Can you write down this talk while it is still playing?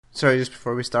sorry, just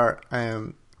before we start,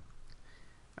 I've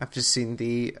just seen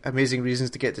the amazing reasons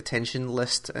to get detention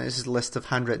list. And this is a list of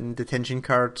handwritten detention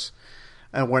cards.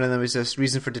 And one of them is this: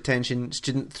 reason for detention,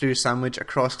 student threw sandwich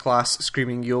across class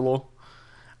screaming YOLO.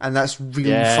 And that's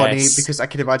really funny because I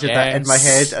can imagine that in my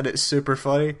head, and it's super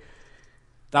funny.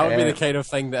 That would be the kind of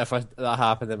thing that if that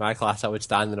happened in my class, I would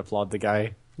stand and applaud the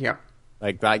guy. Yeah.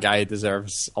 Like, that guy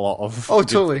deserves a lot of... Oh,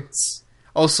 totally.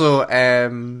 Also,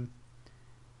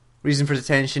 reason for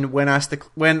detention, when I asked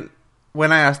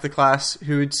the class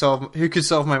who could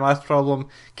solve my math problem,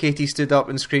 Katie stood up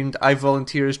and screamed, "I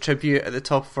volunteer as tribute," at the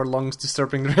top of her lungs,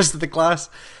 disturbing the rest of the class.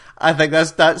 I think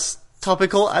that's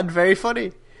topical and very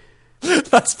funny.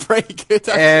 That's pretty good,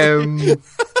 actually.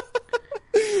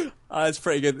 It's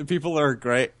pretty good. The people are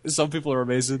great. Some people are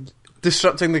amazing.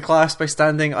 Disrupting the class by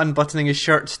standing, unbuttoning his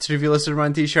shirt to reveal a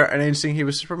Superman t-shirt, and announcing he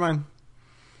was Superman.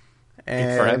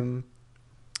 Good for him.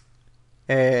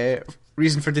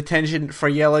 Reason for detention, for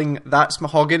yelling, "That's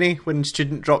mahogany," when a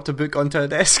student dropped a book onto a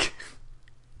desk.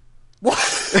 What?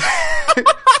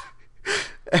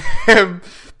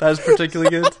 That's particularly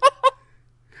good.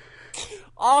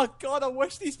 Oh god, I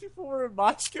wish these people were in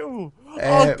my school.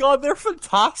 Oh god, they're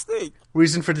fantastic.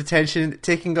 Reason for detention,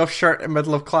 taking off shirt in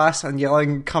middle of class and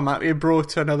yelling, "Come at me, bro,"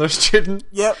 to another student.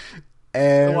 Yep.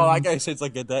 Well, that guy sounds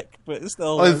like a dick, but it's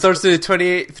still... On Thursday the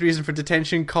 28th, reason for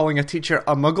detention, calling a teacher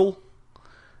a muggle.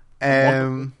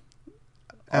 Alright.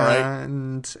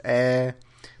 And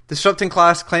disrupting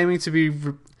class, claiming to be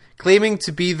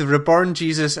the reborn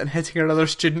Jesus and hitting another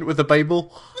student with a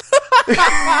Bible.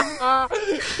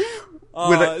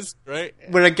 That's great.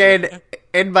 Where again,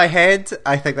 in my head,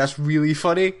 I think that's really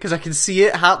funny because I can see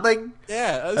it happening.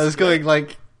 Yeah, I was going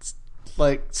like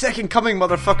second coming,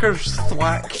 motherfuckers,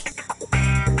 thwack.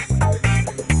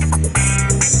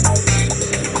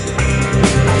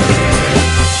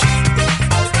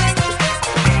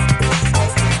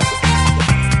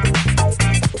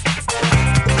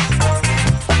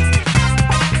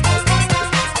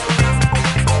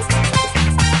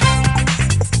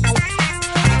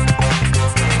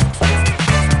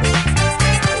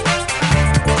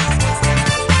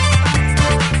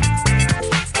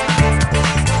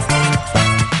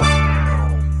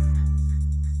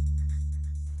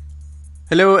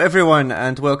 Hello everyone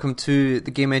and welcome to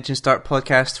the Game Engine Start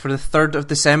podcast for the 3rd of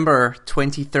December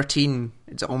 2013.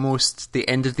 It's almost the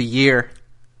end of the year.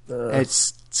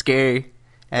 It's scary.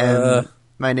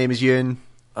 My name is Ewan.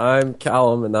 I'm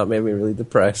Callum, and that made me really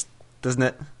depressed. Doesn't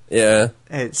it? Yeah.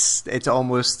 It's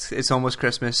almost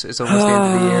Christmas. It's almost the end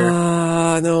of the year.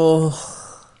 No.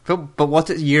 But what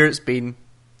a year it's been.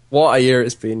 What a year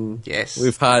it's been. Yes.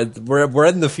 We're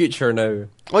in the future now.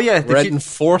 Oh yeah, we're in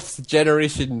 4th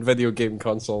generation video game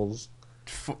consoles.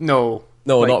 No,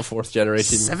 not 4th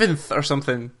generation. 7th or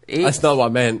something. 8th. That's not what I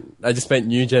meant. I just meant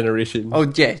new generation.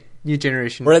 Oh yeah, new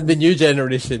generation. We're in the new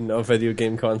generation of video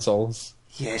game consoles.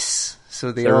 Yes.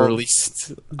 So they're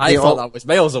released. I thought that was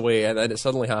miles away, and then it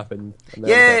suddenly happened.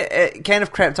 Yeah, it kind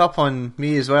of crept up on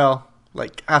me as well.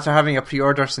 Like after having a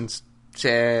pre-order since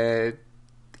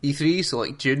E3, so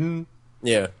like June.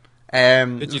 Yeah.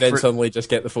 Did you then suddenly just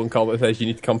get the phone call that says you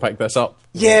need to come pick this up?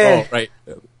 Yeah. Oh, right.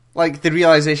 Like the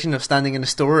realization of standing in a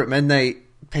store at midnight,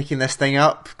 picking this thing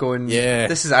up, going, "Yeah,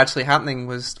 this is actually happening,"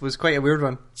 was quite a weird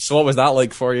one. So what was that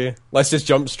like for you? Let's just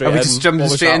jump straight in. Are we just jumping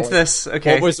straight into this?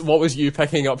 Okay. What was you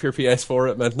picking up your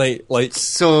PS4 at midnight like?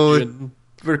 So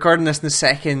we're recording this on the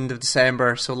 2nd of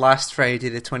December, so last Friday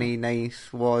the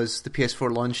 29th was the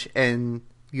PS4 launch in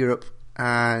Europe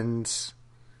and...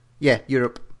 Yeah,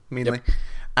 Europe, mainly. Yep.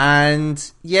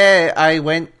 And, yeah,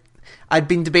 I'd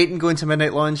been debating going to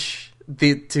midnight launch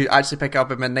to actually pick it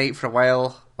up at midnight for a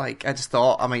while. Like, I just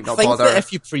thought I might not bother. That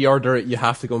if you pre-order it, you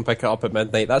have to go and pick it up at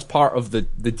midnight. That's part of the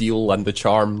deal and the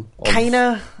charm.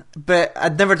 Kinda, but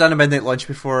I'd never done a midnight launch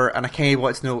before, and I kinda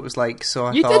wanted to know what it was like, so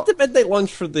I thought... You did the midnight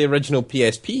launch for the original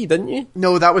PSP, didn't you?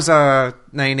 No, that was a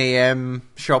 9 a.m.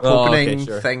 shop opening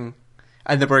thing.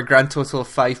 And there were a grand total of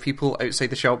 5 people outside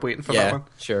the shop waiting for that one.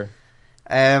 Sure.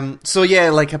 So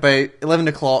yeah, like about 11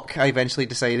 o'clock, I eventually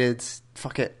decided,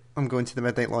 fuck it, I'm going to the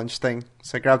midnight launch thing.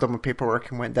 So I grabbed all my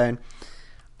paperwork and went down.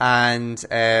 And so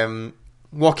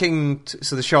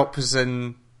the shop was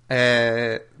in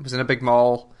a big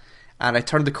mall, and I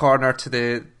turned the corner to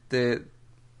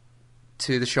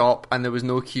the shop, and there was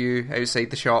no queue outside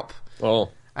the shop.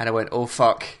 Oh. And I went, oh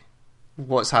fuck,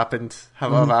 what's happened?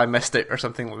 Have I missed it or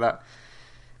something like that?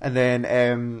 And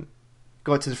then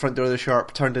got to the front door of the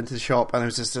shop, turned into the shop, and there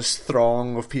was just this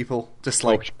throng of people, just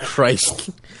like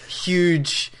Christ,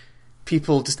 huge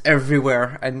people just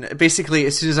everywhere. And basically,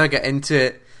 as soon as I got into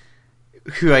it,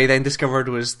 who I then discovered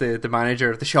was the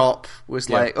manager of the shop was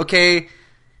like, okay,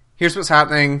 here's what's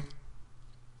happening.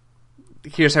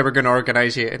 Here's how we're going to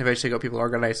organise you, and eventually got people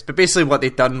organised. But basically what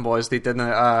they'd done was they did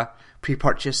a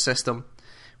pre-purchase system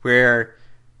where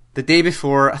the day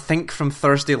before, I think from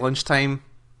Thursday lunchtime,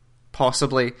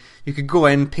 possibly, you could go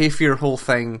in, pay for your whole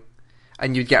thing,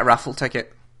 and you'd get a raffle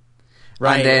ticket.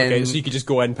 Right, and then, okay, so you could just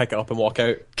go in, pick it up and walk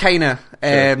out. Kinda.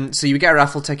 Sure. So you would get a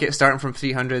raffle ticket starting from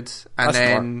 300, and That's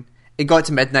then smart. it got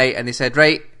to midnight, and they said,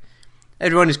 right,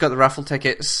 everyone who's got the raffle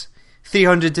tickets,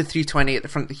 300 to 320 at the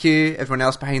front of the queue, everyone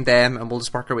else behind them, and we'll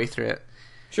just work our way through it.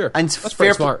 Sure, And that's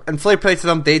pretty smart. And fair play to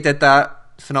them, they did that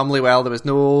phenomenally well. There was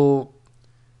no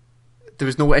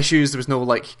issues. There was no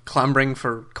like clambering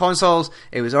for consoles.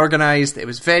 It was organised. It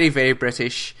was very, very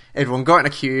British. Everyone got in a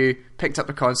queue, picked up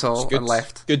their console, and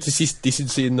left. Good to see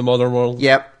decency in the modern world.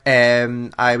 Yep.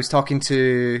 I was talking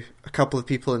to a couple of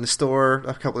people in the store,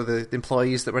 a couple of the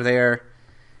employees that were there.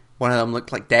 One of them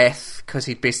looked like death because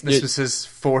this was his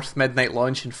 4th midnight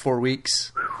launch in 4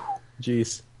 weeks.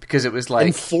 Jeez. Because it was like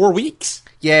in 4 weeks.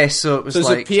 Yeah, so it was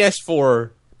like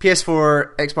PS4,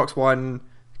 Xbox One,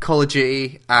 Call of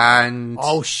Duty, and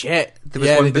oh shit! There was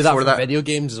one they do that before for that. video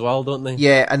games as well, don't they?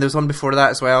 Yeah, and there was one before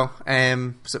that as well.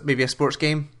 Was it maybe a sports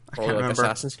game? I Probably can't like remember.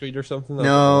 Assassin's Creed or something.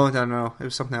 No, it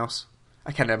was something else.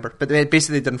 I can't remember. But they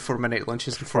basically done 4 midnight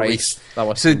lunches in 4 weeks. That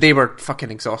was So they were fucking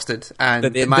exhausted.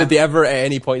 And did they ever at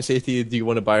any point say to you, "Do you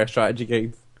want to buy a strategy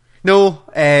guide? No.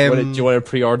 Do you want to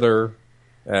pre-order?"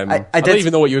 I don't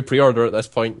even know what you would pre-order at this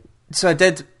point. So I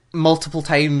did multiple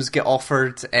times get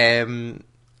offered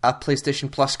a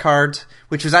PlayStation Plus card,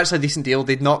 which was actually a decent deal.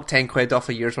 They'd knocked 10 quid off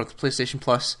a year's worth of PlayStation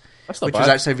Plus, That's not which bad. was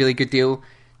actually a really good deal.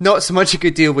 Not so much a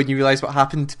good deal when you realise what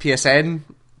happened to PSN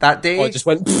that day. Oh, it just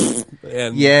went.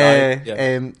 And Yeah,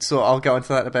 died. so I'll get onto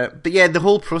that in a bit. But yeah, the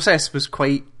whole process was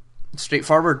quite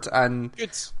straightforward, and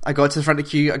Good. I got to the front of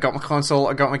the queue, I got my console,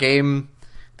 I got my game,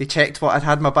 they checked what I'd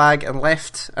had in my bag and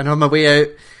left, and on my way out,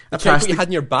 I Check passed what you had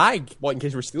in your bag. What, in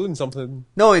case we're stealing something?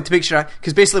 No, to make sure,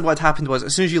 because basically what had happened was,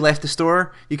 as soon as you left the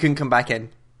store, you couldn't come back in,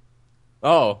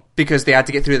 Oh, because they had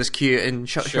to get through this queue and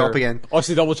shut the shop again. Oh,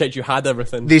 so they double checked you had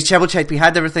everything. They double checked we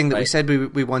had everything that we Right. said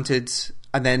we wanted,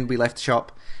 and then we left the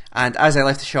shop. And as I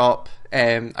left the shop,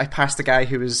 I passed a guy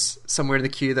who was somewhere in the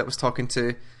queue that I was talking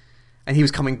to, and he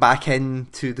was coming back in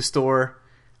to the store.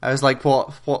 I was like,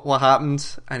 what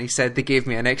happened? And he said they gave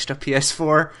me an extra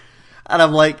PS4, and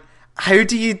I'm like, how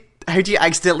do you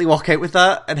accidentally walk out with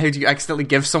that, and how do you accidentally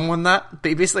give someone that? But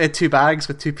he basically had 2 bags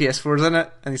with 2 PS4s in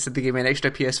it, and he said they gave me an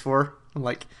extra PS4. I'm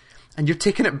like, and you're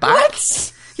taking it back?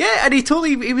 What? Yeah, and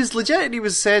he was legit, and he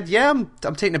was said, yeah, I'm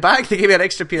taking it back. They gave me an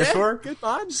extra PS4. Yeah, good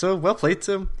man. So well played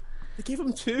to him. They gave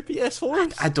him 2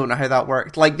 PS4s. I don't know how that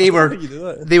worked. Like they I don't know were how you do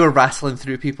that. they were rattling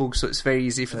through people, so it's very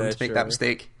easy for them Yeah, to make sure. that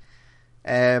mistake,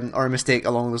 or a mistake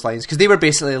along those lines, because they were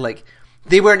basically like,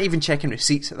 they weren't even checking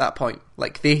receipts at that point.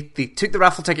 Like they took the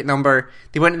raffle ticket number,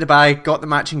 they went in the bag, got the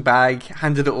matching bag,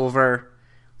 handed it over,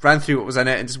 ran through what was in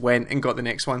it, and just went and got the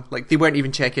next one. Like they weren't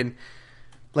even checking.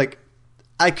 Like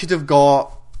I could have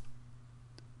got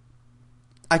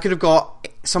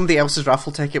somebody else's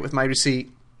raffle ticket with my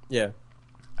receipt. Yeah.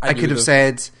 I could have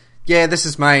said, yeah, this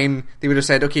is mine. They would have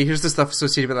said, okay, here's the stuff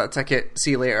associated with that ticket,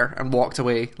 see you later, and walked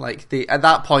away. Like at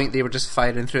that point, they were just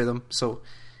firing through them. So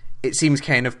it seems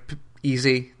kind of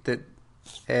easy that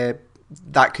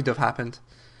that could have happened.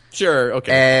 Sure,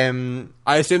 okay. I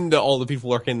Oh, assumed that all the people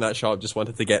working in that shop just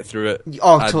wanted to get through it.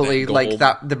 Oh, and totally. go Like home.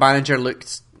 that, the manager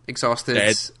looked exhausted.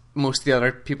 Dead. Most of the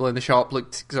other people in the shop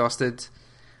looked exhausted.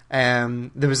 There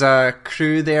was a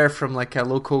crew there from like a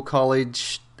local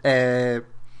college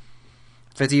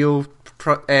video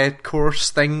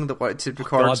course thing that wanted to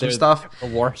record God, some they're stuff, the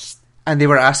worst. and they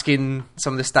were asking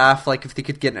some of the staff like if they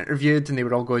could get interviewed, and they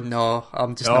were all going, "No,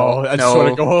 I'm just No, not. I just want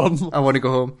to go home. I want to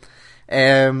go home."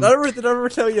 Did I ever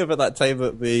tell you about that time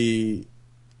that the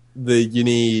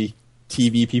uni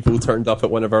TV people turned up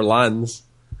at one of our LANs?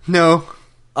 No.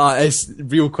 It's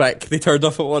real quick. They turned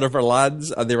up at one of our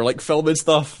LANs and they were like filming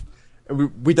stuff.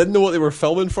 And we didn't know what they were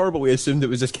filming for, but we assumed it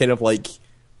was just kind of like,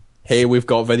 hey, we've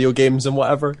got video games and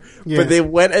whatever. Yeah. But they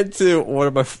went into one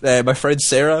of my friend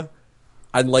Sarah,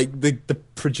 and like the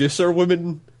producer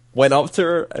woman went up to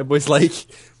her and was like,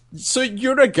 so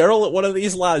you're a girl at one of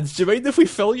these LANs, do you mind if we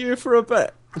film you for a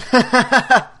bit?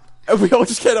 And we all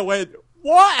just kind of went,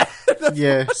 what?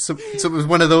 Yeah. So it was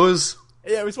one of those.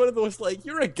 Yeah, it was one of those like,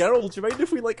 you're a girl, do you mind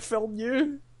if we like film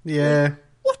you? Yeah.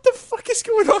 What the fuck is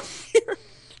going on here?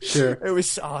 Sure. It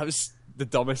was the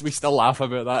dumbest. We still laugh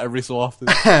about that every so often.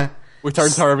 We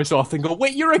turn to her every so often and go,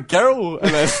 wait, you're a girl?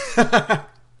 And then,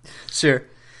 Sure.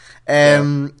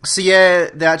 So yeah,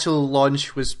 the actual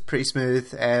launch was pretty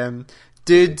smooth.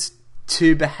 Dude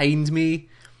 2 behind me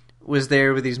was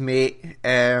there with his mate. His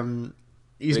We're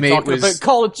mate talking was about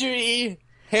Call of Duty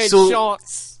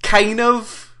headshots. kind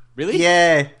of. Really?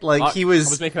 Yeah, like I he was. I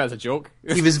was making that as a joke.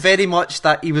 He was very much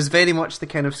that. He was very much the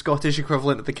kind of Scottish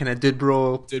equivalent of the kind of dude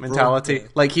bro mentality. Yeah.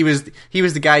 Like he was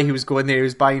the guy who was going there. He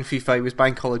was buying FIFA. He was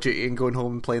buying Call of Duty and going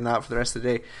home and playing that for the rest of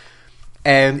the day.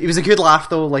 It was a good laugh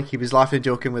though. Like he was laughing and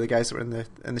joking with the guys that were in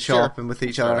the shop and with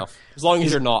each Fair other. enough. As long as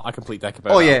you're not a complete dick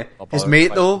about Oh that, yeah, I'll his bother. mate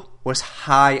Fine. though was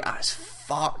high as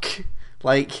fuck.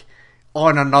 Like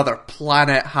on another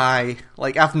planet high.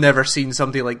 Like I've never seen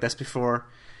somebody like this before.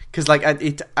 Because like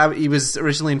he was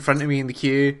originally in front of me in the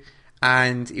queue,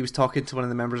 and he was talking to one of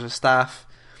the members of staff,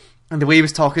 and the way he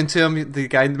was talking to him, the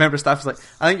member of staff was like,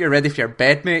 "I think you're ready for your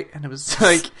bed, mate." And it was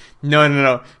like,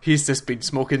 "No, he's just been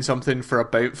smoking something for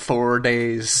about 4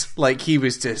 days." Like he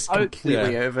was just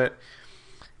completely out of it.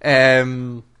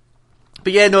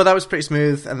 But yeah, no, that was pretty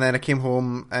smooth. And then I came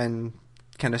home and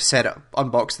kind of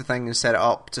unboxed the thing and set it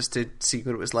up just to see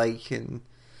what it was like and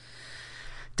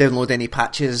download any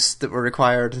patches that were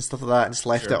required and stuff like that, and just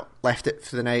left it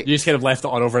for the night. You just kind of left it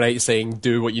on overnight, saying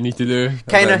do what you need to do.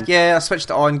 Kind of, yeah. I switched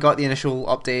it on, got the initial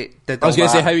update. I was going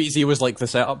to say, how easy was like the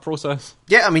setup process?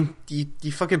 Yeah, I mean,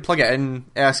 you fucking plug it in,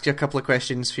 it asks you a couple of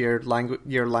questions for your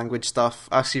language stuff,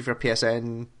 asks you for a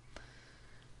PSN.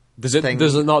 Does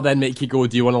it not then make you go,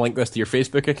 do you want to link this to your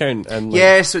Facebook account? And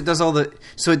yeah, so it does all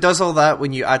that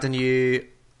when you add a new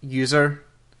user.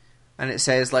 And it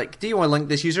says, like, do you want to link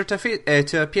this user to a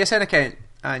PSN account?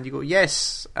 And you go,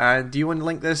 yes. And do you want to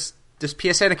link this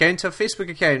PSN account to a Facebook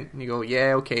account? And you go,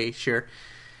 yeah, okay, sure.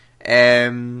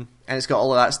 And it's got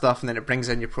all of that stuff, and then it brings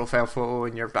in your profile photo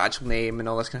and your actual name and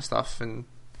all this kind of stuff. And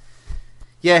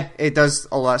yeah, it does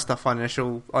all that stuff on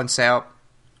setup.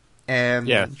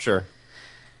 Yeah, sure.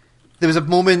 There was a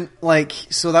moment,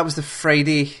 that was the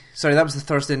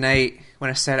Thursday night when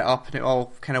I set it up, and it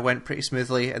all kind of went pretty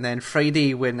smoothly. And then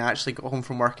Friday, when I actually got home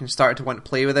from work and started to want to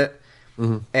play with it,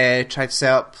 tried to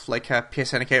set up like a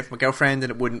PSN account for my girlfriend,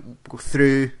 and it wouldn't go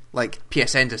through. Like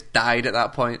PSN just died at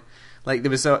that point. Like there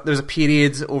was a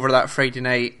period over that Friday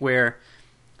night where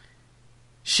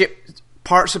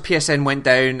parts of PSN went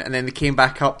down, and then they came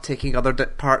back up, taking other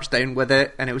parts down with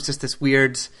it, and it was just this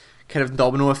weird kind of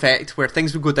domino effect where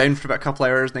things would go down for about a couple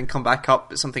hours and then come back up,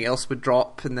 but something else would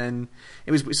drop, and then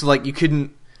it was so like you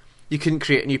couldn't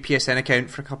create a new PSN account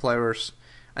for a couple hours,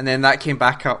 and then that came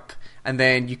back up, and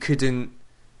then you couldn't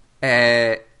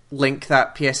link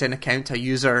that PSN account to a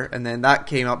user, and then that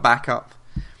came back up.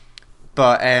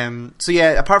 But so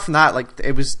yeah, apart from that, like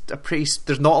it was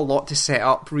there's not a lot to set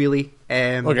up really.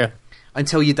 Okay.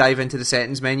 Until you dive into the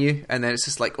settings menu, and then it's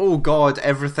just like, oh god,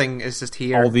 everything is just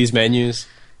here. All these menus.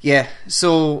 Yeah,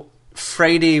 so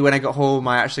Friday when I got home,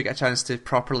 I actually got a chance to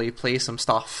properly play some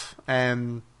stuff. Played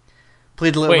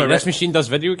a little bit. Wait, this machine does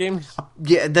video games?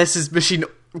 Yeah,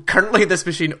 currently this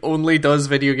machine only does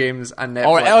video games and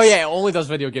Netflix. Oh yeah, it only does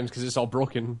video games because it's all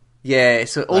broken. Yeah,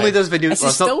 so it only does video games.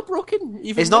 Is it still broken?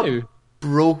 Even it's now?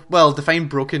 not well, define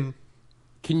broken.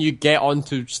 Can you get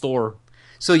onto store?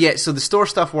 So yeah, so the store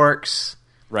stuff works.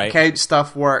 Right. Account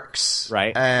stuff works.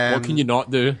 Right. What can you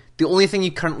not do? The only thing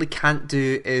you currently can't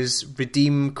do is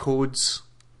redeem codes.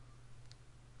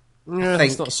 Yeah,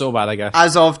 it's not so bad, I guess.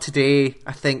 As of today,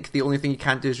 I think the only thing you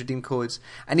can't do is redeem codes.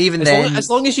 And even as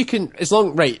long as you can,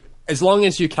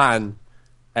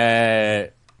 look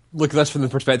at this from the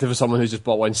perspective of someone who's just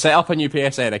bought one. Set up a new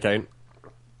PSN account.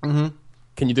 Mm-hmm.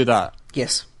 Can you do that?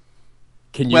 Yes.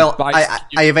 Can you I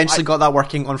eventually got that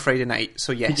working on Friday night,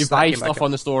 so yes. Can you buy stuff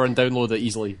on the store and download it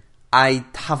easily? I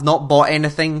have not bought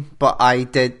anything, but I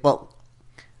did. Well,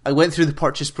 I went through the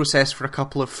purchase process for a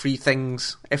couple of free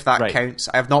things, if that counts.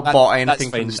 I have not bought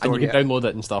anything from the store and you can download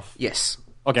it and stuff. Yes.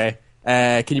 Okay.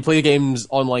 Can you play the games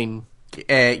online?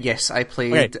 Yes, I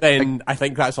played. Okay, then I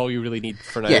think that's all you really need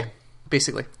for now. Yeah,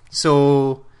 basically.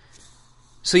 So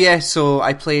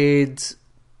I played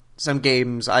some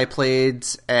games. I played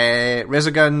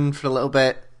Resogun for a little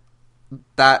bit.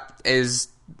 That is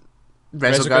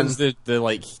Resogun's the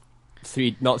like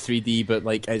not 3D, but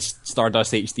like it's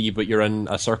Stardust HD, but you're in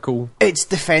a circle. It's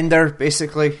Defender,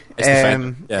 basically. It's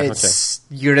Defender. Yeah,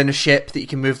 you're in a ship that you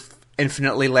can move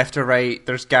infinitely left or right.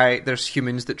 There's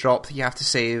humans that drop that you have to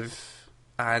save,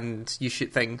 and you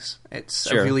shoot things. It's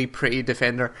a really pretty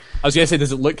Defender. I was gonna say,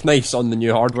 does it look nice on the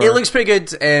new hardware? It looks pretty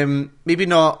good. Maybe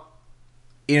not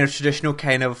in a traditional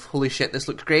kind of holy shit, this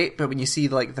looks great, but when you see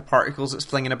like the particles it's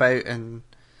flinging about and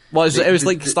it was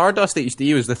like Stardust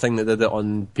HD was the thing that did it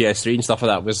on PS3 and stuff like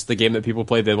that. Was the game that people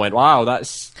played and went, wow,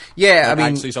 that's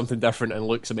actually something different and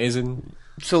looks amazing.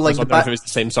 So I like was wondering if it was the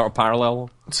same sort of parallel.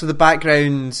 so the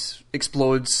background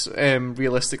explodes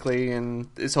realistically, and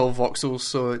it's all voxels,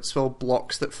 so it's all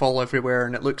blocks that fall everywhere,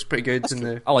 and it looks pretty good. That's And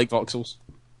cool. I like voxels.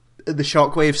 the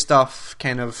shockwave stuff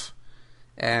kind of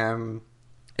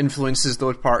influences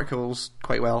those particles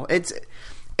quite well. It's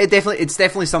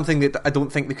definitely something that I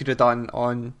don't think they could have done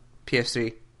on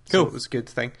PS3. So Cool. it was a good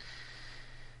thing.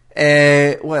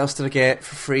 What else did I get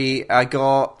for free? I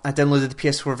downloaded the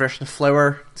PS4 version of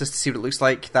Flower just to see what it looks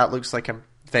like. That looks like a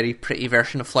very pretty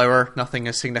version of Flower. Nothing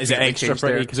is Is it significantly extra changed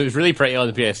pretty? there. Because it was really pretty on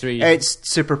the PS3. It's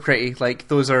super pretty. Like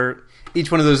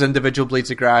each one of those individual blades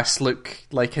of grass look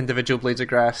like individual blades of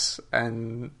grass,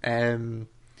 and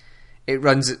it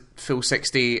runs at full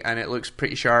 60 and it looks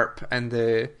pretty sharp. And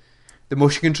the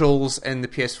motion controls in the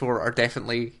PS4 are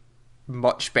definitely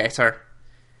much better,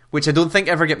 which I don't think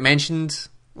ever get mentioned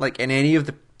like in any of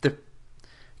the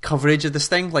coverage of this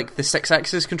thing. Like the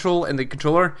 6-axis control in the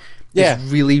controller is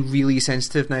really, really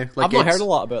sensitive now. Like I've not heard a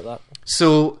lot about that.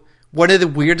 So one of the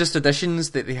weirdest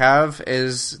additions that they have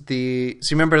is so you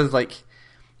remember like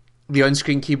the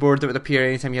on-screen keyboard that would appear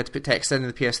anytime you had to put text in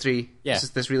the PS3? Yeah. It's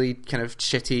just this really kind of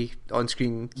shitty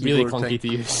on-screen keyboard Really clunky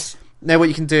thing. to use. Now what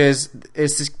you can do is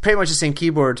it's pretty much the same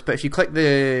keyboard, but if you click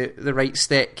the right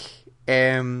stick,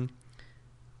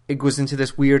 it goes into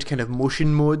this weird kind of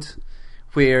motion mode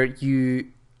where you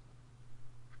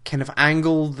kind of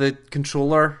angle the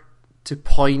controller to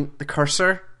point the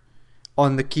cursor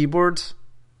on the keyboard.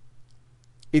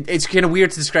 It's kind of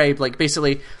weird to describe. Like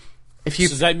basically, if you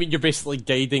So does that mean you're basically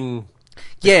guiding?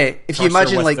 if you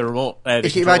imagine with like the remote,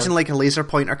 if you imagine like a laser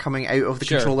pointer coming out of the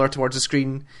Sure. controller towards the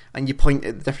screen, and you point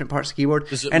at the different parts of the keyboard,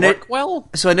 Does it and work well?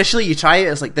 So initially you try it,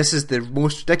 it's like this is the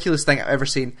most ridiculous thing I've ever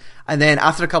seen, and then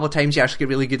after a couple of times you actually get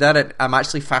really good at it. I'm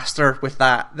actually faster with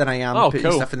that than I am putting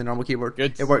cool. stuff in the normal keyboard.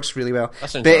 Good. It works really well. That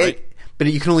sounds but alright. but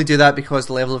you can only do that because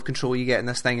the level of control you get in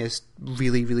this thing is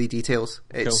really, really detailed.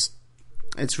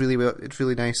 It's really well. It's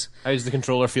really nice. How's the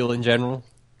controller feel in general?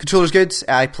 Controller's good.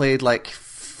 I played like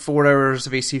 4 hours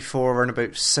of AC4 and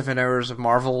about 7 hours of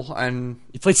Marvel, and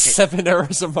You played 7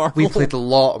 hours of Marvel. we played a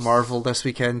lot of Marvel this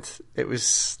weekend. It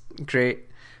was great.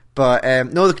 But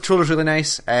no, the controller's really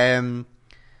nice. Haven't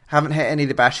hit any of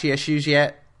the battery issues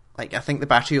yet. Like I think the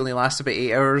battery only lasts about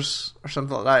 8 hours or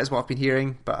something like that is what I've been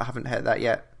hearing, but I haven't hit that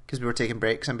yet because we were taking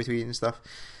breaks in between and stuff.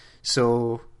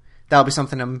 So that'll be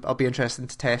something I'll be interested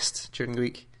to test during the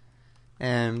week.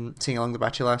 Seeing how long the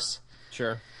battery lasts.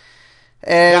 Sure.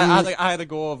 Yeah, I had a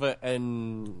go of it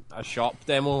in a shop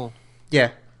demo,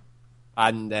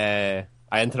 and I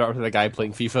interrupted a guy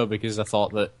playing FIFA because I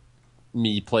thought that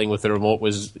me playing with the remote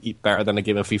was better than a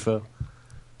game of FIFA,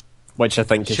 which I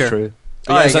think is Sure. true.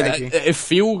 Oh, But I yeah, agree. it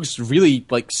feels really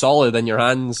like solid in your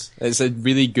hands. It's a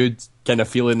really good kind of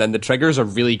feeling, and the triggers are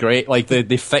really great. Like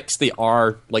they fixed the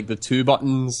R, like the 2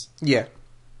 buttons. Yeah,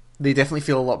 they definitely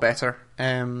feel a lot better.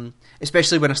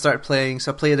 Especially when I started playing.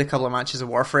 So I played a couple of matches of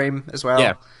Warframe as well.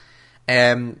 Yeah.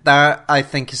 That I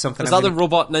think is something. Is that the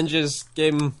Robot Ninjas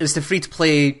game? It's the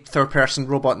free-to-play third-person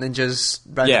Robot Ninjas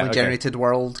randomly generated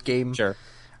world game. Sure.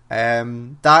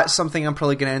 That's something I'm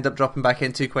probably going to end up dropping back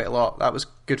into quite a lot. That was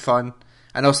good fun.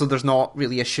 And also, there's not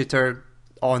really a shooter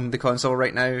on the console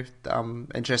right now that I'm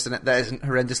interested in that isn't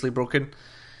horrendously broken.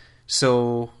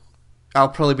 So I'll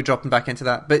probably be dropping back into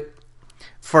that. But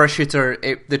for a shooter,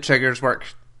 the triggers work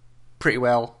pretty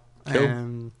well.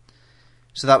 Cool.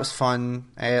 So that was fun.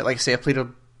 Like I say, I played a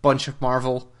bunch of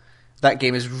Marvel. That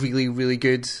game is really, really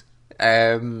good.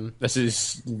 This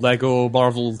is Lego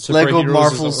Marvel Superheroes. Lego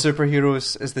Marvel is that-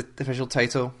 Superheroes is the official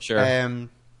title. Sure.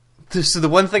 So the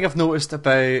one thing I've noticed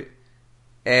about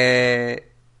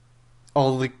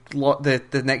all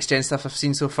the next gen stuff I've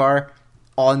seen so far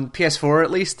on PS4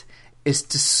 at least is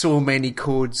just so many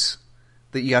codes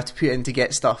that you have to put in to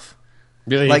get stuff.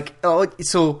 Really? Like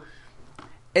so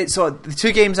the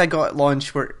 2 games I got at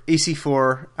launch were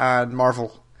AC4 and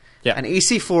Marvel. Yeah. And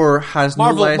AC4 has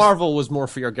Marvel. no less. Marvel was more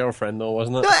for your girlfriend, though,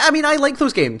 wasn't it? No, I mean, I like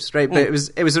those games, right? But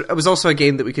it was also a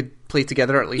game that we could play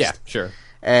together at least. Yeah, sure.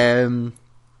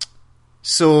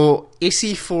 So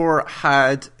AC4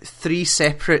 had 3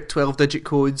 separate 12-digit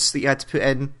codes that you had to put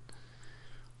in.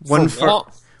 One For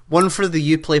what? one for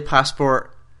the Uplay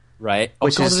passport. Right.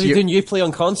 Which Oh, God, is are they your- doing Uplay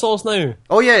on consoles now?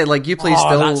 Oh yeah, like Uplay Oh,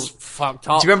 still. that's fucked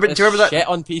up. Do you remember that- shit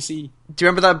on PC? Do you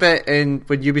remember that bit in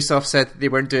when Ubisoft said that they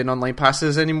weren't doing online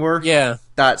passes anymore? Yeah.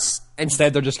 That's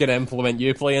Instead, they're just going to implement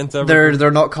Uplay into everything.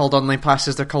 they're not called online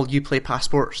passes. They're called Uplay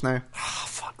passports now. Oh,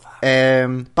 fuck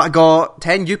that. But I got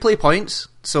 10 Uplay points,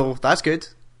 so that's good.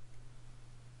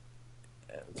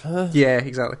 Yeah,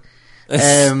 exactly.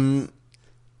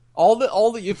 All the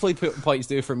Uplay points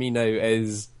do for me now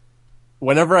is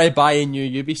whenever I buy a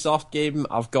new Ubisoft game,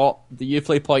 I've got the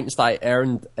Uplay points that I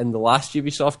earned in the last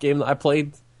Ubisoft game that I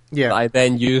played. Yeah. That I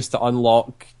then use to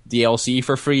unlock DLC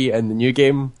for free in the new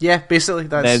game. Yeah, basically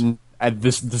that's... Then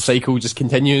the cycle just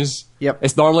continues. Yep.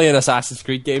 It's normally in Assassin's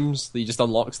Creed games that you just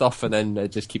unlock stuff and then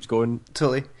it just keeps going.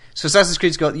 Totally. So Assassin's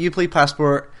Creed's got the Uplay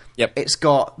Passport. Yep. It's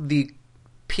got the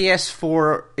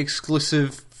PS4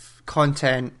 exclusive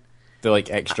content. The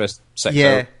like extra 6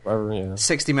 Yeah. or whatever,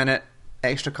 60-minute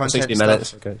extra content 60 stuff.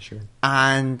 minutes. Okay, sure.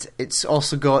 And it's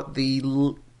also got the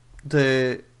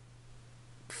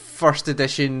first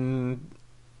edition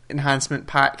enhancement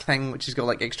pack thing, which has got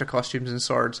like extra costumes and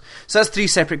swords. So that's 3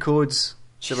 separate codes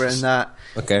that were in that.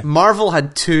 Okay. Marvel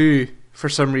had 2 for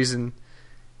some reason.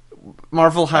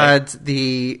 Marvel had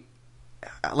the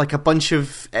like a bunch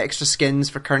of extra skins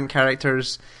for current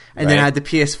characters, and then Right. had the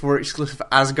PS4 exclusive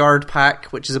Asgard pack,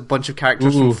 which is a bunch of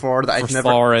characters from Thor that I'd never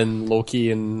Thor and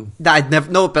Loki and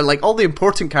no, but like all the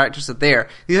important characters are there.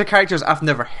 These are characters I've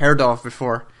never heard of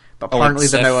before, but like apparently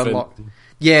they're now Sif and- unlocked.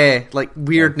 Yeah, like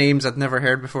weird names I'd never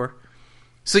heard before.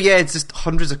 So yeah, it's just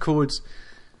hundreds of codes.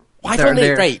 why that are don't they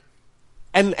there. right?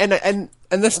 And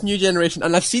this new generation,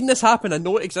 and I've seen this happen. I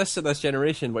know it exists in this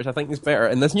generation, which I think is better.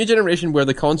 In this new generation, where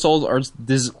the consoles are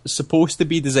supposed to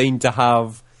be designed to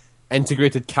have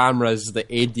integrated cameras that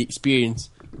aid the experience,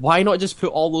 why not just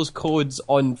put all those codes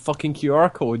on fucking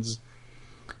QR codes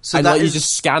So and that let you is-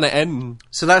 just scan it in?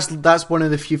 So that's one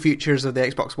of the few features of the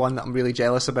Xbox One that I'm really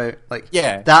jealous about. Like,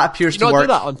 Yeah, that appears you to not work. do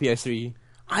that on PS3.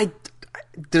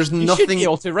 There's You nothing. should be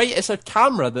able to, right? It's a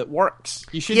camera that works.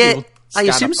 You should be Yeah, able to I scan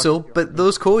assume a so, fucking but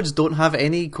those codes don't have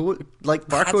any code like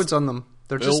barcodes on them.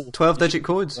 They're just Cool. 12-digit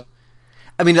codes.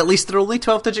 I mean, at least they're only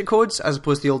 12-digit codes, as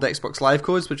opposed to the old Xbox Live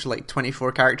codes, which are like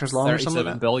 24 characters long or something 37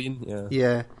 like that. billion.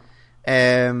 Yeah.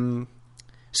 Yeah.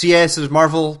 So yeah, so there's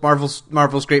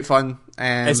Marvel's great fun.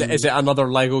 Is it another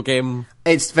Lego game?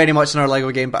 It's very much another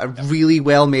Lego game, but a really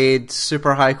well made,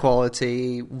 super high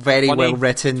quality, very Funny, well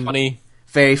written, funny.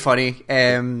 very funny.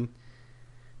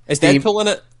 Is the- Deadpool in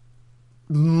it?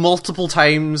 Multiple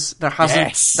times there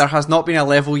Yes. has not been a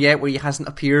level yet where he hasn't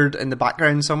appeared in the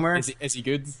background somewhere. Is he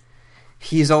good?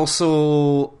 He is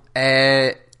also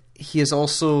the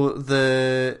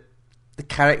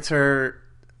character.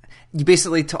 You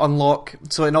basically, to unlock,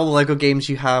 so in all the Lego games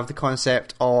you have the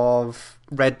concept of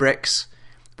red bricks,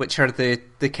 which are the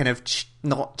kind of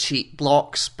not cheat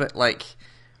blocks, but like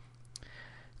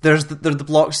they're the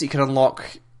blocks that you can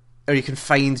unlock or you can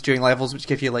find during levels, which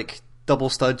give you like double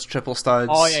studs, triple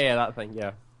studs. Oh yeah, that thing.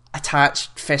 Yeah.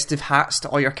 Attached festive hats to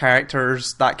all your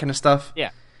characters, that kind of stuff.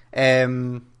 Yeah.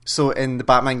 So in the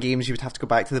Batman games, you would have to go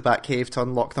back to the Batcave to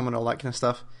unlock them and all that kind of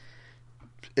stuff.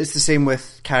 It's the same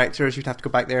with characters; you'd have to go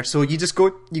back there. So you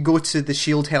go to the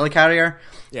Shield helicarrier,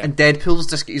 Yeah. and Deadpool's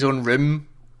just got his own room.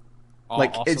 Oh,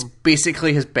 Like awesome. it's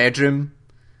basically his bedroom,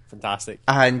 Fantastic.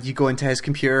 and you go into his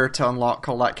computer to unlock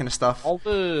all that kind of stuff. All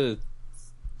the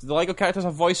Lego characters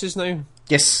have voices now.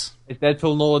 Yes, Is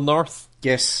Deadpool Nolan North?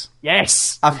 yes.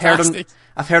 Yes. I've Fantastic.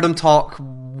 heard him talk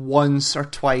once or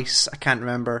twice. I can't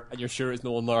remember. And you're sure it's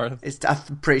Nolan North?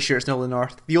 I'm pretty sure it's Nolan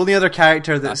North. The only other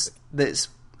character that's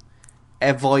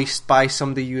voiced by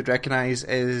somebody you would recognise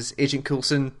is Agent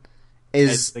Coulson.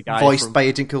 Is Is the guy voiced from- by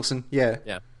Agent Coulson. Yeah.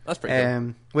 Yeah, that's pretty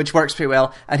good. Which works pretty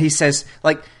well. And he says,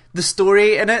 like, the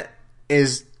story in it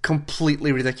is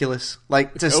completely ridiculous.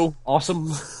 Like, just Oh,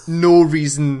 awesome. no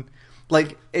reason.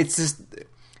 Like, it's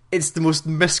the most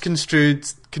misconstrued,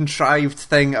 contrived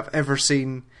thing I've ever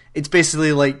seen. It's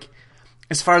basically like,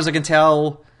 as far as I can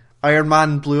tell, Iron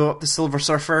Man blew up the Silver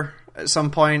Surfer at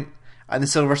some point, and the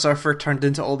Silver Surfer turned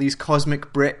into all these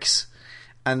cosmic bricks,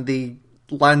 and they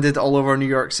landed all over New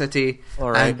York City.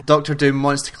 All right. And Doctor Doom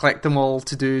wants to collect them all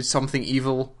to do something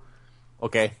evil.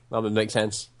 Okay, that would make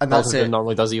sense. And that's Doctor Doom it.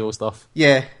 normally does evil stuff.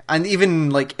 Yeah, and even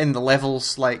like in the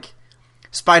levels, like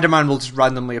Spider-Man will just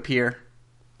randomly appear.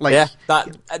 Like, Yeah,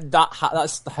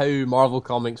 that's how Marvel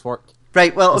comics work.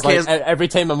 right. Well, It's okay. like, every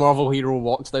time a Marvel hero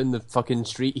walks down the fucking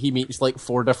street, he meets like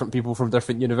 4 different people from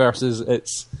different universes.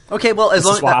 It's Okay, well, as this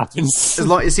long is what happens. as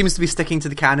long it seems to be sticking to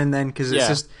the canon then, because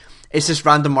Yeah. it's just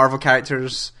random Marvel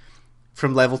characters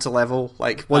from level to level.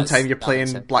 Like one That's- time you're that makes playing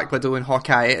sense. Black Widow and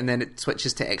Hawkeye, and then it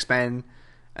switches to X-Men,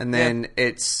 and then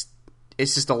it's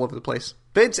just all over the place,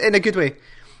 but it's in a good way.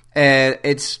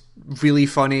 It's really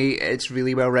funny. It's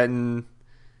really well written.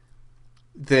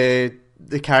 The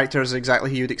characters are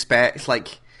exactly who you'd expect.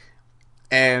 Like,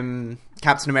 Captain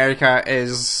America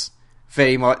is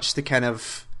very much the kind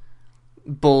of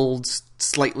bold,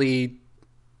 slightly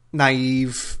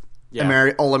naive,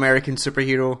 Yeah. all-American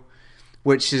superhero,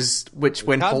 which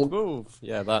when Can't Hulk, move.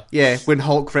 Yeah, that. when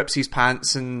Hulk rips his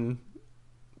pants and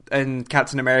and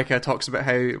Captain America talks about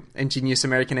how ingenious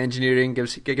American engineering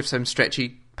gives him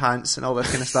stretchy pants and all this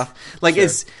kind of stuff. Like Sure.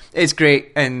 it's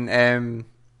great, and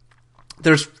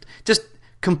there's just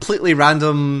completely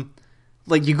random.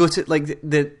 Like you go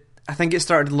to I think it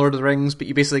started in Lord of the Rings, but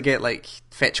you basically get like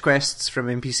fetch quests from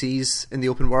NPCs in the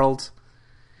open world.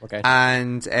 Okay.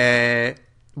 And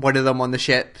one of them on the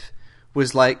ship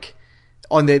was like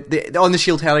on the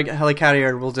shield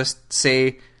helicarrier will just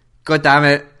say, "God damn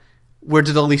it, where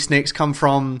did all these snakes come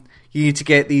from? You need to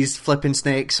get these flipping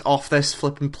snakes off this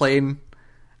flipping plane."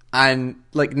 And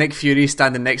like Nick Fury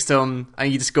standing next to him,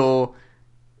 and you just go,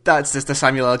 "That's just a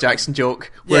Samuel L. Jackson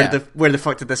joke. Where the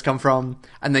fuck did this come from?"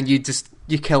 And then you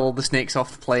kill all the snakes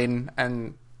off the plane,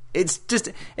 and it's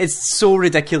so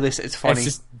ridiculous. It's funny. It's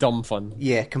just dumb fun.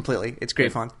 Yeah, completely. It's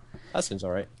great fun. That seems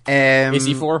alright. Um,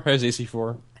 AC4? How's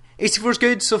AC4? AC4's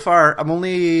good so far. I'm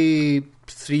only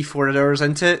 3-4 hours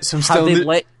into it, so I'm still.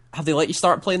 Have they let you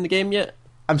start playing the game yet?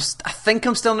 I think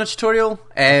I'm still in the tutorial.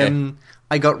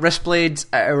 I got Wristblade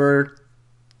at hour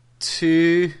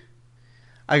 2.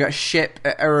 I got Ship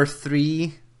at hour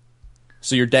 3.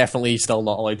 So you're definitely still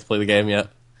not allowed to play the game yet.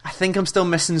 I think I'm still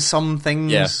missing some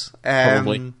things. Yeah,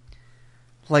 probably.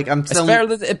 Like I'm still.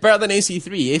 It's better than AC3.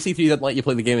 AC3 didn't let you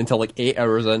play the game until like 8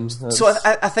 hours in. So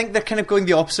I think they're kind of going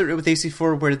the opposite route with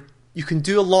AC4, where you can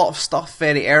do a lot of stuff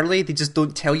very early. They just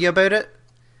don't tell you about it.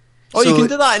 Oh, So- you can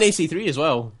do that in AC3 as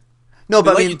well. No, They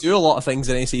but I let mean, you do a lot of things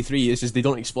in AC3. It's just they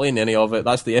don't explain any of it.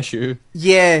 That's the issue.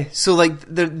 yeah. So like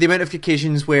the amount of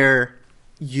occasions where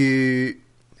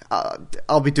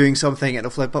I'll be doing something and it'll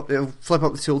flip up the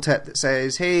tooltip that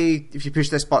says, "Hey, if you push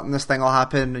this button, this thing will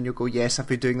happen," and you'll go, "Yes, I've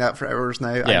been doing that for hours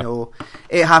now. Yeah. I know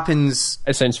it happens."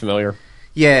 It sounds familiar.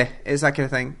 Yeah, it's that kind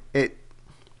of thing. It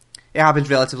happens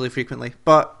relatively frequently,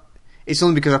 but it's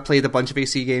only because I've played a bunch of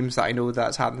AC games that I know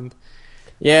that's happened.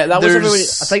 Yeah, that was.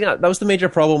 There's- I think that was the major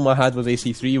problem I had with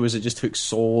AC3 was it just took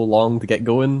so long to get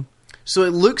going. So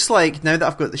it looks like now that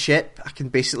I've got the ship, I can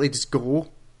basically just go.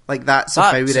 Like that's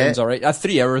That about sounds it. alright. At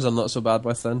 3 hours, I'm not so bad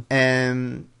with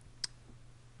then.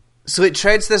 So it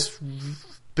treads this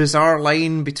bizarre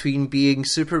line between being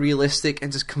super realistic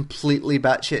and just completely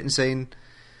batshit insane.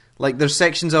 Like there's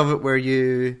sections of it where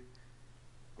you,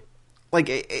 like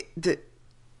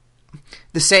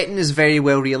the setting is very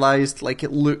well realized. Like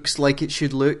it looks like it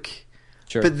should look,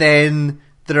 Sure. but then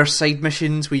there are side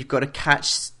missions where you've got to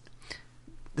catch.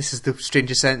 This is the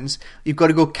strangest sentence. You've got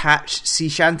to go catch sea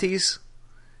shanties.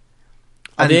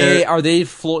 Are they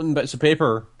floating bits of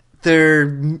paper? They're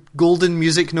golden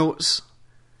music notes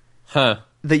Huh.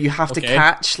 that you have to Okay.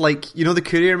 catch, like, you know, the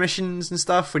courier missions and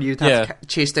stuff where you'd have Yeah. to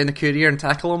chase down a courier and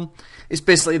tackle them. It's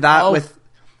basically that Oh. with.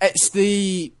 It's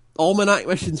the Almanac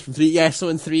missions from 3. Yeah, so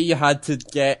in 3 you had to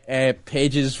get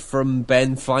pages from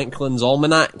Ben Franklin's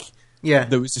Almanac. Yeah.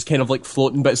 There was just kind of like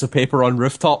floating bits of paper on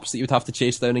rooftops that you'd have to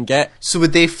chase down and get. So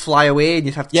would they fly away and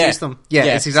you'd have to chase them? Yeah,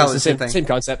 it's exactly the same thing. Same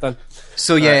concept then.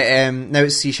 So yeah, now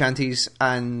it's sea shanties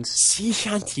and. Sea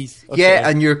shanties. Okay. Yeah,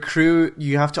 and your crew,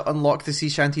 you have to unlock the sea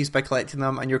shanties by collecting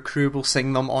them, and your crew will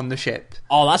sing them on the ship.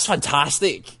 Oh, that's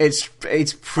fantastic. It's pretty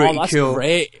Oh, that's cool.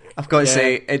 great. I've got to Yeah.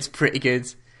 say, it's pretty good.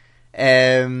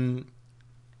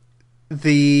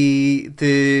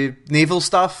 The naval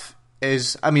stuff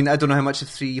is, I mean, I don't know how much of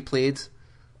 3 you played.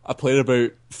 I played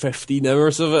about 15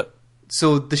 hours of it.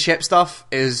 So the ship stuff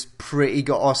is pretty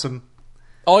awesome.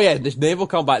 Oh yeah, the naval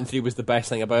combat in 3 was the best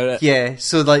thing about it. Yeah,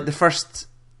 so like the first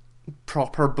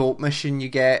proper boat mission you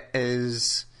get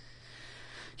is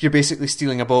you're basically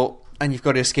stealing a boat and you've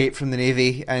got to escape from the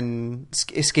Navy and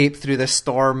escape through this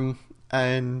storm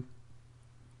and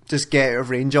just get out of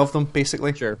range of them,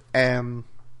 basically. Sure. And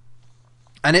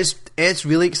it's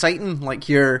really exciting. Like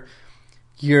there's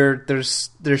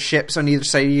ships on either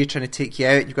side of you trying to take you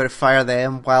out. You've got to fire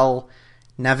them while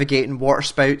navigating water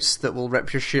spouts that will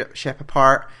rip your ship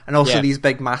apart, and also these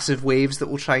big massive waves that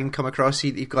will try and come across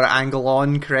you that you've got to angle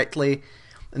on correctly,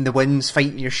 and the wind's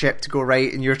fighting your ship to go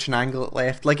right and you're trying to angle it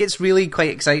left. Like it's really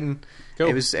quite exciting. Cool.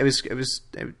 It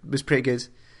was pretty good.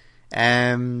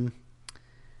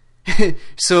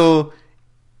 So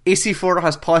AC4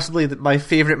 has possibly my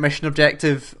favourite mission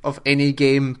objective of any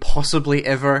game possibly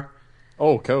ever.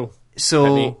 Oh, cool.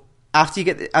 So Maybe. after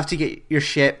you get your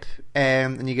ship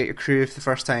and you get your crew for the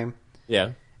first time, Yeah.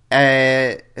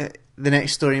 the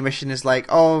next story mission is like,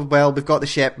 oh well, we've got the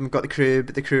ship and we've got the crew,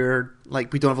 but the crew are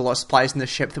like, we don't have a lot of supplies in this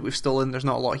ship that we've stolen. There's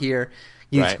not a lot here.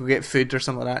 You need to Right. go get food or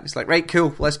something like that. It's like, right,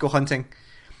 cool, let's go hunting.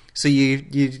 So you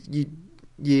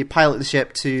pilot the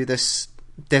ship to this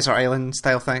desert island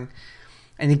style thing,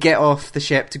 and you get off the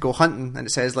ship to go hunting, and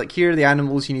it says like, here are the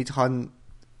animals you need to hunt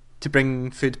to bring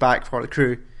food back for the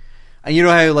crew. And you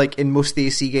know how, like, in most of the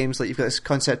AC games, like, you've got this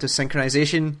concept of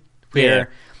synchronization, where Yeah.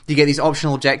 you get these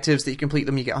optional objectives that you complete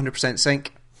them, you get 100%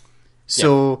 sync.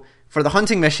 So, for the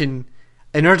hunting mission,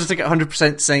 in order to get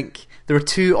 100% sync, there were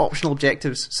 2 optional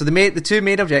objectives. So the 2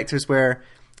 main objectives were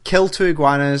kill 2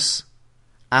 iguanas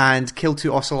and kill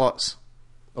 2 ocelots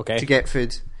Okay. to get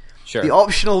food. Sure. The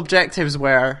optional objectives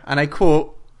were, and I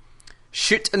quote,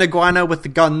 shoot an iguana with the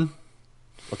gun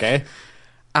Okay.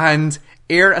 and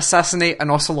air assassinate an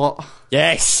ocelot.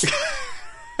 Yes.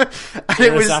 And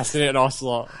Air assassinate an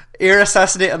ocelot. air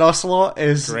assassinate an ocelot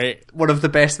is Great. one of the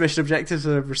best mission objectives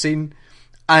I've ever seen.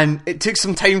 And it took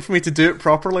some time for me to do it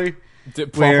properly.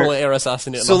 Properly air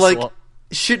assassinate an So, ocelot. like,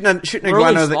 shooting an We're iguana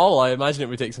really with small. I imagine it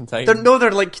would take some time.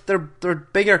 they're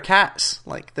bigger cats.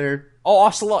 Like, they're Oh,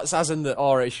 ocelots, as in the.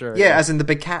 Oh, right, sure. yeah, as in the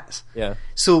big cats. Yeah.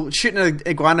 So shooting an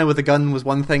iguana with a gun was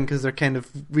one thing because they're kind of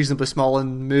reasonably small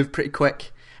and move pretty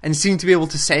quick, and seem to be able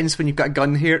to sense when you've got a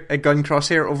gun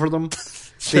crosshair over them.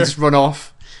 Sure. They just run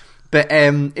off. But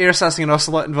air assassinating an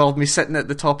ocelot involved me sitting at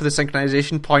the top of the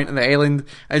synchronization point on the island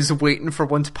and just waiting for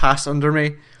one to pass under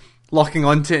me, locking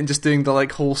onto it and just doing the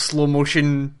like whole slow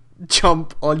motion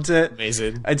jump onto it.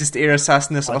 Amazing. I just air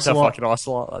assassin this That's a ocelot. fucking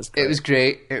ocelot. That's great. It was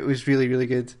great. It was really, really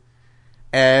good.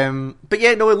 But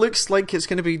yeah, no, it looks like it's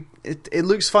going to be. It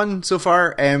looks fun so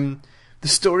far. The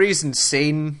story's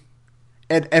insane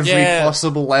at every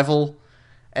possible level.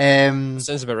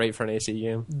 Sounds about right for an AC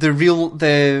game.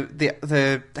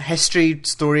 The history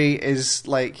story is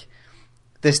like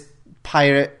this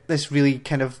pirate, this really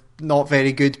kind of not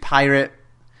very good pirate,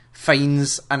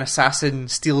 finds an assassin,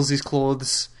 steals his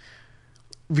clothes,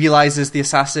 realizes the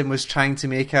assassin was trying to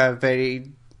make a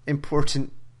very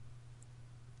important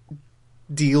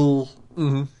deal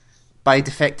by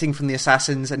defecting from the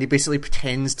assassins, and he basically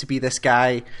pretends to be this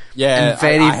guy. Yeah,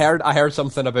 and I heard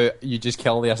something about you just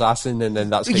kill the assassin and then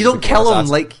that's you don't kill him.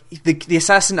 Like the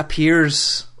assassin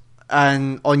appears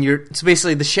and on your. So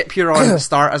basically, the ship you're on at the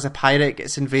start as a pirate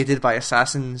gets invaded by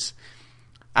assassins,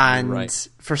 and Right.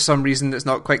 for some reason that's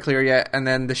not quite clear yet. And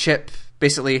then the ship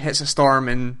basically hits a storm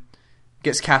and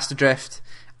gets cast adrift,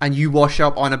 and you wash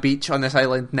up on a beach on this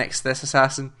island next to this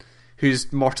assassin,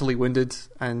 who's mortally wounded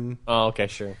and Oh, okay,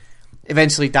 sure.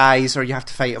 eventually dies, or you have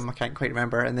to fight him. I can't quite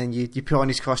remember. And then you put on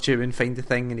his costume and find the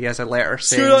thing, and he has a letter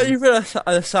saying, So you're not even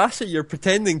an assassin, you're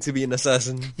pretending to be an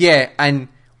assassin. yeah. And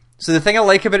so the thing I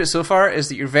like about it so far is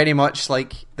that you're very much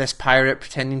like this pirate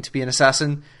pretending to be an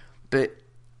assassin, but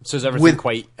So is everything With-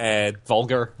 quite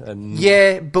vulgar and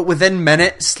yeah, but within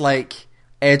minutes, like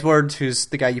Edward, who's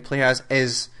the guy you play as,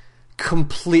 is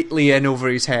completely in over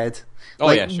his head. Oh,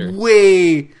 like, yeah, sure.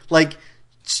 Way, like,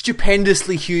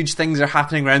 stupendously huge things are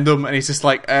happening around him, and he's just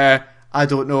like, I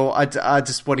don't know, I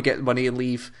just want to get the money and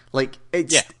leave. Like,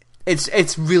 Yeah.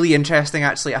 it's really interesting,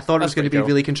 actually. I thought it was That's going to be pretty cool.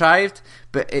 really contrived,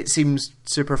 but it seems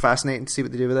super fascinating to see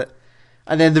what they do with it.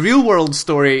 And then the real world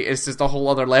story is just a whole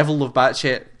other level of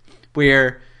batshit,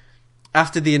 where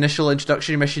after the initial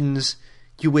introductory missions,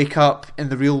 you wake up in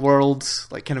the real world,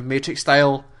 like kind of Matrix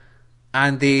style,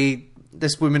 and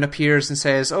this woman appears and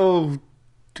says, "Oh,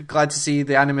 glad to see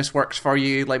the Animus works for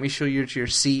you. Let me show you to your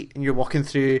seat." And you're walking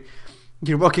through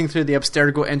the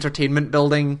Abstergo Entertainment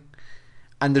Building,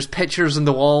 and there's pictures on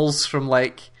the walls from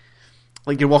like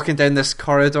you're walking down this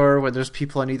corridor where there's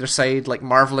people on either side like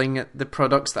marveling at the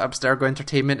products that Abstergo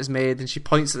Entertainment has made, and she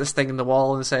points at this thing on the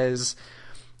wall and says,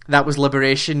 "That was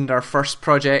Liberation, our first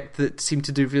project that seemed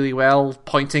to do really well,"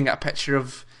 pointing at a picture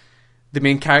of the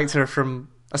main character from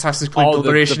Assassin's Creed Oh, the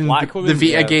Liberation, black the woman? Vita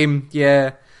Yeah. game.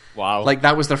 Yeah. wow. Like,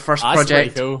 that was their first That's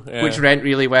project, pretty cool, yeah. which went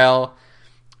really well.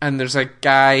 And there's a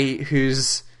guy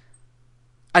who's...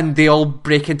 And they all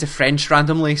break into French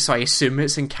randomly, so I assume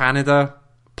it's in Canada,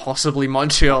 possibly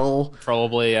Montreal.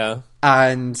 Probably, yeah.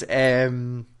 And,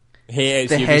 Hey, it's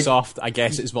The head- Ubisoft. I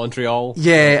guess it's Montreal.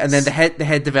 yeah, and then the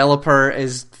head developer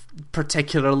is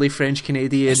particularly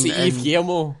French-Canadian. It's the and- Yves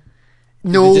Guillemot.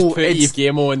 No, They just put it's... Yves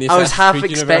Guillemot in the I was Assassin's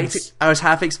Creed universe. I was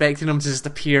half expecting him to just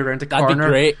appear around the That'd corner. be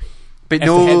great. But If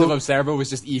the head of no, Observer was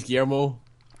just Yves Guillemot.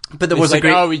 but there It's was like, a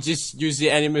great... oh, we just use the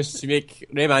Animus to make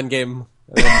Rayman game.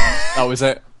 And then that was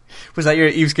it. Was that your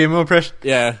Eve's Game impression?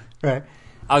 Yeah. Right.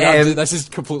 This is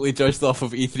completely judged off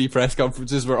of E3 press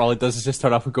conferences where all it does is just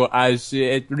turn up and go, as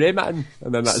Rayman,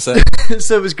 and then that's it.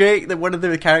 So it was great that one of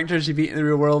the characters you meet in the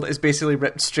real world is basically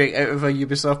ripped straight out of a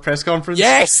Ubisoft press conference.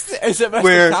 Yes! Is it Mr.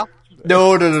 Where Cap?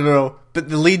 no. But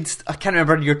the lead, I can't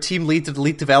remember your team lead or the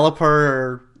lead developer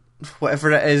or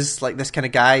whatever it is, like this kind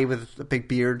of guy with a big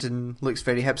beard and looks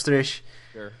very hipsterish.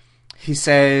 Sure. He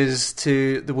says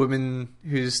to the woman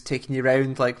who's taking you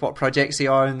around, like, what project's he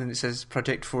on? And it says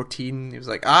Project 14. He was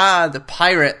like, the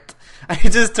pirate. And he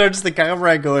just turns to the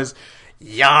camera and goes,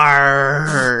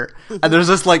 "Yar," and there's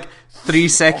this like 3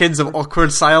 seconds of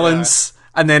awkward silence,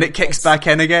 and then it kicks back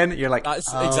in again. You're like,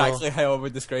 That's oh. exactly how I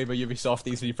would describe a Ubisoft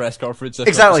E3 press conference. If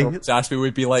Exactly. Asked me,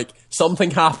 would be like,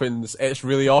 something happens, it's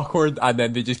really awkward, and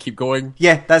then they just keep going.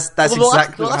 Yeah, that's Although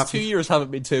exactly the what last 2 happened. years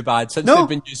haven't been too bad. Since No. they've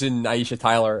been using Aisha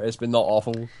Tyler, it's been not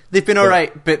awful. They've been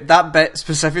alright, but that bit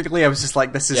specifically, I was just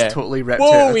like, this is Yeah. totally ripped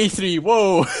Whoa, out. E3,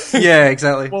 whoa! Yeah,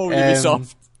 exactly. Whoa,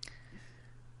 Ubisoft.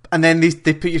 And then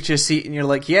they put you to a seat and you're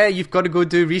like, yeah, you've got to go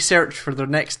do research for their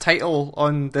next title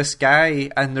on this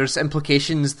guy, and there's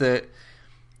implications that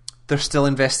they're still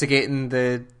investigating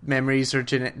the memories or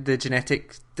the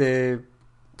genetic, the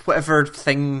whatever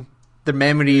thing, the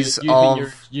memories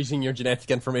Using your genetic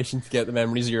information to get the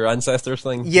memories of your ancestors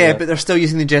thing. Yeah, but they're still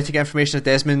using the genetic information of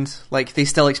Desmond. Like, they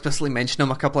still explicitly mention him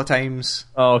a couple of times.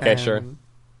 Oh, okay, sure.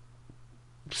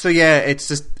 So yeah,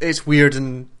 it's weird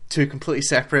in two completely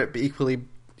separate but equally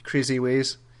crazy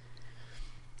ways.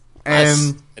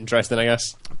 That's interesting, I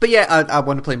guess. But yeah, I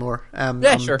want to play more.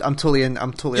 Sure. I'm totally in.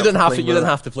 I'm totally. You didn't up for have to. playing You more. didn't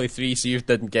have to play 3, so you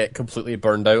didn't get completely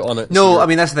burned out on it. No, so I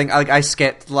mean that's the thing. Like, I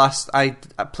skipped last. I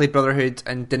played Brotherhood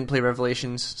and didn't play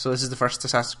Revelations, so this is the first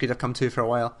Assassin's Creed I've come to for a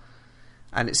while,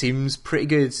 and it seems pretty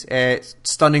good. It's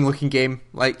stunning looking game.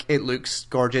 Like, it looks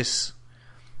gorgeous.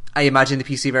 I imagine the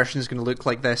PC version is going to look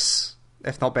like this,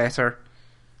 if not better.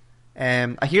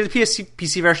 I hear the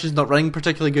PC version is not running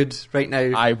particularly good right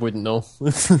now. I wouldn't know.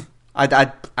 I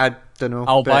don't know.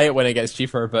 I'll buy it when it gets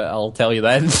cheaper, but I'll tell you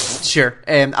then. Sure.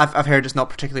 I've heard it's not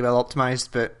particularly well optimized,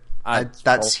 but that's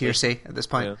probably hearsay at this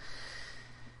point.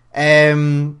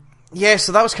 Yeah. Yeah,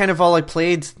 so that was kind of all I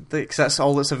played, because that's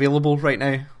all that's available right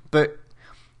now. But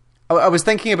I was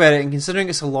thinking about it, and considering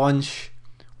it's a launch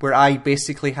where I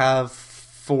basically have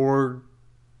 4,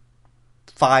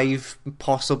 5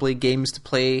 possibly games to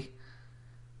play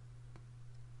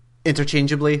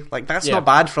interchangeably, like, that's not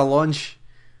bad for a launch.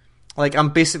 Like, I'm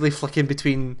basically flicking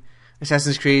between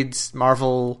Assassin's Creed,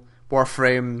 Marvel,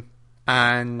 Warframe,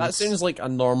 and That sounds like a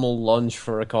normal launch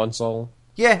for a console.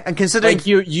 yeah, and considering Like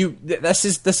this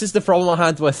is the problem I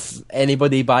had with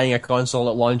anybody buying a console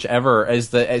at launch ever, is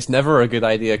that it's never a good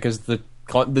idea because the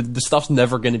stuff's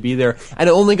never going to be there, and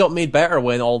it only got made better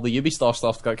when all the Ubisoft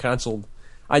stuff got cancelled.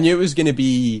 I knew it was going to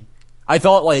be. I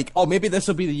thought, like, oh, maybe this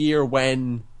will be the year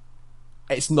when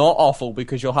it's not awful,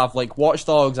 because you'll have like Watch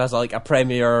Dogs as like a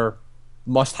premier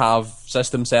must-have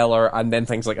system seller, and then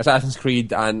things like Assassin's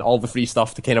Creed and all the free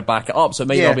stuff to kind of back it up. So it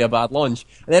might not be a bad launch.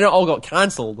 And then it all got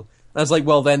cancelled. And I was like,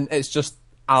 well, then it's just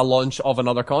a launch of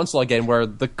another console again, where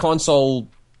the console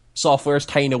software is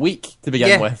kind of weak to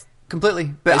begin with.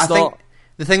 Completely. But It's I think not-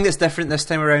 the thing that's different this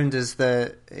time around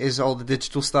is all the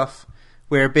digital stuff,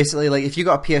 where basically, like, if you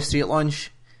got a PS3 at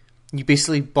launch, you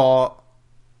basically bought,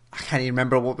 I can't even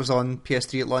remember what was on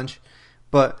PS3 at launch,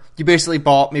 but you basically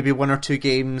bought maybe 1 or 2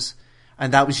 games,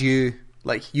 and that was you.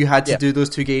 Like, you had to do those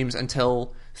 2 games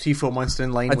until 3-4 months down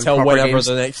the line. Until when whenever games,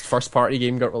 the next first-party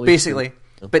game got released. basically.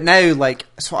 But now, like,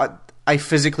 so I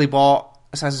physically bought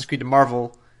Assassin's Creed and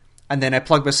Marvel, and then I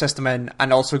plugged my system in,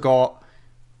 and also got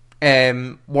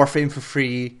Warframe for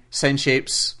free, Sound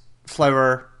Shapes,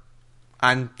 Flower,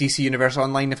 and DC Universe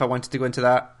Online if I wanted to go into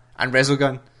that, and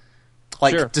Resogun.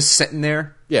 Like, just sitting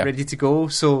there, ready to go.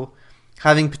 So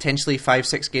having potentially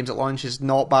 5-6 games at launch is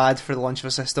not bad for the launch of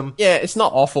a system. Yeah, it's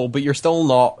not awful, but you're still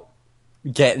not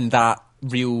getting that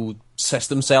real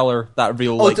system seller, that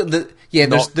real knock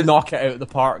it out of the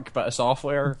park bit of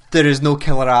software. There is no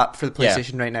killer app for the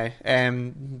PlayStation right now.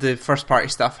 The first party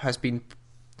stuff has been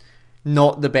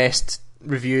not the best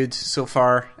reviewed so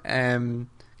far.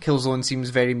 Killzone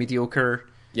seems very mediocre.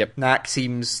 Yep. Knack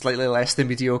seems slightly less than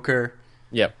mediocre.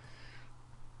 Yep.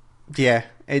 Yeah,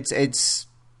 it's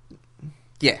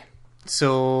yeah.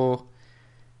 So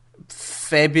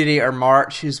February or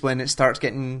March is when it starts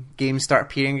getting games start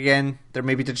appearing again. There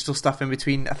may be digital stuff in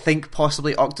between. I think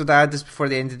possibly Octodad is before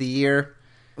the end of the year.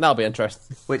 That'll be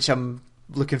interesting. Which I'm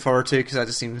looking forward to, because that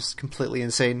just seems completely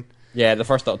insane. Yeah, the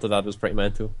first Octodad was pretty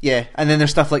mental. Yeah, and then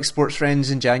there's stuff like Sports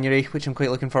Friends in January, which I'm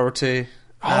quite looking forward to.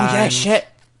 Oh yeah, shit.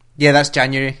 Yeah, that's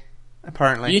January,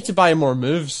 apparently. You need to buy more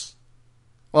moves.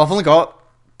 Well, I've only got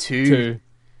 2.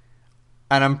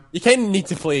 And you kind of need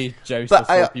to play Joust with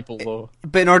 4 people, though.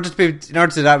 But in order to do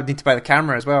that, I would need to buy the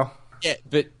camera as well. Yeah,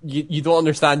 but you don't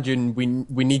understand, June.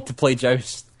 We need to play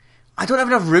Joust. I don't have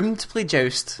enough room to play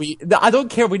Joust. I don't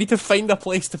care. We need to find a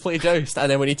place to play Joust,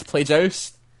 and then we need to play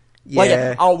Joust.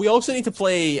 Yeah. Like, we also need to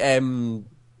play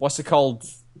what's it called?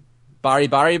 Barry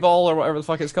Ball or whatever the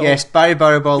fuck it's called. Yes,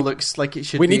 Barry Ball looks like it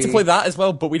should be. We need to play that as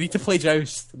well, but we need to play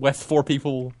Joust with 4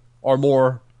 people or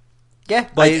more. Yeah,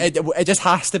 like it just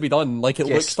has to be done. Like, it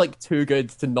looks like too good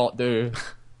to not do.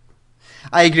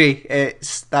 I agree.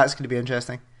 That's going to be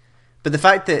interesting. But the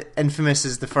fact that Infamous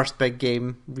is the first big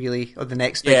game, really, or the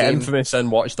next big game. Infamous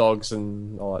and Watch Dogs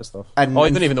and all that stuff. And I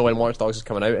don't even know when Watch Dogs is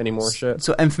coming out anymore. Shit.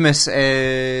 So Infamous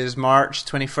is March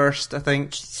 21st, I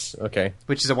think. Okay.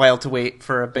 Which is a while to wait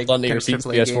for a big London kind your of seats,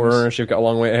 AAA PS4 games. owners, you've got a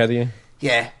long way ahead of you.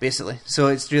 Yeah, basically. So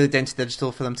it's really down to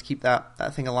digital for them to keep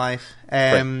that thing alive.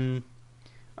 Right. I'm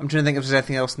trying to think if there's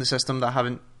anything else in the system that I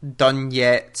haven't done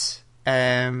yet.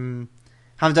 Haven't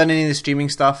done any of the streaming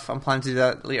stuff. I'm planning to do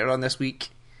that later on this week,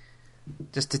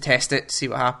 just to test it, see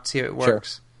what happens, see how it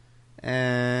works.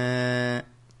 Sure.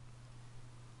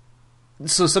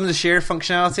 So some of the share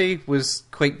functionality was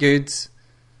quite good.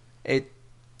 It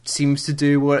seems to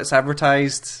do what it's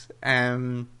advertised.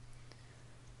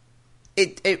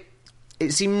 It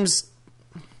seems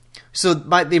so.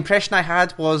 The impression I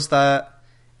had was that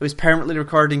it was permanently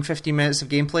recording 15 minutes of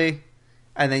gameplay,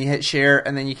 and then you hit share,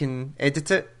 and then you can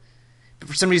edit it. But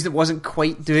for some reason, it wasn't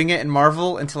quite doing it in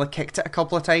Marvel until I kicked it a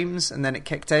couple of times, and then it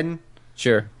kicked in.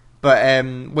 Sure. But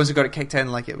once I got it kicked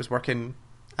in, like, it was working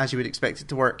as you would expect it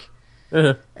to work.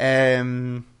 Uh-huh.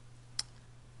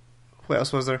 What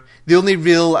else was there? The only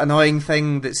real annoying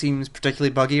thing that seems particularly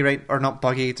buggy, or not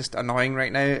buggy, just annoying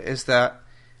right now, is that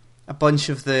a bunch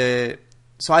of the...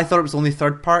 So I thought it was only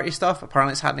third-party stuff.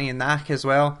 Apparently it's happening in NAC as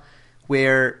well,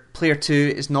 where Player 2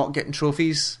 is not getting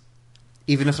trophies,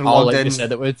 even if they're logged in. You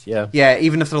said it would, yeah. Yeah,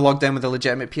 even if they're logged in with a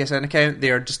legitimate PSN account, they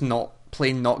are just not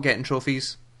getting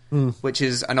trophies, which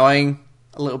is annoying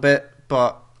a little bit,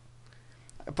 but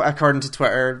according to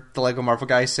Twitter, the Lego Marvel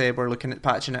guys say we're looking at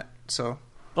patching it, so...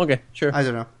 Okay, sure. I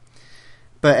don't know.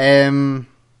 But,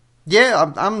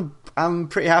 yeah, I'm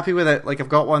pretty happy with it. Like, I've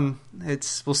got one.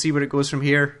 We'll see where it goes from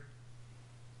here.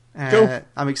 Cool.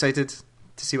 I'm excited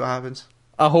to see what happens.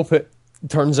 I hope it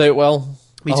turns out well.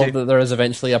 Me I too. hope that there is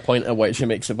eventually a point at which it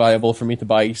makes it viable for me to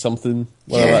buy something,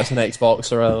 whether Yeah. that's an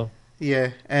Xbox or a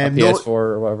Yeah. PS4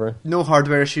 or whatever. No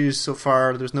hardware issues so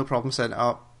far. There's no problem setting it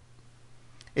up.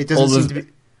 It doesn't seem to be...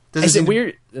 Is it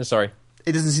weird? Sorry.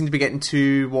 It doesn't seem to be getting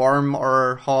too warm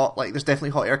or hot. Like, there's definitely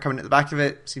hot air coming at the back of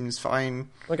it. Seems fine.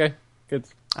 Okay, good.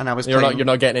 And I was You're playing...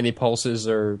 not getting any pulses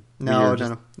or... No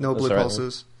blue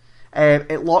pulses.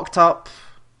 It locked up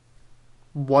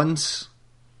once.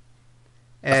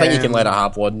 I think you can let it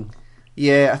have one.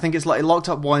 Yeah, I think it locked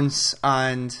up once,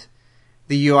 and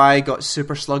the UI got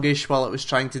super sluggish while it was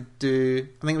trying to do...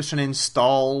 I think it was trying to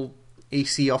install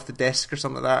AC off the disk or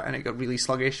something like that, and it got really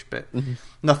sluggish, but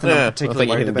nothing I'm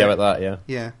particularly I think you can give it that, yeah.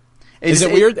 Yeah. Is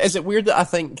it weird? Is it weird that I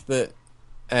think that...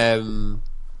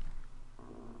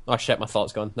 Oh shit, my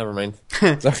thought's gone. Never mind.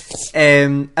 I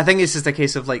think it's just a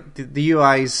case of, like, the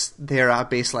UI's there at a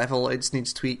base level. It just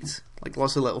needs tweaked. Like,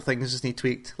 lots of little things just need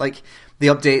tweaked. Like, the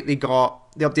update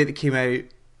that came out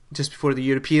just before the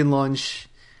European launch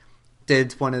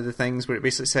did one of the things where it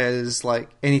basically says, like,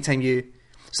 anytime you...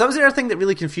 So that was the other thing that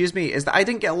really confused me, is that I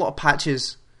didn't get a lot of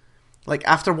patches. Like,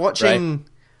 after watching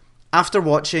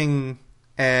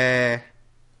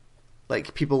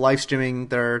like, people live streaming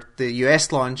the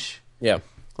US launch... Yeah.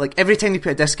 Like, every time you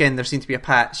put a disc in, there seemed to be a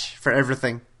patch for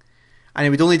everything. And it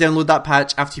would only download that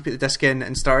patch after you put the disc in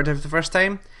and started it for the first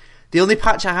time. The only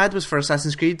patch I had was for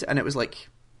Assassin's Creed, and it was like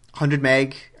 100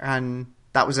 meg, and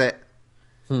that was it.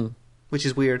 Which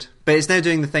is weird. But it's now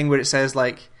doing the thing where it says,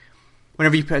 like,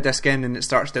 whenever you put a disc in and it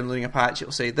starts downloading a patch,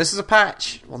 it'll say, this is a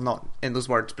patch. Well, not in those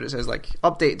words, but it says, like,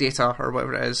 update data, or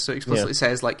whatever it is. So it explicitly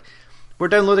says, like, we're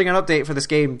downloading an update for this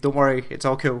game. Don't worry, it's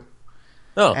all cool.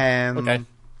 Oh, okay.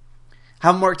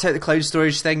 Haven't worked out the cloud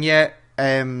storage thing yet.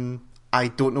 I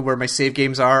don't know where my save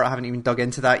games are. I haven't even dug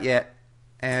into that yet.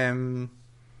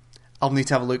 I'll need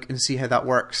to have a look and see how that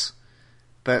works.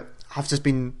 But I've just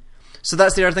been... So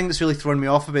that's the other thing that's really thrown me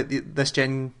off about this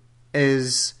gen,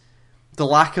 is the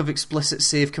lack of explicit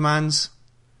save commands.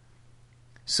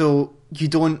 So you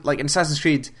don't... Like, in Assassin's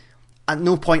Creed, at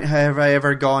no point have I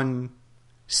ever gone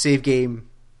save game.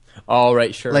 Oh,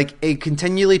 right, sure. Like, it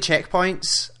continually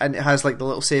checkpoints, and it has, like, the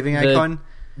little saving icon.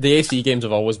 The AC games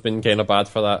have always been kind of bad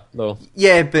for that, though.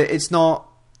 Yeah, but it's not...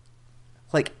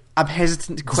 Like, I'm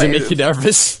hesitant to quit. Does it make you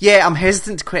nervous? Yeah, I'm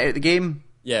hesitant to quit out the game.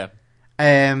 Yeah.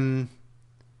 And,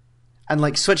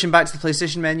 like, switching back to the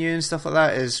PlayStation menu and stuff like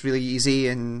that is really easy,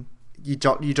 and you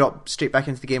drop straight back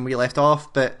into the game where you left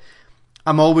off, but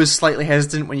I'm always slightly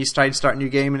hesitant when you try to start a new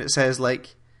game and it says,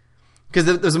 like...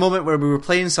 Because there's a moment where we were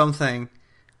playing something...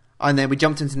 And then we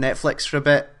jumped into Netflix for a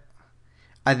bit,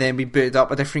 and then we booted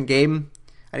up a different game,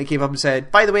 and it came up and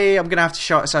said, by the way, I'm going to have to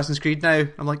shut Assassin's Creed now.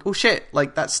 I'm like, oh shit,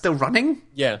 like, that's still running?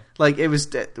 Yeah. Like,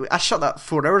 I shut that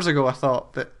 4 hours ago, I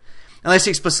thought, but unless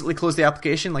you explicitly close the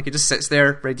application, like, it just sits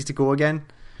there, ready to go again,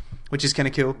 which is kind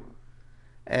of cool.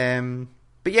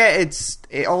 But yeah,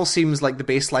 it all seems like the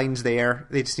baseline's there.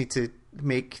 They just need to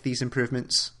make these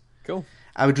improvements. Cool.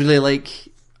 I would really like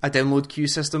a download queue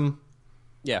system.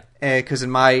 Yeah. Because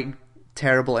in my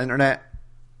terrible internet,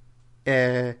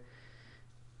 when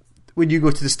you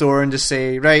go to the store and just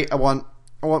say, right, I want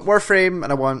Warframe,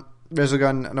 and I want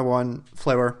Resogun, and I want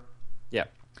Flower, Yeah.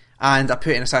 and I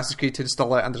put in Assassin's Creed to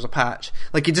install it, and there's a patch.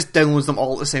 Like, it just downloads them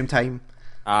all at the same time.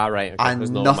 Ah, right. Okay. And There's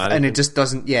no nothing, and it management. just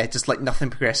doesn't. Yeah, just like nothing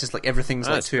progresses. Like everything's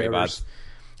like That's 2 pretty hours, bad.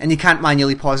 and you can't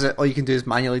manually pause it. All you can do is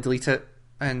manually delete it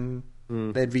and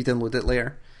then re-download it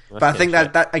later. But I think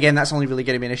shit. that again, that's only really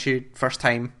going to be an issue first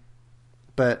time.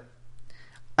 But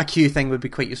a queue thing would be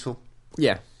quite useful.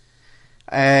 Yeah.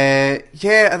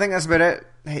 Yeah, I think that's about it.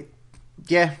 Hey,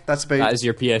 yeah, that's about. That is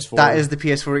your PS4. That is the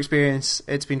PS4 experience.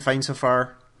 It's been fine so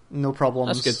far. No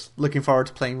problems. That's good. Looking forward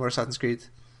to playing more Assassin's Creed.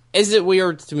 Is it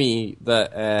weird to me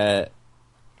that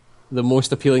the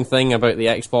most appealing thing about the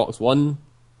Xbox One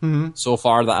so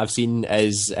far that I've seen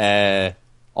is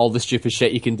all the stupid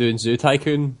shit you can do in Zoo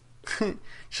Tycoon?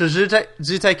 So Zoo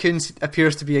Tycoon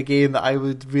appears to be a game that I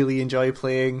would really enjoy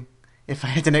playing if I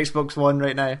had an Xbox One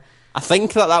right now. I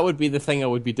think that would be the thing I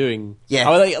would be doing. Yeah.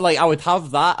 I would, like I would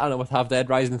have that, and I would have Dead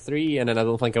Rising 3, and then I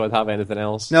don't think I would have anything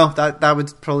else. No, that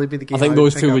would probably be the game. I think would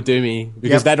those pick two up. would do me,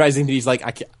 because Yep. Dead Rising 3 is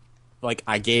like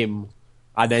a game,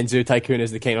 and then Zoo Tycoon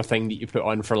is the kind of thing that you put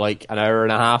on for like an hour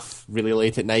and a half really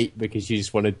late at night because you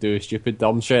just want to do stupid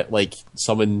dumb shit like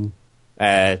summon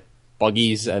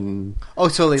buggies and Oh,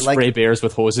 totally. spray Like, bears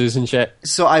with hoses and shit.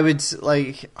 so I would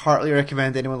like heartily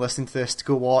recommend anyone listening to this to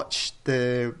go watch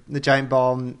the Giant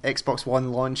Bomb Xbox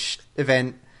One launch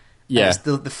event. Yeah. It's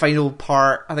the final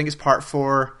part. I think it's part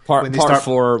 4. Part when they part start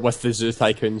 4 with the Zoo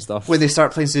Tycoon stuff. when they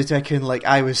start playing Zoo Tycoon. Like,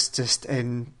 I was just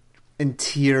in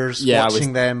tears Yeah, I was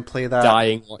watching them play that.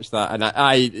 dying watch that, and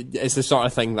I it's the sort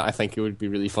of thing that I think it would be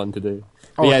really fun to do.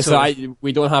 But Oh, yeah, so totally.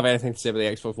 we don't have anything to say about the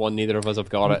Xbox One. Neither of us have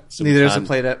got it. So we Neither of us can't have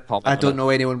played it. comment I on don't it. know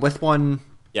anyone with one.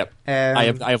 Yep, Um,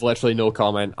 I have literally no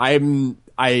comment. I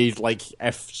like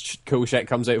if cool shit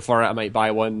comes out for it, I might buy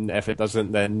one. If it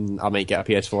doesn't, then I might get a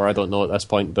PS4. I don't know at this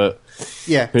point, but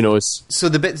Yeah. who knows? So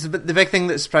the big thing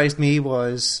that surprised me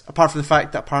was, apart from the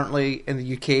fact that apparently in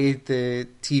the UK the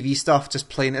TV stuff just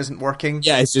plain isn't working.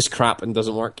 Yeah, it's just crap and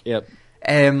doesn't work. Yep.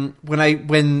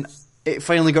 When it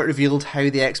finally got revealed how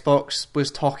the Xbox was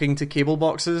talking to cable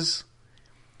boxes,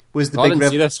 was the I big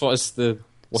didn't see this. What's the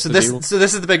deal? So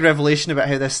this is the big revelation about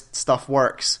how this stuff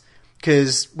works.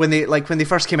 Because when they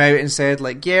first came out and said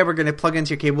like, yeah, we're going to plug into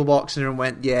your cable box, and everyone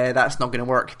went, yeah, that's not going to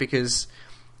work because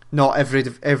not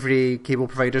every cable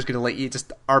provider is going to let you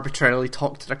just arbitrarily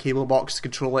talk to their cable box to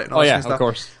control it. And all Oh this yeah, kind of stuff. of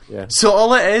course. Yeah. So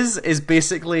all it is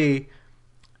basically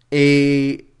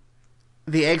the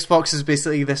Xbox is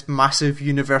basically this massive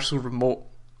universal remote.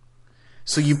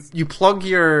 So you plug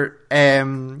your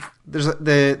there's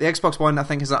the Xbox One, I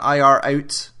think, has an IR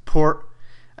out port,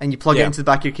 and you plug it into the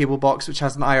back of your cable box, which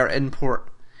has an IR in port.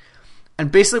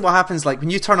 And basically what happens, like when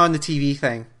you turn on the TV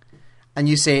thing and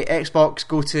you say Xbox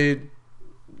go to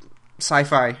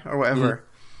sci-fi or whatever,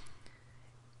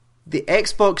 the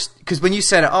Xbox, because when you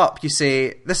set it up, you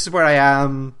say, this is where I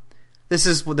am, this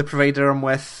is what the provider I'm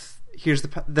with,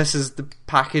 this is the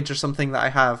package or something that I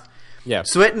have. Yeah.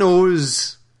 So it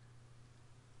knows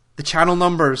the channel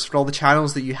numbers for all the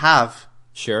channels that you have.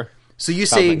 Sure. So you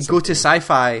say makes go sense to to me.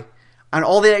 sci-fi, and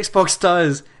all the Xbox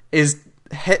does is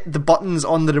hit the buttons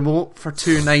on the remote for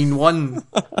 291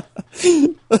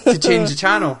 to change the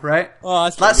channel, right? Oh,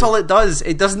 that's That's pretty all it does.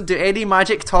 It doesn't do any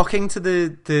magic talking to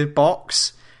the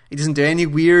box. It doesn't do any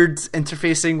weird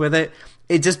interfacing with it.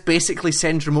 It just basically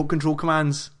sends remote control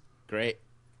commands. Great.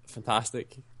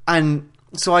 Fantastic. And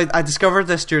so I discovered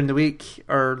this during the week,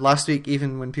 or last week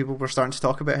even, when people were starting to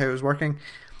talk about how it was working.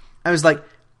 I was like,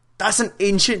 that's an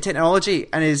ancient technology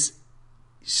and is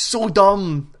so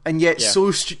dumb and yet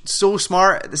so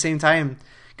smart at the same time,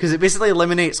 because it basically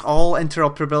eliminates all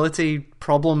interoperability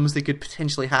problems they could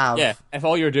potentially have. Yeah, if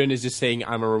all you're doing is just saying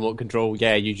I'm a remote control,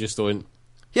 you just don't.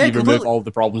 Yeah, you remove completely. all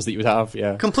the problems that you would have.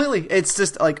 Yeah, Completely. It's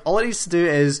just like all it needs to do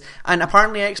is, and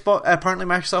apparently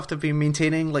Microsoft have been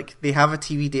maintaining, like, they have a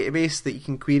TV database that you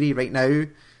can query right now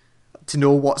to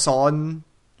know what's on,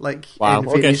 like, Wow, in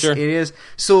okay, various sure. areas.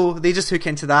 So they just hook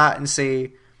into that and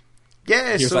say,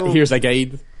 yeah, here's a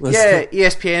guide. yeah,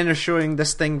 ESPN are showing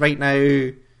this thing right now.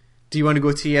 Do you want to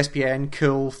go to ESPN?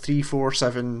 Cool.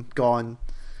 347 gone.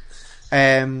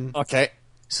 Okay.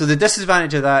 So the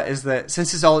disadvantage of that is that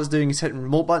since all it's doing is hitting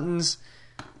remote buttons,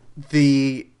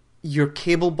 your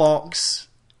cable box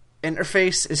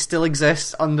interface still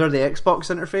exists under the Xbox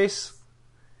interface,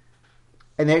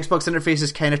 and the Xbox interface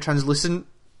is kind of translucent.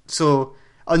 So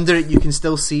under it you can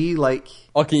still see like.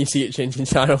 Oh, can you see it changing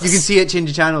channels? You can see it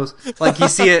changing channels. Like you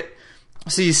see it.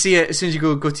 So you see it as soon as you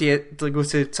go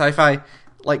to Sci-Fi.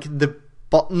 Like the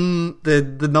button,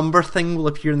 the number thing will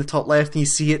appear in the top left, and you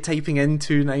see it typing in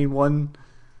 291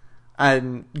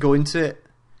 and go into it.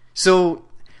 So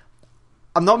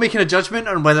I'm not making a judgment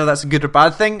on whether that's a good or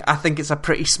bad thing. I think it's a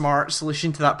pretty smart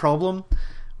solution to that problem,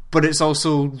 but it's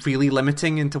also really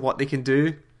limiting into what they can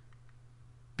do.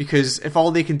 Because if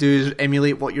all they can do is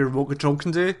emulate what your remote control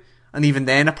can do, and even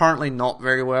then apparently not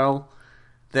very well,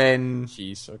 then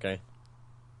Jeez, okay.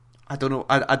 I don't know.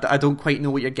 I don't quite know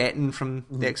what you're getting from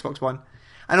the Xbox One.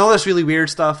 And all this really weird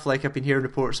stuff, like I've been hearing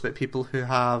reports about people who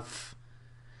have,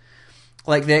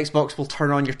 like the Xbox will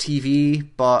turn on your TV,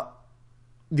 but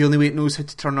the only way it knows how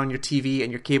to turn on your TV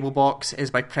and your cable box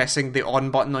is by pressing the on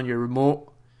button on your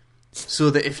remote. So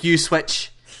that if you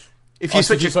switch... If you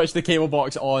switch the cable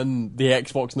box on, the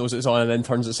Xbox knows it's on and then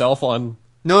turns itself on.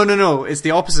 No. It's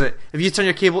the opposite. If you turn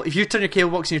your cable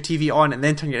box and your TV on and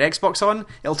then turn your Xbox on,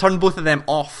 it'll turn both of them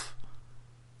off.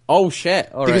 Oh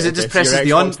shit! All because right, it just so presses your the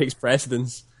Xbox on. takes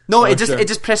precedence. No, Oh, it sure.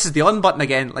 just presses the on button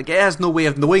again. Like it has no way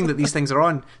of knowing that these things are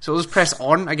on. So it'll just press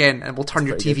on again and we'll turn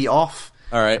your TV off.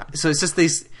 All right. So it's just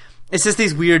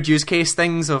these weird use case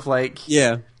things of like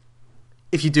Yeah.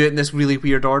 if you do it in this really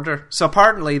weird order. So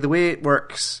apparently the way it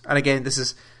works, and again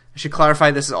I should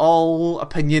clarify, this is all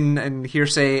opinion and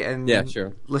hearsay and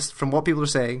list from what people are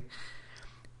saying.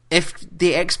 If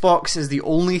the Xbox is the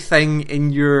only thing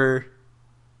in your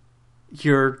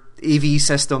AV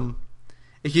system,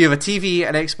 if you have a TV,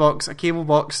 an Xbox, a cable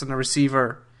box, and a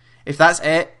receiver, if that's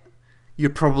it, you're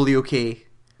probably okay.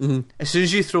 Mm-hmm. As soon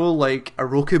as you throw like a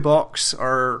Roku box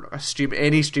or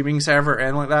any streaming server or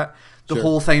anything like that, the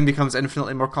whole thing becomes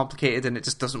infinitely more complicated and it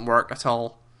just doesn't work at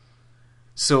all.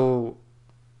 So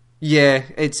yeah,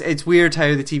 it's weird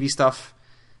how the TV stuff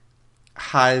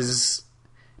has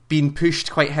been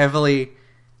pushed quite heavily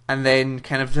and then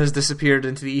kind of has disappeared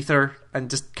into the ether and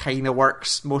just kind of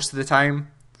works most of the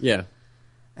time. Yeah.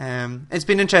 It's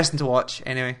been interesting to watch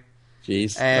anyway.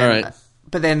 Jeez. All right.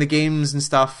 But then the games and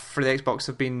stuff for the Xbox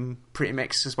have been pretty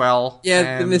mixed as well.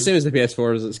 Yeah, the same as the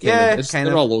PS4s.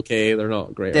 They're all okay. They're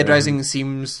not great. Dead Rising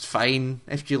seems fine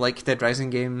if you like Dead Rising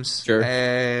games. Sure.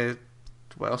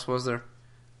 What else was there?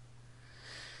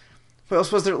 What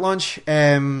else was there at launch?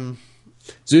 Zoo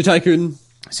Tycoon.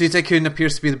 Zoo Tycoon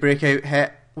appears to be the breakout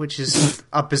hit, which is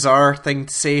a bizarre thing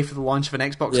to say for the launch of an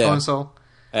Xbox console.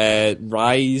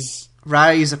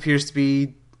 Rise appears to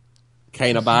be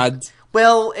kind of bad.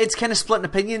 Well, it's kind of split in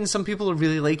opinions. Some people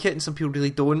really like it and some people really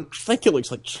don't. I think it looks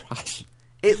like trash.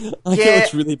 It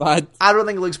looks really bad. I don't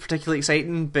think it looks particularly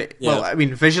exciting, but well, I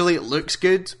mean, visually it looks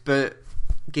good, but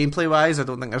gameplay-wise, I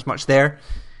don't think there's much there.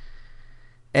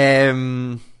 I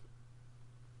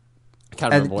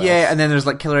can't remember what else. And then there's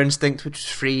like Killer Instinct, which is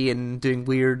free and doing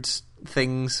weird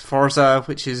things. Forza,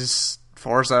 which is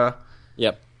Forza.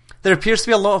 Yep. There appears to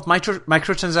be a lot of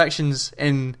microtransactions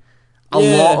in a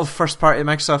lot of first-party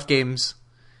Microsoft games.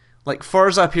 Like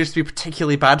Forza appears to be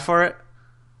particularly bad for it.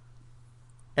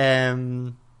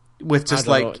 With just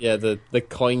like the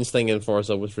coins thing in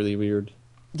Forza was really weird.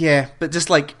 Yeah, but just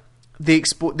like they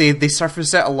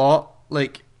surface it a lot.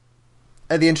 Like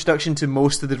at the introduction to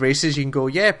most of the races, you can go,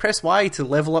 press Y to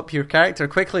level up your character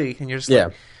quickly, and you're just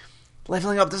like,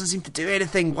 leveling up doesn't seem to do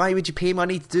anything. Why would you pay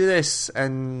money to do this?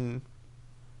 And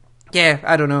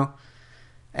I don't know.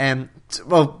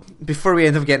 Well, before we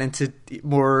end up getting into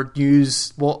more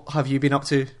news, what have you been up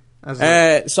to as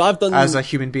a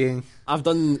human being? I've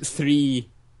done 3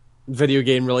 video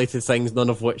game related things, none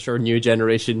of which are new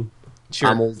generation. Sure.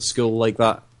 I'm old school like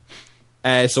that.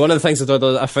 So one of the things I did,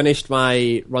 I finished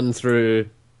my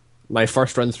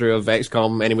first run through of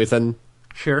XCOM Enemy Within.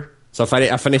 Sure. So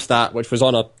I finished that, which was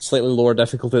on a slightly lower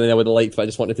difficulty than I would have liked, but I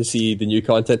just wanted to see the new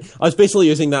content. I was basically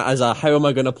using that as a how am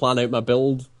I going to plan out my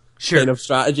build kind of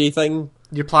strategy thing.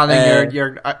 You're planning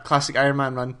your classic Iron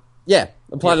Man run. Yeah,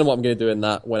 I'm planning what I'm going to do in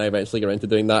that when I eventually get around to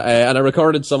doing that. And I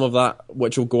recorded some of that,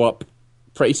 which will go up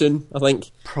pretty soon, I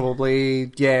think.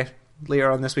 Probably,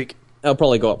 later on this week. It'll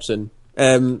probably go up soon.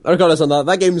 I recorded some of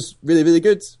that. That game's really, really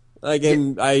good. That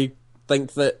game, I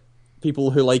think that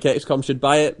people who like XCOM should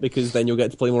buy it, because then you'll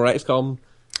get to play more XCOM.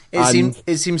 It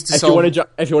seems to if solve...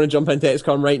 if you want to jump into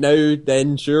XCOM right now,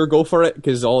 then sure, go for it,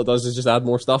 because all it does is just add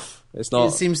more stuff. It's not...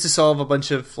 It seems to solve a bunch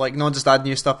of, like, not just add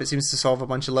new stuff, it seems to solve a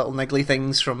bunch of little niggly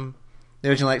things from the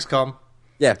original XCOM.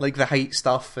 Yeah. Like the height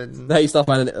stuff and... The height stuff,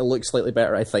 and it looks slightly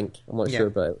better, I think. I'm not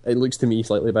sure, but it looks to me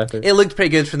slightly better. It looked pretty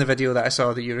good from the video that I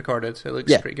saw that you recorded. It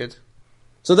looks pretty good.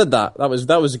 So I did that. That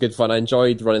was good fun. I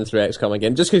enjoyed running through XCOM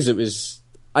again, just because it was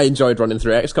I enjoyed running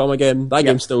through XCOM again. That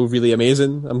game's still really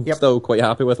amazing. I'm still quite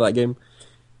happy with that game.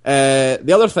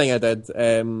 The other thing I did,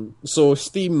 so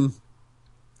Steam,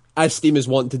 as Steam is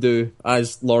wont to do,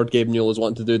 as Lord Gabe Newell is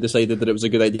wont to do, decided that it was a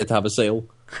good idea to have a sale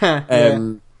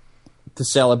to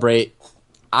celebrate,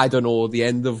 I don't know, the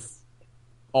end of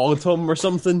autumn or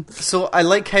something. So I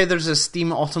like how there's a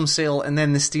Steam autumn sale and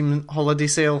then the Steam holiday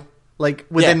sale, like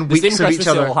within weeks of Christmas each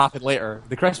other. Sale will happen later.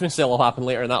 The Christmas sale will happen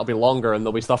later, and that'll be longer, and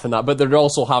there'll be stuff in that. But they're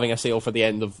also having a sale for the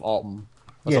end of autumn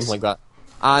or something like that.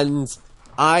 And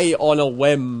I, on a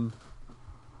whim,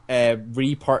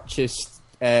 repurchased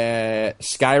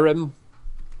Skyrim.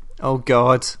 Oh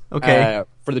God! Okay.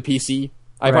 For the PC,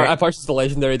 I purchased the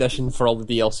Legendary Edition for all the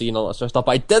DLC and all that sort of stuff.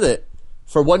 But I did it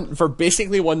for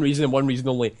basically one reason and one reason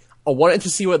only. I wanted to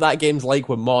see what that game's like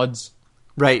with mods.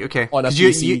 Right, okay. On a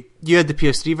PC. You had the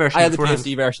PS3 version. I had the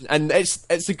PS3 version, and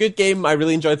it's a good game. I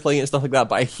really enjoyed playing it and stuff like that.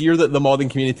 But I hear that the modding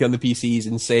community on the PC is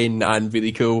insane and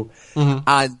really cool.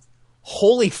 And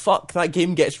holy fuck, that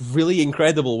game gets really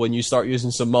incredible when you start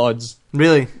using some mods.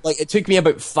 Really? Like, it took me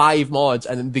about 5 mods,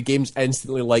 and the game's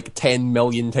instantly like 10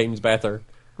 million times better.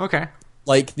 Okay.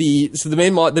 Like the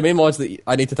main mods that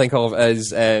I need to think of is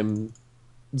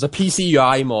there's a PC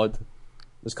UI mod.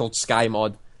 It's called Sky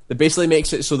Mod. That basically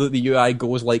makes it so that the UI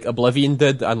goes like Oblivion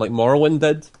did and like Morrowind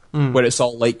did, where it's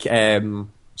all like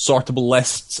sortable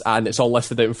lists and it's all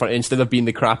listed out in front instead of being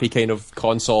the crappy kind of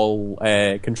console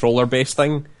controller based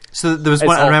thing. So there was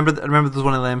one. I remember there was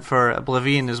one of them for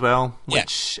Oblivion as well,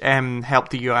 which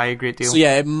helped the UI a great deal. So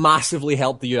yeah, it massively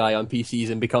helped the UI on PCs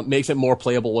and makes it more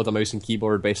playable with a mouse and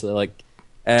keyboard, basically. Like,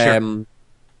 and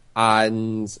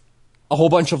a whole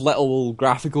bunch of little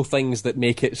graphical things that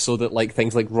make it so that like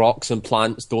things like rocks and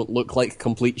plants don't look like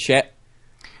complete shit.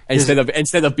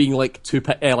 Instead of being like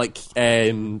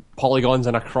polygons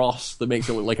and a cross that makes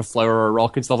it look like a flower or a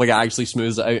rock and stuff like that, actually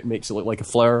smooths it out and makes it look like a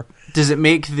flower. Does it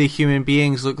make the human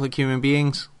beings look like human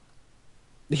beings?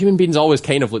 The human beings always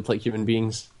kind of look like human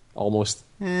beings, almost.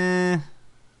 The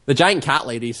giant cat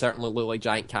ladies certainly look like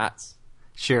giant cats.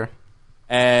 Sure.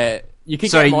 You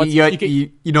could Sorry, get mods,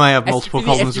 you know I have multiple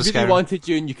problems with Skyrim. If you really wanted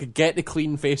to, and you could get the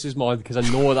Clean Faces mod, because I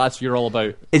know that's what you're all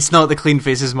about. It's not the Clean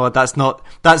Faces mod. That's not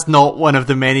one of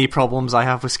the many problems I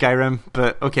have with Skyrim.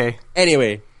 But okay.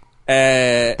 Anyway,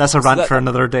 that's a rant for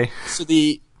another day. So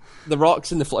the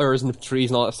rocks and the flowers and the trees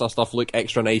and all that stuff look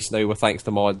extra nice now with thanks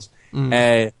to mods.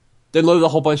 Downloaded a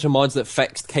whole bunch of mods that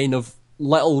fixed kind of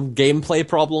little gameplay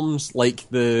problems, like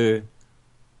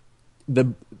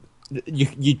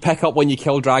you pick up when you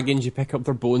kill dragons, you pick up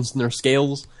their bones and their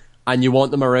scales, and you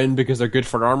want them around because they're good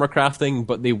for armor crafting,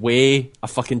 but they weigh a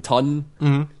fucking ton.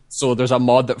 So there's a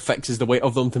mod that fixes the weight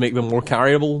of them to make them more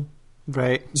carryable.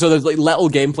 Right. So there's like little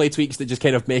gameplay tweaks that just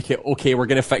kind of make it okay. We're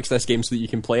going to fix this game so that you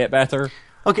can play it better.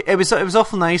 Okay, it was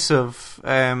awful nice of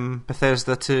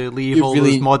Bethesda to leave all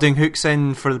those modding hooks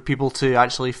in for the people to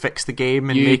actually fix the game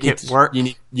and make it work.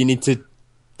 You need to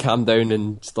calm down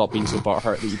and stop being so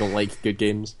butthurt that you don't like good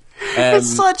games. It's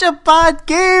such a bad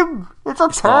game. It's a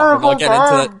terrible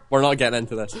game. We're not getting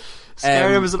into this.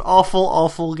 Skyrim is an awful,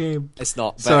 awful game. It's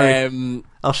not. But, sorry,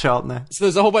 I'll shut up now. So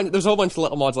there's a whole bunch of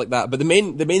little mods like that. But the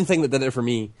main thing that did it for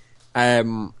me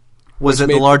was it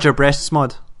the larger breasts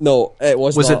mod? No, it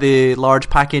was not. Was it the large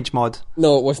package mod?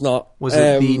 No, it was not. Was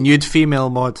it the nude female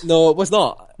mod? No, it was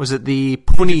not. Was it the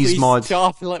ponies mod? Shut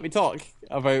up and let me talk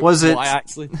about what I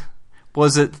actually...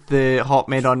 Was it the hot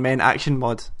men on men action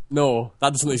mod? No,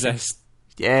 that doesn't exist.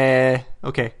 Yeah,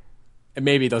 okay. It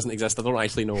maybe doesn't exist. I don't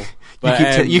actually know.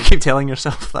 But, you keep telling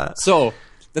yourself that. So,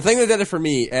 the thing that did it for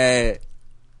me,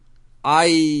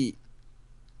 I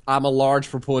am a large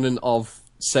proponent of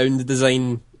sound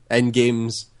design in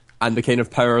games and the kind of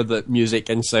power that music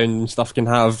and sound and stuff can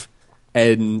have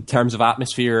in terms of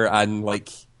atmosphere and like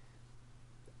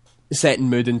setting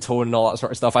mood and tone and all that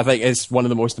sort of stuff. I think it's one of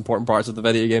the most important parts of the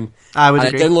video game. I would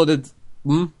agree.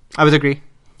 I would agree.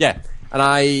 Yeah, and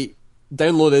I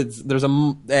downloaded. There's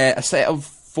a set of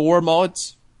 4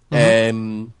 mods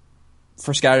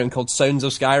for Skyrim called Sounds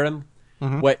of Skyrim,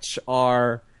 which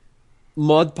are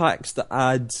mod packs that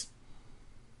add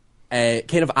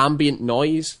kind of ambient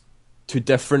noise to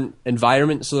different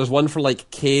environments. So there's one for like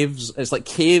caves. It's like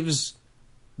caves,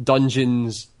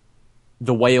 dungeons,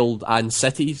 the wild, and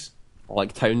cities, or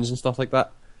like towns and stuff like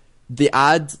that. They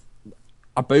add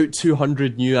about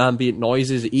 200 new ambient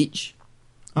noises each.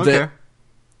 Okay.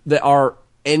 That are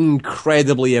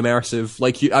incredibly immersive.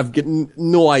 Like I've got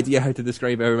no idea how to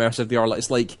describe how immersive they are.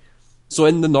 It's like, so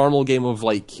in the normal game of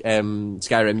like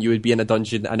Skyrim, you would be in a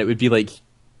dungeon and it would be like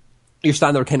your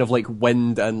standard kind of like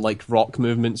wind and like rock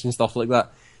movements and stuff like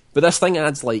that. But this thing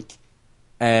adds like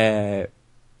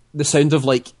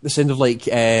like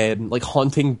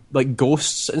haunting like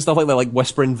ghosts and stuff like that, like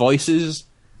whispering voices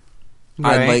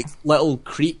and like little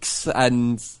creaks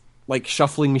and like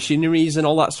shuffling machineries and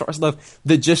all that sort of stuff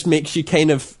that just makes you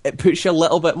it puts you a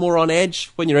little bit more on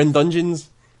edge when you're in dungeons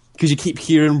because you keep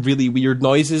hearing really weird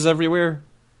noises everywhere.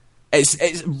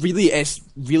 It's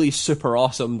really super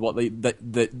awesome what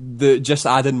the just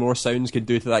adding more sounds could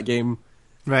do to that game.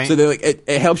 Right. So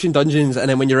it helps you in dungeons, and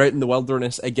then when you're out in the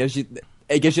wilderness, it gives you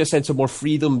a sense of more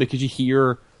freedom because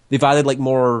they've added like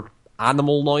more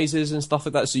animal noises and stuff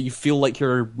like that, so you feel like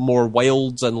you're more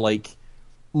wild and like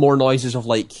more noises of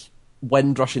like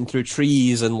wind rushing through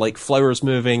trees and like flowers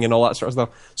moving and all that sort of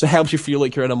stuff. So it helps you feel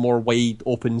like you're in a more wide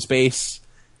open space,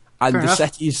 and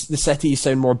the cities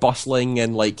sound more bustling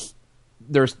and like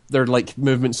they're like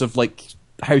movements of like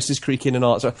houses creaking and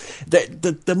all that. So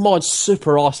the mod's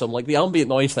super awesome. Like the ambient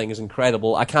noise thing is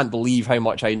incredible. I can't believe how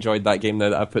much I enjoyed that game now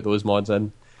that I've put those mods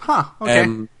in. Huh.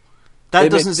 Okay.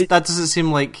 That doesn't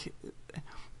seem like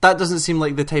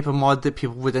the type of mod that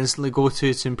people would instantly go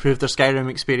to improve their Skyrim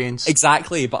experience.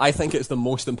 Exactly, but I think it's the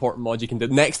most important mod you can do.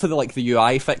 Next to the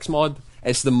UI fix mod,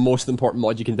 it's the most important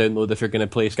mod you can download if you're going to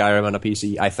play Skyrim on a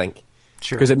PC, I think.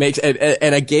 Sure. Because it makes it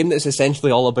in a game that's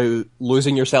essentially all about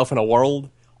losing yourself in a world.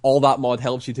 All that mod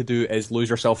helps you to do is lose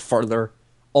yourself further.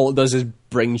 All it does is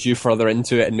brings you further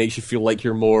into it and makes you feel like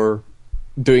you're more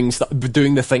doing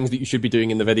the things that you should be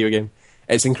doing in the video game.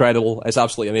 It's incredible. It's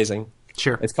absolutely amazing.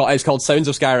 Sure. It's called Sounds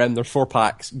of Skyrim. There's 4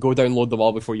 packs. Go download them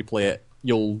all before you play it.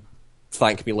 You'll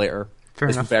thank me later. Fair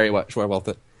enough. It's very much well worth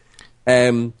it.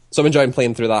 So I'm enjoying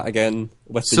playing through that again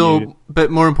with the new...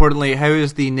 But more importantly, how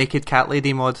is the Naked Cat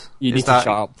Lady mod? You need to shut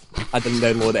up. I didn't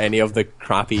download any of the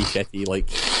crappy, shitty, like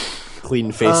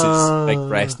clean faces, big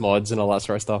breast mods and all that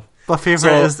sort of stuff. My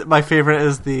favorite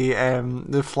is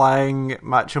the flying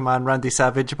Macho Man Randy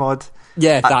Savage mod.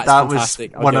 Yeah, that's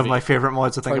fantastic. Was one of my favorite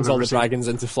mods I think Turns I've all ever the seen. dragons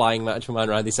into flying Macho Man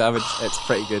Randy Savage. It's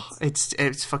pretty good.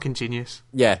 It's fucking genius.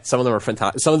 Yeah, some of them are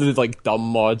fantastic. Some of the like dumb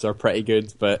mods are pretty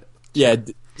good, but yeah.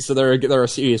 So there are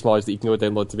serious mods that you can go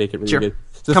download to make it really good.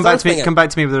 So come back to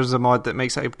me if there's a mod that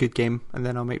makes it a good game, and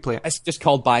then I might play it. It's just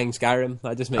called buying Skyrim.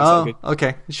 That just makes it good.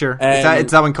 Okay, sure.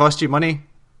 Does that one cost you money?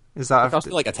 It cost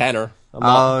me like a tenner.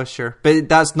 Sure. But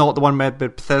that's not the one made by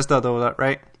Bethesda, though,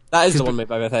 right? That is the one made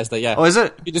by Bethesda, yeah. Oh, is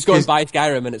it? You just go and buy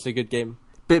Skyrim and it's a good game.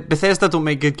 But Bethesda don't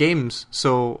make good games,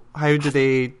 so how do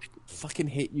they... I fucking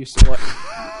hate you so much.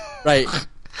 Right.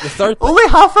 The third thing... Only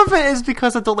half of it is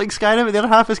because I don't like Skyrim, and the other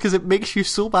half is because it makes you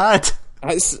so bad.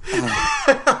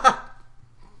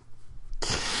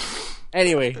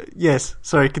 Anyway. Yes,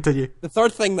 sorry, continue. The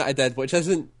third thing that I did, which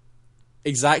isn't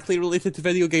exactly related to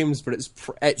video games, but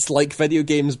it's like video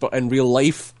games but in real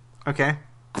life. Okay.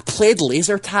 I played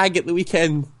laser tag at the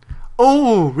weekend.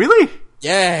 Oh, really?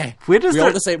 Yeah. We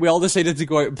all decided to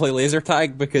go out and play laser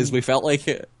tag because we felt like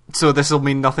it. So this will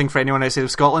mean nothing for anyone outside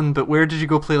of Scotland, but where did you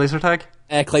go play laser tag?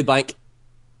 Clydebank.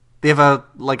 They have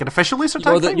an official laser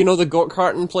tag thing? You know the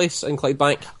Gorkarton place in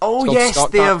Clydebank? Oh, yes,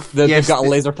 they've got a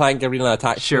laser tag arena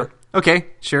attached. Sure. To it. Okay,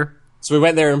 sure. So we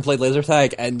went there and played laser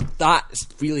tag, and that's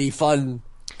really fun.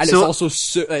 And it's also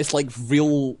it's like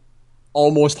real,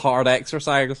 almost hard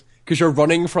exercise because you're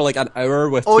running for like an hour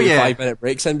with 2 5-minute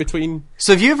breaks in between.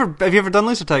 So have you ever done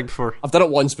laser tag before? I've done it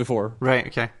once before. Right.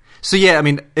 Okay. So yeah, I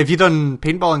mean, have you done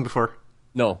paintballing before?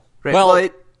 No. Right. Well,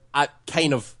 I've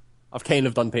kind of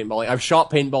done paintballing. I've shot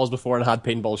paintballs before and had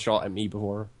paintballs shot at me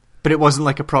before. But it wasn't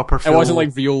like a proper It wasn't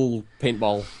like real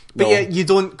paintball. But yeah, you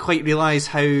don't quite realise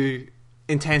how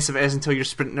intensive it is until you're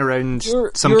sprinting around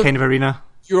some kind of arena.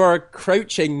 You are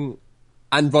crouching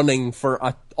and running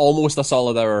for almost a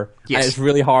solid hour. Yes. And it's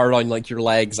really hard on like your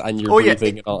legs and your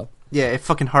breathing and all. Yeah, it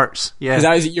fucking hurts. Yeah.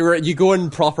 Because you go in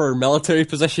proper military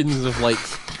positions of like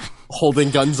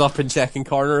holding guns up and checking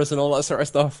corners and all that sort of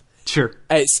stuff. Sure.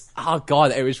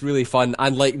 It was really fun.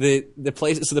 And like the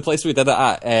place we did it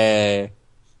at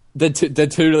did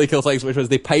two really cool things, which was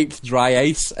they piped dry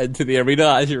ice into the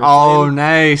arena as you were playing. Oh,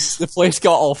 nice. The place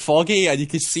got all foggy and you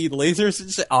could see the lasers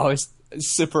and shit. Oh, it's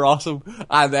super awesome.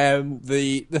 And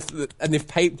they've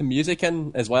piped the music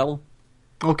in as well.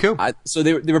 Oh, cool. So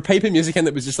they were piping music in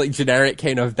that was just like generic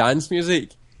kind of dance music.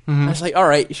 Mm-hmm. I was like,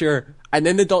 alright, sure. And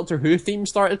then the Doctor Who theme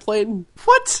started playing.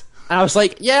 What? And I was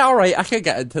like, yeah, alright, I can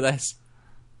get into this.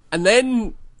 And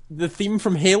then the theme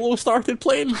from Halo started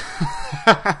playing.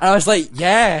 And I was like,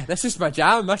 yeah, this is my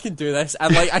jam, I can do this.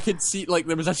 And like, I could see, like,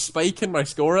 there was a spike in my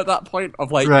score at that point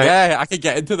of like, yeah, I can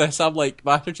get into this, I'm like,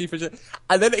 Master Chief and shit.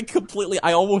 And then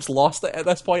I almost lost it at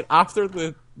this point. After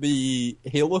the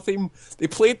Halo theme, they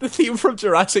played the theme from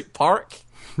Jurassic Park.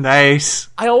 Nice.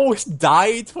 I almost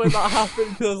died when that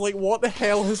happened because I was like, "What the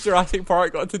hell has Jurassic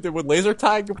Park got to do with laser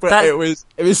tag?" But it was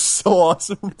so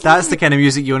awesome. That's the kind of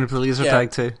music you want to play laser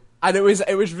tag to. And it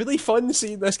was really fun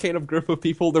seeing this kind of group of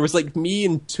people. There was like me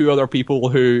and two other people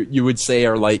who you would say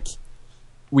are like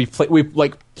we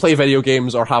play video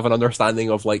games or have an understanding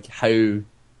of like how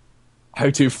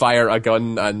to fire a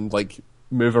gun and like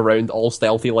move around all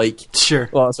stealthy like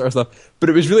all that sort of stuff. But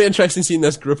it was really interesting seeing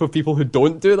this group of people who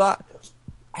don't do that.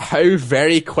 How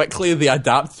very quickly they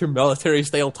adapt to military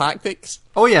style tactics.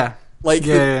 Oh yeah. Like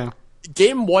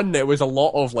game one, it was a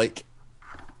lot of like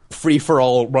free for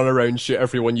all, run around, shoot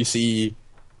everyone you see.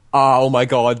 Oh my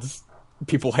god,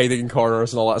 people hiding in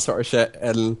corners and all that sort of shit.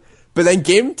 But then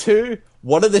game two,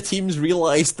 one of the teams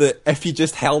realised that if you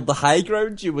just held the high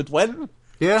ground, you would win.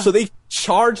 Yeah. So they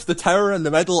charged the tower in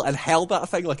the middle and held that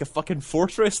thing like a fucking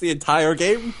fortress the entire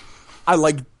game, and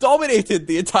like dominated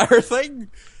the entire thing.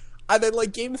 And then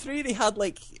like game three, they had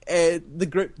like the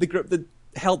group that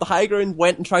held the high ground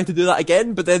went and tried to do that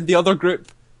again, but then the other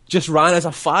group just ran as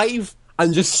a 5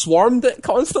 and just swarmed it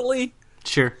constantly.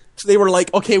 Sure. So they were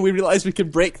like, okay, we realised we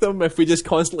could break them if we just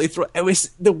constantly throw... It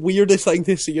was the weirdest thing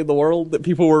to see in the world, that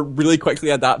people were really quickly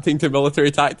adapting to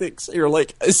military tactics. You're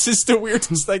like, this is the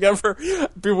weirdest thing ever.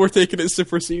 People were taking it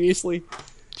super seriously.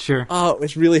 Sure. Oh, it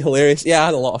was really hilarious. Yeah, I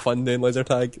had a lot of fun doing laser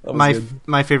tag. My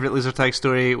favourite laser tag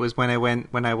story was when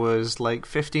I was like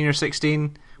 15 or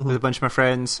 16 with a bunch of my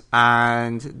friends,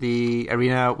 and the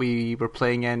arena we were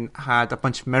playing in had a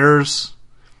bunch of mirrors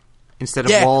instead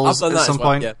of walls at some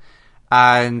point. Yeah.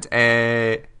 And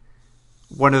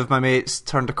one of my mates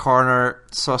turned a corner,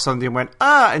 saw somebody and went,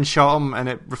 and shot him, and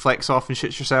it reflects off and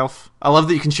shoots yourself. I love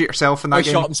that you can shoot yourself in that game.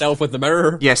 He shot himself with the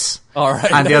mirror? Yes.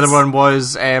 Alright. And the other one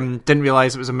was, didn't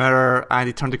realise it was a mirror, and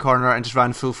he turned a corner and just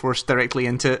ran full force directly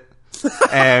into it.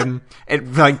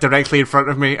 It like directly in front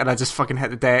of me, and I just fucking hit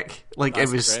the deck. Like it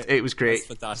was great.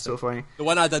 That's fantastic. So funny. The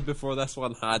one I did before this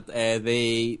one had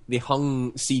they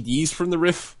hung CDs from the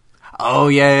roof. Oh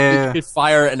yeah. You could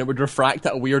fire it and it would refract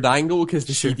at a weird angle because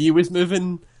the CD was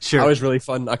moving. Sure. That was really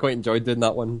fun. I quite enjoyed doing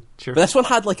that one. Sure. But this one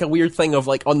had like a weird thing of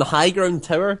like on the high ground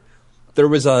tower, there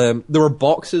were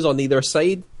boxes on either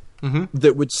side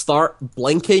that would start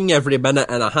blinking every minute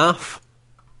and a half.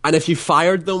 And if you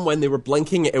fired them when they were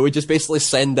blinking, it would just basically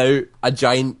send out a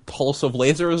giant pulse of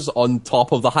lasers on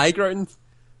top of the high ground.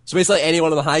 So basically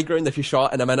anyone on the high ground, if you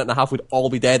shot in a minute and a half, would all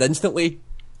be dead instantly.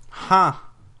 Huh.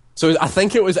 So I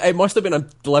think it must have been a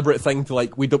deliberate thing to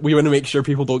like, we want to make sure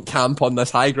people don't camp on this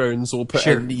high ground, so we'll put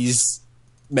in these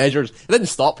measures. It didn't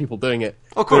stop people doing it.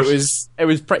 Of course. But it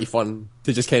was pretty fun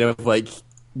to just kind of like,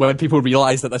 when people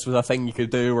realised that this was a thing you could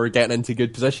do, or getting into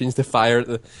good positions to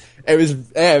fire. It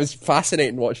was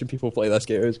fascinating watching people play this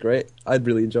game. It was great. I'd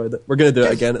really enjoyed it. We're going to do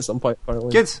it again at some point,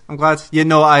 apparently. Good. I'm glad. You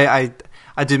know, I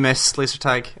do miss laser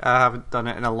tag. I haven't done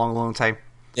it in a long, long time.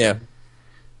 Yeah.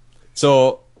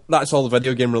 So that's all the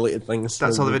video game related things.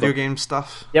 That's all the video game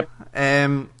stuff. Yep.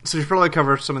 So we should probably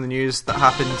cover some of the news that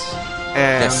happened.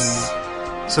 Yes.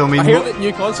 So I hear that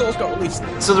new consoles got released.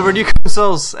 So there were new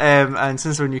consoles, and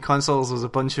since there were new consoles, there was a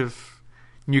bunch of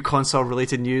new console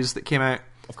related news that came out.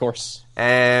 Of course.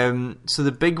 So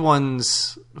the big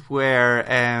ones were,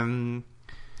 I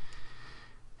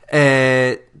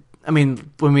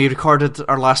mean, when we recorded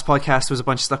our last podcast, there was a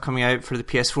bunch of stuff coming out for the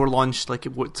PS4 launch, like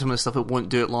some of the stuff it won't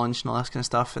do at launch and all that kind of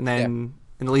stuff. And then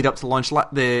in the lead up to the launch,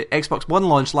 the Xbox One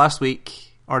launch last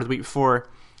week, or the week before,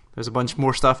 there was a bunch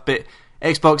more stuff, but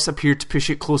Xbox appeared to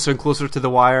push it closer and closer to the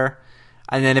wire.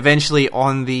 And then eventually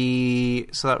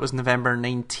so that was November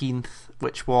 19th,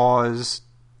 which was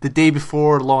the day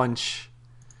before launch,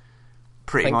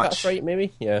 pretty much. That's right,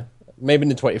 maybe? Yeah. Maybe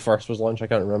the 21st was launch, I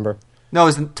can't remember. No, it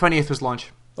was the 20th was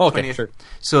launch. Okay, 20th. sure.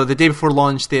 So the day before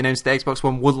launch, they announced the Xbox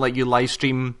One wouldn't let you live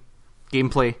stream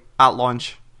gameplay at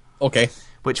launch. Okay.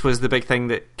 Which was the big thing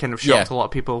that kind of shocked a lot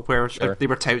of people, where they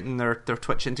were touting their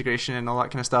Twitch integration and all that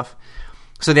kind of stuff.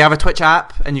 So they have a Twitch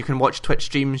app, and you can watch Twitch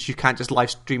streams. You can't just live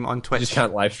stream on Twitch. You just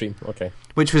can't live stream, okay.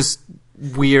 Which was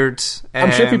weird.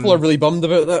 I'm sure people are really bummed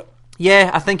about that. Yeah,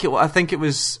 I think it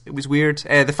was weird.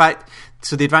 The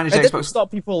advantage it Xbox didn't stop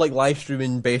people like live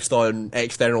streaming based on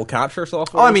external capture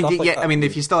software. Oh, I mean, I mean,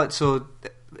 if you still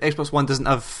Xbox One doesn't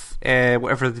have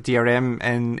whatever the DRM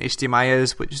and HDMI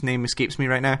is, which name escapes me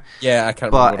right now. Yeah, I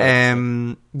can't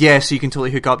remember. But so you can totally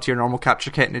hook up to your normal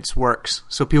capture kit and it works.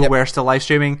 So people were still live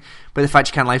streaming, but the fact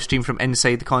you can't live stream from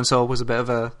inside the console was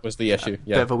the issue.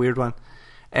 Bit of a weird one.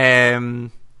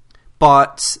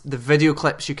 But the video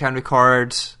clips you can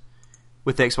record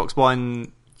with the Xbox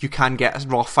One, you can get a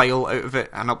raw file out of it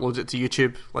and upload it to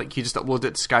YouTube. Like, you just upload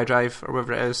it to SkyDrive or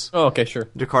whatever it is. Oh, okay, sure.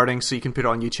 Recording, so you can put it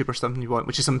on YouTube or something you want,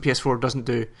 which is something PS4 doesn't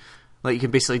do. Like, you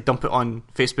can basically dump it on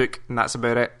Facebook, and that's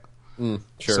about it.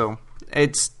 Sure. So,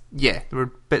 it's, there were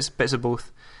bits of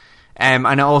both. And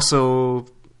it also,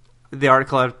 the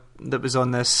article that was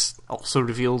on this also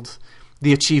revealed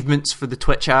the achievements for the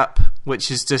Twitch app, which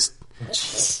is just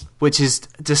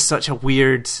such a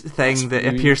weird thing that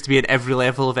appears to be at every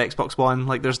level of Xbox One.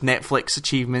 Like, there's Netflix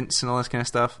achievements and all this kind of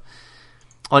stuff.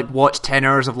 Like, watch 10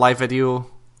 hours of live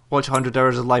video, watch 100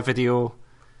 hours of live video,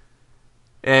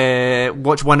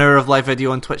 watch 1 hour of live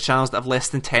video on Twitch channels that have less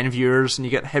than 10 viewers, and you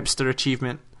get the hipster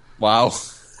achievement. Wow.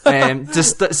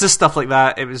 Just stuff like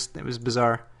that. It was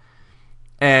bizarre.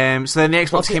 So then the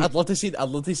Xbox came. I'd love to see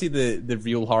the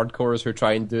real hardcores who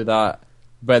try and do that,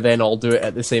 but then all do it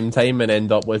at the same time and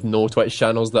end up with no Twitch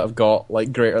channels that have got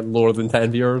like lower than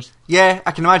 10 viewers. Yeah,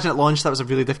 I can imagine at launch that was a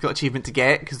really difficult achievement to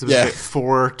get because there was about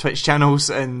 4 Twitch channels,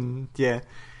 and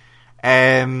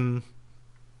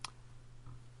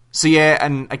So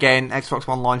and again, Xbox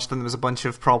One launched and there was a bunch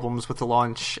of problems with the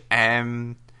launch.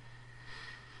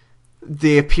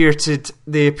 They appear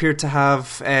to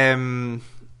have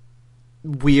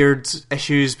weird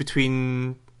issues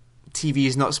between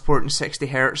TVs not supporting 60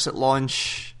 Hz at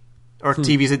launch, or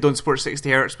TVs that don't support 60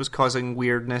 Hz was causing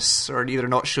weirdness, or either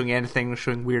not showing anything or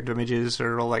showing weird images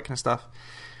or all that kind of stuff.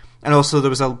 And also there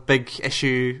was a big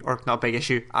issue, or not a big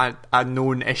issue, a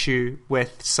known issue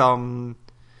with some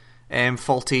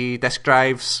faulty disk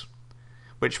drives,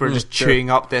 which were just chewing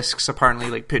up disks, apparently,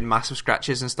 like putting massive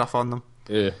scratches and stuff on them.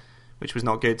 Yeah. Which was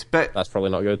not good. But that's probably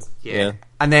not good. Yeah.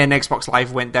 And then Xbox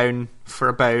Live went down for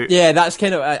about... Yeah, that's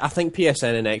kind of... I think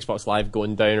PSN and Xbox Live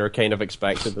going down are kind of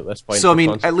expected at this point. So, I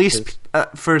mean, at least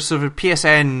for sort of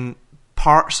PSN,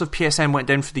 parts of PSN went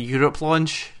down for the Europe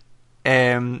launch.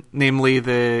 Namely,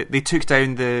 they took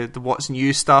down the what's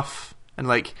new stuff, and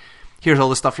like, here's all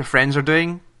the stuff your friends are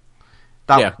doing.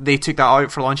 They took that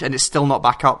out for launch, and it's still not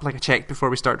back up. Like, I checked before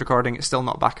we started recording, it's still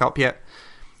not back up yet.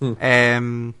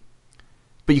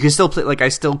 But you can still play, like, I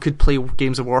still could play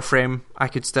games of Warframe. I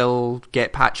could still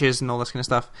get patches and all this kind of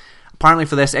stuff. Apparently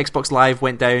for this, Xbox Live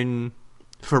went down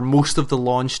for most of the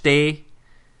launch day,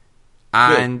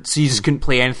 and so you just couldn't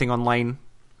play anything online.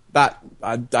 That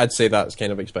I'd say that's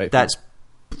kind of expected. That's...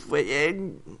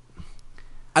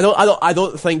 I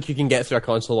don't think you can get through a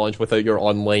console launch without your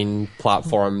online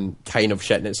platform kind of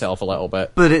shitting itself a little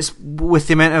bit. But it's with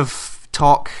the amount of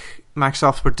talk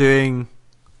Microsoft were doing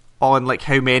on like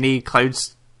how many cloud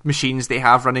machines they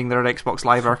have running their Xbox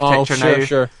Live architecture now.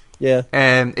 Sure. Yeah.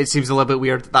 It seems a little bit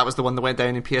weird that was the one that went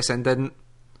down and PSN didn't.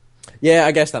 Yeah,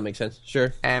 I guess that makes sense.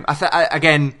 Sure.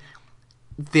 Again,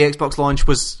 the Xbox launch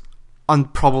was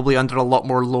probably under a lot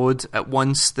more load at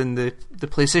once than the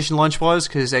PlayStation launch was,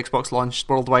 because Xbox launched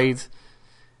worldwide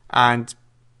and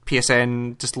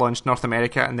PSN just launched North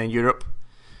America and then Europe.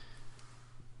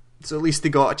 So at least they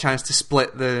got a chance to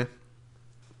split the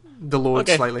load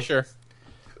slightly. Sure.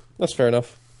 That's fair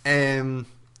enough. So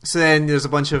then there's a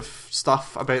bunch of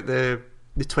stuff about the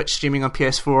Twitch streaming on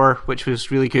PS4, which was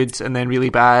really good and then really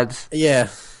bad. Yeah.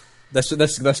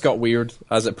 This got weird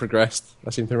as it progressed,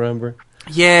 I seem to remember.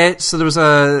 Yeah, so there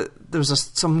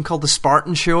was something called the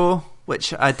Spartan Show,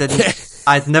 which I'd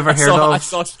never heard of. I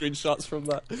saw screenshots from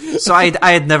that. So I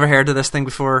had never heard of this thing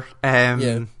before.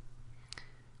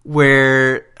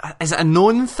 Where is it a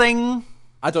known thing?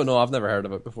 I don't know. I've never heard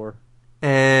of it before.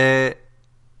 I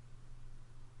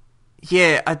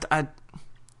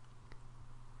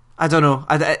don't know.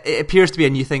 It appears to be a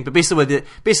new thing, but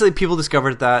basically people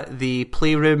discovered that the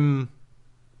Playroom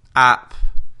app,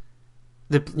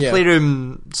 the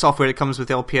Playroom software that comes with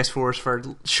the PS4s for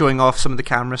showing off some of the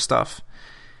camera stuff,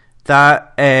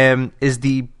 that is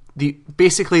the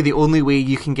basically the only way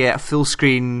you can get a full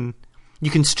screen. You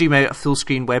can stream out a full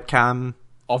screen webcam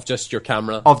of just your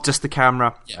camera, the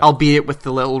camera, albeit with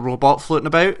the little robot floating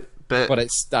about. But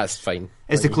that's fine.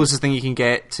 It's the closest thing you can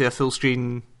get to a full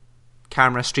screen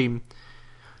camera stream.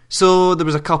 So there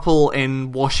was a couple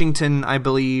in Washington, I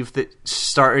believe, that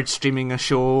started streaming a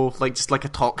show, like just like a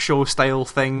talk show style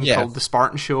thing called the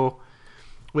Spartan Show,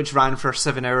 which ran for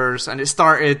 7 hours, and it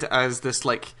started as this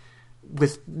like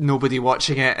with nobody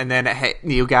watching it, and then it hit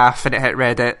NeoGAF and it hit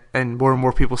Reddit, and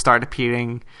more people started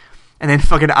appearing, and then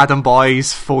fucking Adam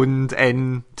Boyes phoned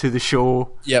in to the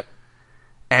show. Yep.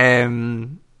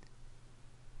 And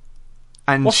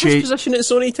what's his position at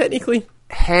Sony technically?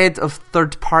 Head of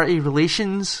third-party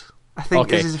relations, I think.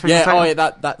 Okay. Is his official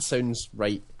title. That sounds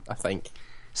right, I think.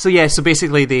 So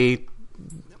basically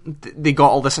they got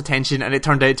all this attention, and it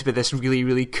turned out to be this really,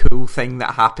 really cool thing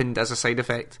that happened as a side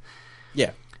effect.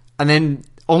 Yeah. And then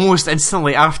almost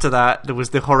instantly after that, there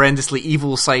was the horrendously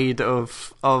evil side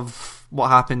of what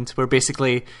happened, where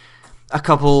basically a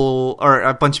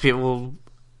bunch of people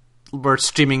were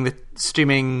streaming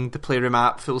the Playroom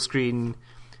app full screen,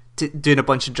 doing a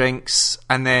bunch of drinks,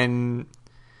 and then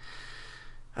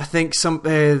I think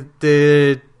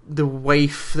the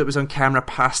wife that was on camera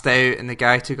passed out, and the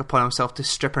guy took upon himself to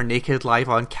strip her naked live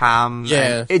on cam.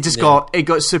 Yeah, and it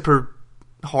got super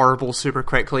horrible super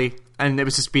quickly, and it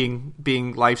was just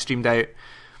being live streamed out.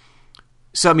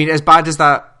 So I mean, as bad as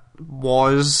that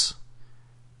was,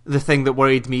 the thing that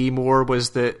worried me more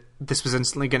was that this was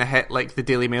instantly going to hit like the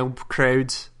Daily Mail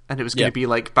crowd, and it was going to be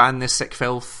like ban this sick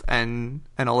filth and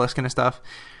all this kind of stuff.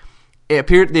 They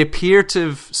appear to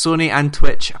have, Sony and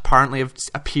Twitch apparently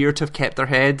appear to have kept their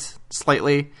head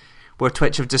slightly, where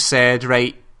Twitch have just said,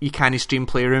 right, you can't stream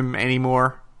Playroom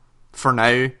anymore for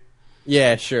now.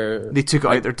 Yeah, sure. They took it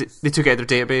out their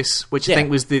database, which I think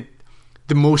was the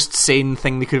most sane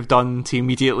thing they could have done to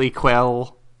immediately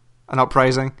quell an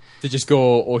uprising. To just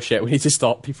go, oh shit, we need to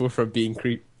stop people from being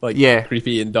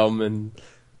creepy and dumb. And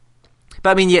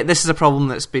but I mean, yeah, this is a problem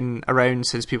that's been around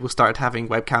since people started having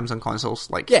webcams on consoles.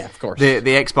 Like, yeah, of course, the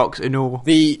Xbox Uno. I was going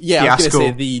to fiasco.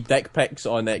 say the dick pics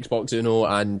on Xbox Uno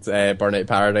and Burnout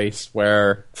Paradise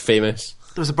were famous.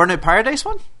 There was a Burnout Paradise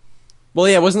one. Well,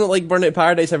 yeah, wasn't it like Burnout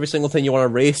Paradise? Every single time you want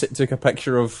to race, it took a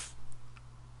picture of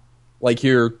like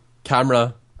your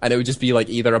camera, and it would just be like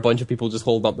either a bunch of people just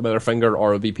holding up the middle finger,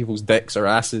 or it would be people's dicks or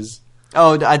asses.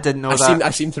 Oh, I didn't know that. I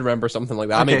seem to remember something like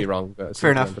that. Okay. I may be wrong, but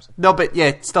fair enough. No, but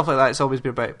yeah, stuff like that. It's always been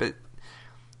about. But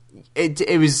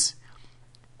it was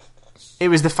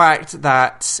the fact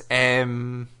that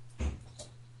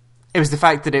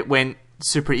it went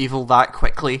super evil that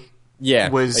quickly. Yeah,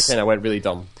 it kind of went really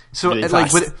dumb. So really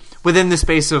like within the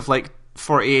space of like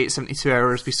 48, 72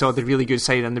 hours, we saw the really good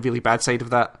side and the really bad side of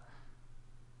that.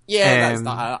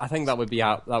 Yeah, I think that would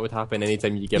happen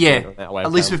anytime you give the internet a webcam.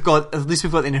 At least we've got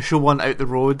the initial one out the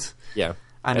road. Yeah,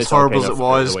 and as horrible as it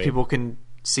was, people can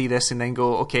see this and then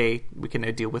go, okay, we can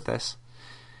now deal with this.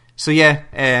 So yeah,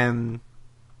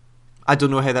 I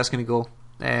don't know how that's going to go.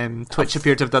 Twitch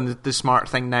appear to have done the smart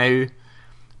thing now.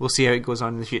 We'll see how it goes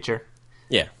on in the future.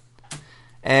 Yeah.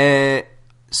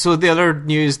 So the other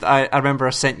news that I remember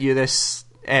I sent you this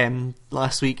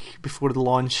last week before the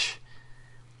launch,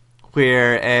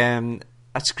 where a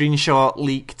screenshot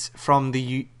leaked from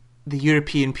the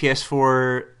European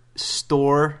PS4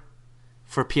 store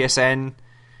for PSN,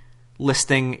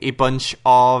 listing a bunch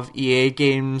of EA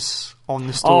games on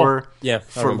the store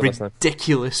for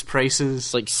ridiculous prices.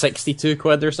 It's like 62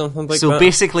 quid or something like that. So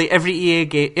basically every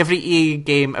EA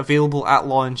game available at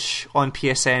launch on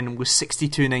PSN was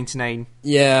 $62.99.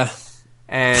 Yeah.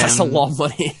 That's a lot of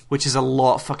money. Which is a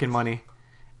lot of fucking money.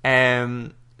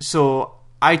 So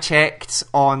I checked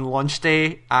on launch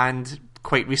day and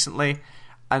quite recently,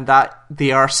 and that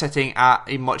they are sitting at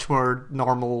a much more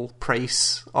normal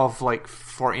price of like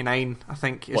 $49, I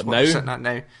think, is what they're sitting at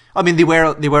now. I mean, they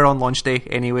were on launch day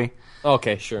anyway.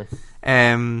 Okay, sure.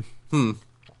 So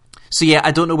yeah, I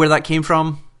don't know where that came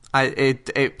from.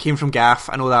 It came from Gaff,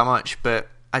 I know that much, but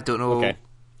I don't know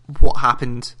what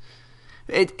happened.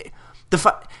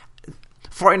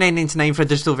 $49.99 for a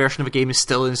digital version of a game is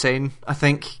still insane, I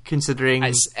think, considering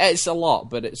it's a lot,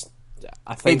 but it's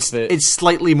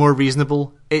slightly more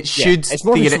reasonable. It's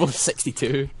more reasonable than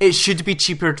 62. It should be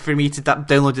cheaper for me to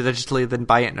download it digitally than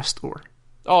buy it in a store.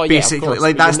 Oh yeah, basically,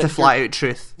 like that's the flat out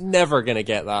truth. Never gonna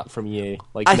get that from EA.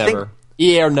 Never.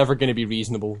 EA are never gonna be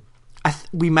reasonable.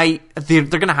 We might. They're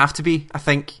gonna have to be. I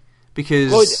think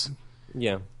because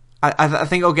I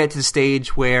think I'll get to the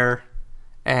stage where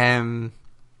they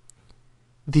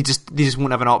just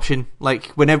won't have an option. Like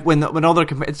when other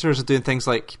competitors are doing things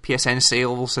like PSN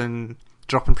sales and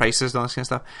dropping prices and all this kind of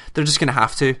stuff, they're just going to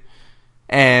have to.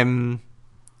 And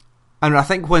I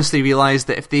think once they realise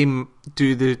that if they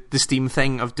do the Steam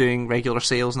thing of doing regular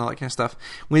sales and all that kind of stuff,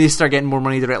 when they start getting more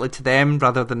money directly to them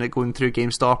rather than it going through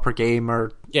GameStop or Game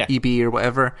or EB or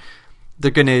whatever, they're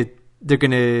gonna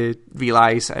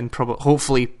realise and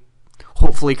hopefully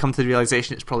come to the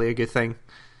realisation it's probably a good thing.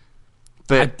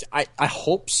 But I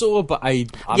hope so, but I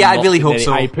really hope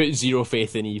so. I put zero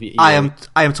faith in EV. I am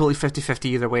totally 50-50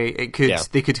 either way.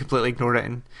 They could completely ignore it,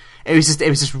 and it was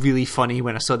just really funny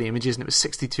when I saw the images and it was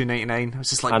 $62.99. I was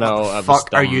just like, what the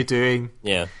fuck are you doing?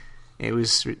 Yeah, it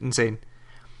was insane.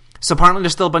 So apparently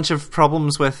there's still a bunch of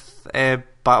problems with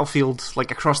Battlefield,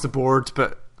 like across the board,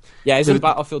 but yeah, isn't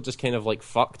Battlefield just kind of like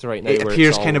fucked right now? It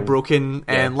appears kind of broken.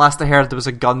 And last I heard, there was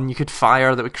a gun you could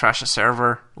fire that would crash a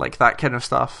server, like that kind of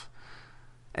stuff.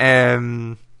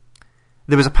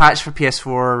 There was a patch for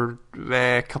PS4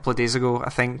 a couple of days ago, I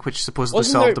think, which supposedly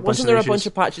solved a bunch of Wasn't there a issues. bunch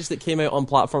of patches that came out on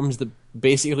platforms that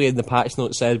basically in the patch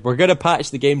notes said, we're going to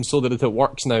patch the game so that it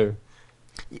works now?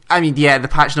 I mean, yeah, the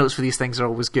patch notes for these things are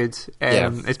always good.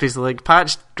 It's basically like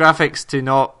patch graphics to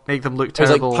not make them look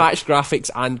terrible. It was like patch graphics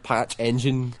and patch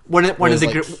engine. One of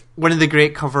the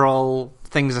great coverall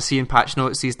things I see in patch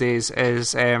notes these days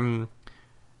is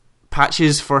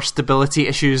patches for stability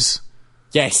issues.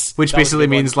 Yes, which basically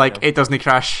means like it doesn't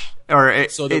crash, or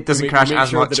it doesn't crash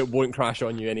as much. That it won't crash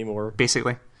on you anymore.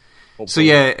 Basically. Hopefully. So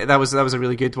yeah, that was a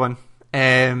really good one.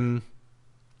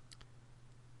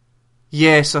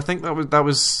 Yeah, so I think that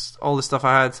was all the stuff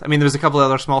I had. I mean, there was a couple of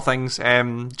other small things.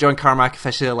 John Carmack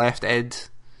officially left id.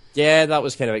 Yeah, that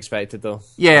was kind of expected though.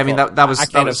 Yeah, I mean that was I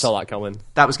kind of saw that coming.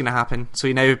 That was going to happen. So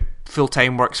he now full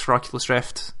time works for Oculus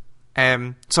Rift.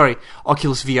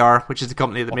 Oculus VR, which is the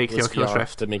company that make the Oculus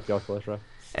Rift. To make the Oculus Rift.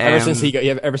 Ever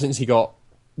since he got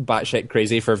batshit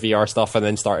crazy for VR stuff and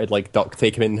then started like duct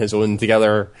taping his own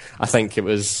together, I think it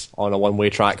was on a one-way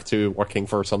track to working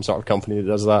for some sort of company that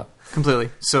does that. Completely.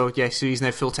 So yeah, so he's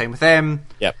now full time with them.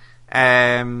 Yep.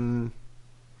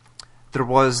 There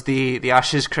was the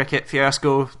Ashes cricket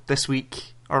fiasco this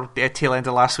week, or the tail end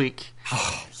of last week,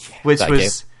 which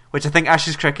I think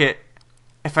Ashes cricket,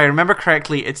 if I remember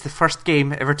correctly, it's the first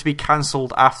game ever to be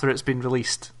cancelled after it's been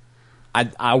released.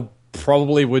 I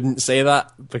probably wouldn't say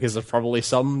that because there's probably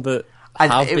some that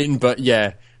have been, but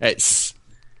yeah, it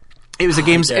was a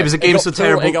game so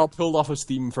terrible. It got pulled off of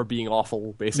Steam for being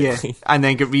awful, basically. Yeah, and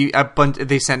then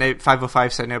they sent out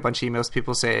 505 sent out a bunch of emails to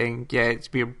people saying, yeah,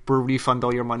 we'll refund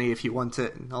all your money if you want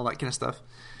it and all that kind of stuff.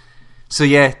 So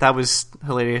yeah, that was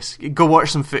hilarious. Go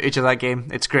watch some footage of that game.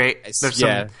 It's great. It's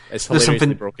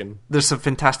hilariously broken. There's some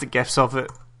fantastic gifs of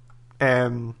it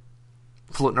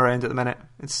floating around at the minute.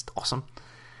 It's awesome.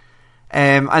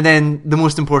 And then the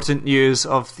most important news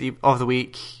of the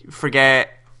week, forget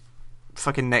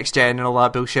fucking next gen and all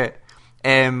that bullshit.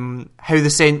 How the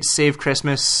Saints Save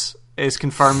Christmas is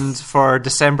confirmed for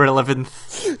December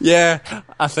 11th. Yeah,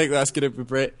 I think that's going to be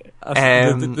great.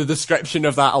 The description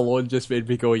of that alone just made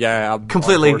me go, yeah, I'm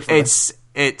completely.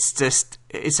 It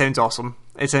sounds awesome.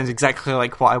 It sounds exactly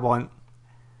like what I want.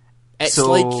 It's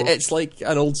like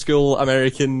an old school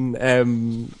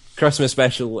American Christmas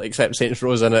special, except Saints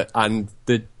Row's in it, and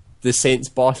the Saints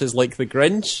boss is like the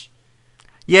Grinch.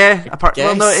 Yeah,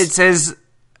 it says,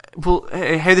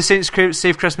 how the Saints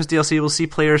Save Christmas DLC will see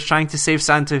players trying to save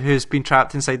Santa who's been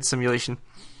trapped inside the simulation.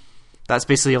 That's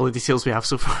basically all the details we have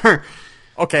so far.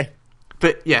 Okay.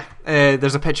 But yeah,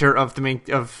 there's a picture of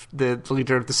the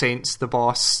leader of the Saints, the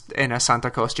boss, in a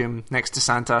Santa costume next to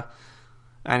Santa,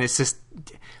 and it's just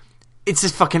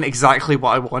fucking exactly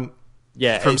what I want.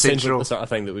 Yeah, from it Saints sounds Row. like the sort of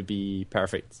thing that would be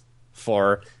perfect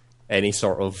for any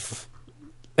sort of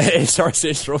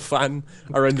Saints Row fan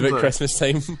around about Christmas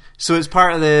time. So it's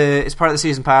part of the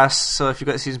season pass. So if you've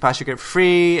got the season pass, you get it for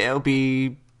free. It'll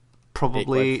be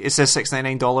probably, it says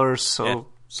 $699, so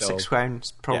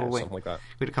 £6 probably something like that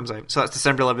when it comes out. So that's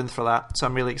December 11th for that. So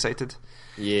I'm really excited.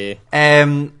 Yeah.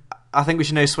 I think we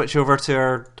should now switch over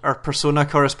to our Persona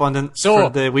correspondent for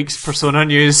the week's Persona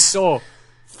news. So,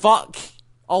 fuck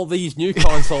all these new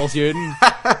consoles, Ewan.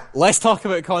 Let's talk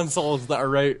about consoles that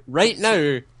are out right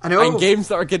now. I know. And games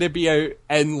that are going to be out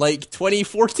in like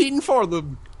 2014 for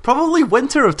them. Probably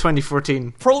winter of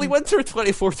 2014. Probably winter of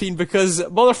 2014 because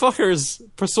motherfuckers,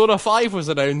 Persona 5 was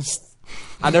announced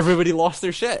and everybody lost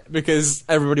their shit because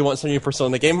everybody wants a new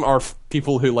Persona game, or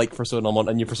people who like Persona want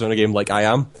a new Persona game like I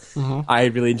am. Mm-hmm. I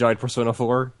really enjoyed Persona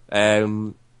 4.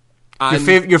 And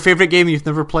your favourite game you've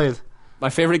never played? My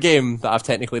favourite game that I've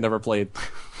technically never played.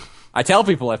 I tell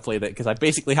people I've played it because I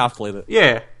basically have played it.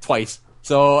 Yeah. Twice.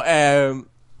 So,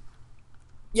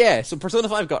 so Persona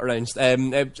 5 got announced.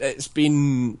 It's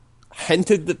been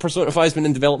hinted that Persona 5 has been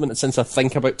in development since I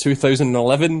think about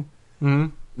 2011. Mm-hmm.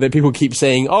 That people keep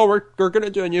saying, oh, we're going to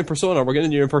do a new Persona, we're going to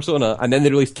do a new Persona. And then they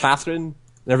released Catherine,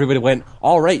 and everybody went,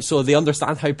 all right, so they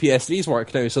understand how PS3s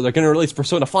work now, so they're going to release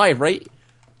Persona 5, right?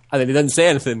 And then they didn't say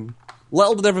anything.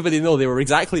 Little did everybody know they were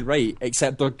exactly right,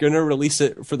 except they're going to release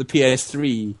it for the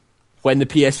PS3 when the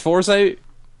PS4's out,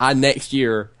 and next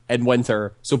year in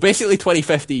winter. So basically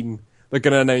 2015, they're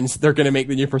going to announce they're going to make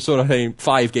the new Persona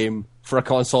 5 game for a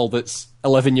console that's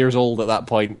 11 years old at that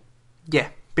point. Yeah,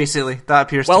 basically. That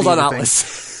appears well to be done, the Atlas.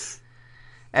 Thing.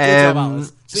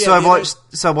 Atlas. So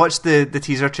I watched the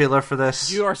teaser trailer for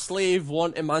this. You, our slave,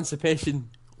 want emancipation.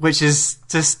 Which is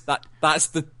just... That's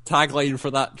the tagline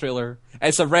for that trailer.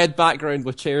 It's a red background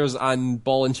with chairs and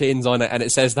ball and chains on it, and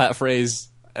it says that phrase.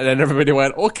 And then everybody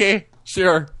went, okay,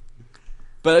 sure.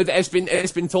 But it's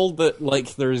been told that like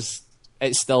it's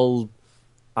still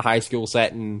a high school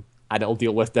setting, and it'll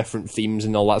deal with different themes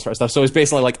and all that sort of stuff. So it's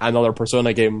basically like another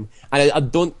Persona game. And I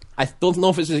don't know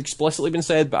if it's explicitly been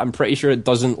said, but I'm pretty sure it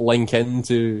doesn't link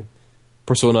into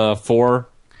Persona 4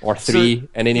 or 3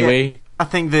 in any way. I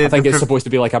think it's supposed to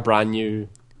be like a brand new.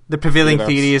 The prevailing universe.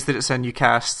 theory is that it's a new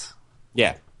cast.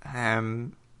 Yeah.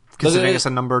 Because I think it's a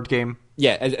numbered game.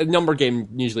 Yeah, a numbered game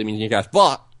usually means new cast.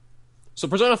 But, so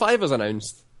Persona 5 was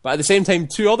announced, but at the same time,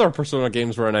 2 other Persona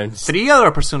games were announced. 3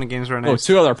 other Persona games were announced.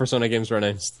 2 other Persona games were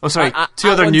announced. Oh, sorry, 2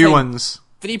 other new ones.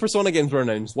 3 Persona games were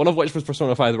announced, one of which was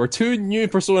Persona 5. There were 2 new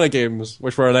Persona games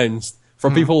which were announced for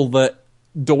people that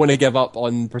don't want to give up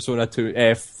on Persona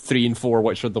 3 and 4,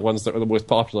 which are the ones that are the most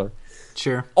popular.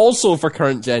 Sure. Also for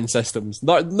current gen systems.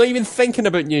 Not even thinking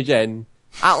about new gen.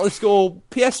 Atlas go,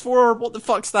 PS4, what the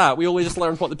fuck's that? We only just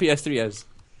learned what the PS3 is.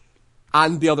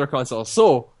 And the other consoles.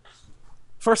 So,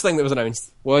 first thing that was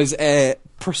announced was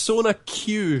Persona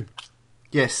Q.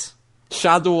 Yes.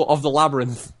 Shadow of the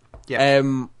Labyrinth. Yeah.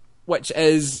 Which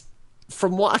is,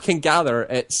 from what I can gather,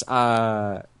 it's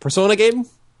a Persona game.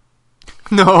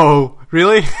 No,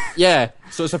 really? Yeah,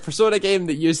 so it's a Persona game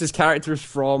that uses characters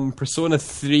from Persona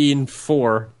 3 and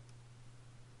 4.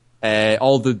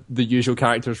 All the usual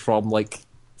characters from, like,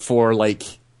 4, like,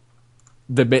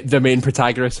 the main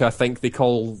protagonist, who I think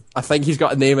he's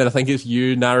got a name, and I think it's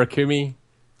Yu Narakumi.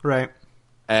 Right.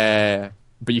 But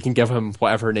you can give him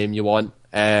whatever name you want,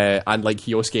 and, like,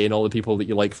 Yosuke and all the people that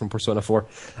you like from Persona 4.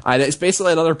 And it's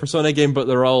basically another Persona game, but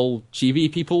they're all chibi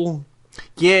people.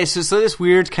 Yeah, so it's like this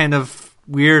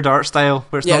weird art style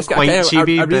where it's not quite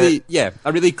chibi,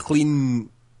 a really clean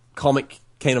comic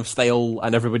kind of style,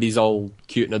 and everybody's all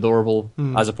cute and adorable,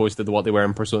 as opposed to what they were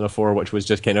in Persona 4, which was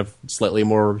just kind of slightly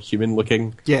more human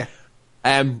looking. Yeah.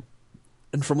 And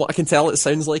from what I can tell, it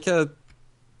sounds like a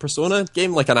Persona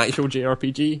game, like an actual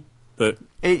JRPG. But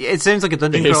it sounds like a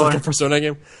dungeon it's crawler. like a Persona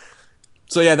game.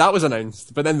 So yeah, that was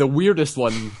announced. But then the weirdest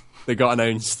one that got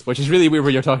announced, which is really weird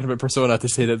when you're talking about Persona to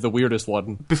say that the weirdest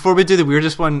one. Before we do the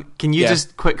weirdest one, can you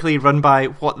just quickly run by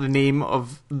what the name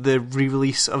of the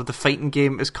re-release of the fighting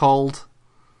game is called?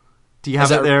 Do you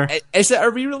have it there? Is it a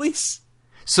re-release?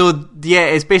 So, yeah,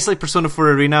 it's basically Persona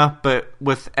 4 Arena, but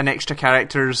with an extra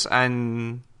characters,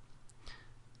 and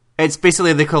it's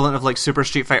basically the equivalent of, like, Super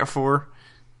Street Fighter 4.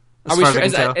 Are we sure?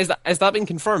 Has that been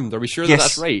confirmed? Are we sure that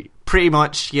that's right? Pretty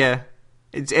much, yeah.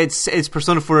 It's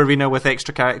Persona 4 Arena with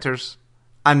extra characters,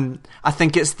 and I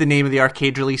think it's the name of the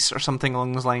arcade release or something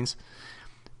along those lines.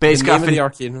 But it's got the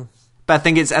arcade. But I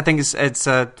think it's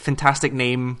a fantastic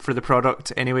name for the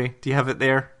product. Anyway, do you have it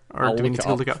there, or do we need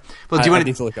to look it up? Well, do you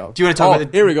want to look up? Do you want to talk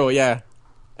about? Here we go. Yeah.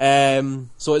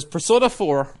 So it's Persona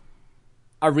 4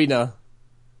 Arena,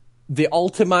 the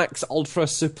Ultimax Ultra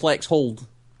Suplex Hold.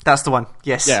 That's the one.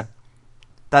 Yes. Yeah.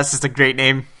 That's just a great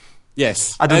name.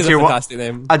 Yes. I don't care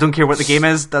name. I don't care what the game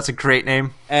is. That's a great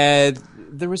name.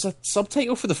 There was a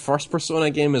subtitle for the first Persona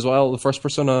game as well. The first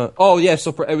Persona. Oh yeah.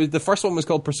 So the first one was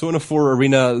called Persona 4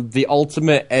 Arena: The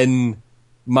Ultimate in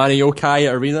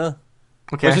Maniokai Arena.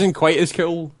 Okay. Which isn't quite as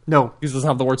cool. No. Because it doesn't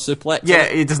have the word suplex. Yeah,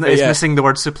 it doesn't. It's missing the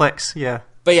word suplex. Yeah.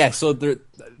 But yeah, so they're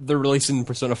releasing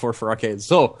Persona 4 for arcades.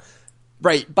 So,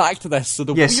 right, back to this. So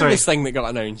the weirdest thing that got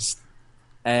announced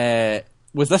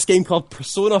was this game called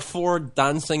Persona 4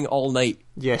 Dancing All Night.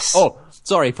 Yes. Oh,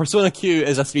 sorry, Persona Q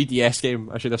is a 3DS game.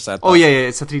 I should have said that. Oh yeah,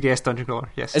 it's a 3DS dungeon crawler.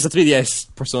 Yes. It's a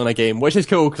 3DS Persona game, which is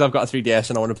cool because I've got a 3DS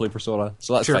and I want to play Persona,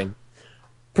 so that's fine.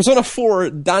 Persona 4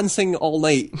 Dancing All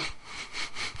Night.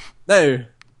 Now,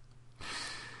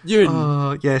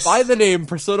 Ewan, yes. By the name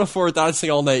Persona 4 Dancing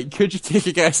All Night, could you take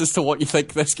a guess as to what you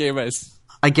think this game is?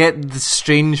 I get the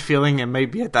strange feeling it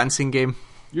might be a dancing game.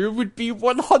 You would be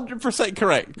 100%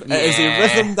 correct. Yeah. It is a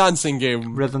rhythm dancing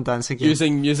game. Rhythm dancing game.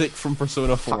 Using music from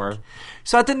Persona 4.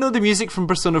 So I didn't know the music from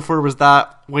Persona 4 was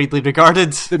that widely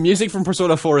regarded. The music from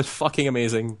Persona 4 is fucking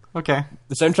amazing. Okay.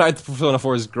 The soundtrack to Persona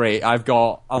 4 is great. I've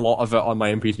got a lot of it on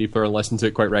my MP3 player and listen to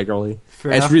it quite regularly.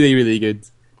 Fair enough. Really, really good.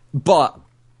 But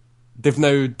they've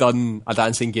now done a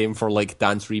dancing game for like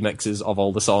dance remixes of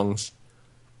all the songs.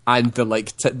 And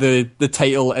the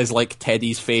title is like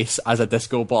Teddy's face as a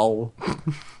disco ball.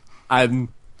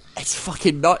 It's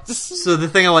fucking nuts. So the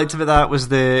thing I liked about that was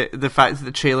the fact that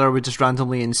the trailer would just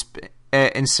randomly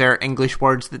insert English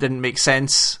words that didn't make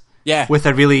sense. Yeah. With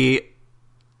a really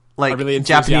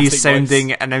Japanese sounding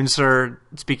voice. Announcer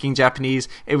speaking Japanese.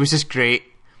 It was just great.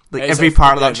 Like every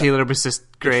part of that trailer was just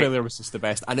great. The trailer was just the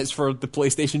best. And it's for the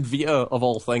PlayStation Vita of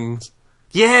all things.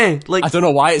 Yeah, like I don't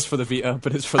know why it's for the Vita,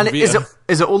 but it's for the Vita.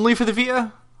 Is it only for the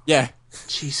Vita? Yeah.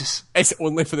 Jesus. It's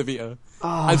only for the Vita.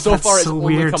 Oh, and so far it's so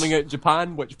only weird. coming out in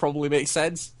Japan, which probably makes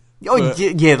sense. Oh,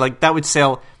 yeah, like that would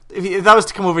sell. if that was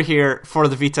to come over here for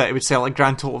the Vita, it would sell a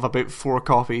grand total of about 4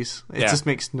 copies. It just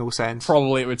makes no sense.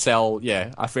 Probably it would sell,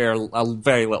 a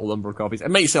very little number of copies.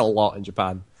 It might sell a lot in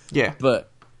Japan. Yeah. But,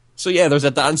 so yeah, there's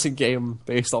a dancing game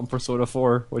based on Persona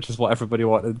 4, which is what everybody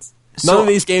wanted. So, None of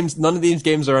these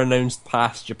games are announced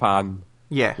past Japan.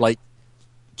 Yeah. Like,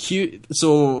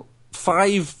 so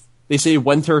 5, they say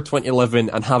winter 2011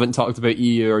 and haven't talked about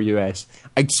EU or US.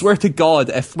 I swear to God,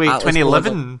 if wait, Atlas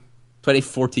 2011?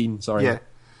 2014, sorry. Yeah.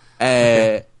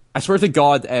 I swear to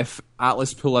God, if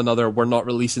Atlas pull another, we're not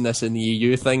releasing this in the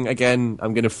EU thing again,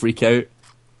 I'm going to freak out.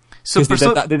 So they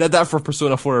did that for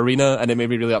Persona 4 Arena, and it made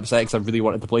me really upset because I really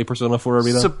wanted to play Persona 4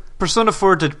 Arena. So Persona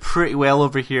 4 did pretty well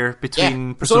over here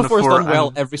between Persona 4 has 4 done well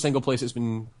and, every single place it's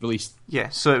been released. Yeah,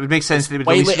 so it would make sense that they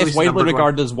would It's release widely numbered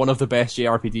regarded one. as one of the best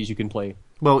JRPGs you can play.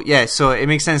 Well, yeah, so it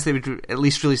makes sense they would at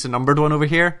least release a numbered one over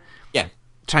here. Yeah.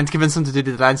 Trying to convince them to do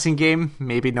the dancing game,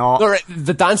 maybe not. No, right,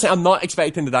 the dancing. I'm not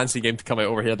expecting the dancing game to come out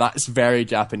over here. That's very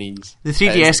Japanese. The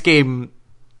 3DS game,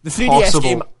 the 3DS possible.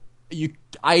 game,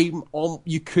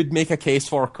 you could make a case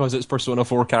for because it's Persona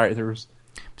 4 characters.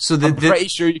 So I'm pretty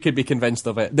sure you could be convinced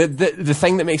of it. The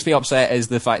thing that makes me upset is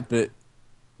the fact that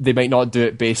they might not do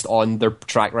it based on their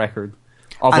track record.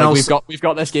 Of And like, also, we've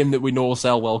got this game that we know will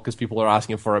sell well because people are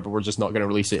asking for it, but we're just not going to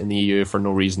release it in the EU for no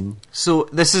reason. so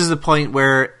this is the point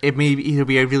where it may either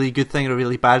be a really good thing or a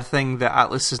really bad thing that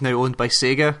Atlas is now owned by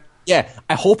Sega. Yeah,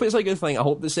 I hope it's a good thing. I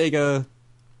hope that Sega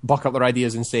buck up their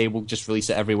ideas and say we'll just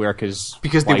release it everywhere because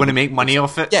Because they want to make money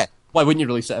off it. Yeah, why wouldn't you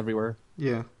release it everywhere?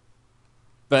 Yeah.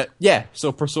 But yeah,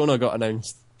 so Persona got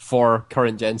announced for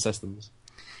current gen systems.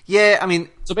 Yeah, I mean,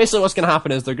 So basically, what's going to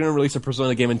happen is they're going to release a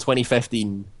Persona game in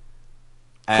 2015.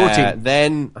 14.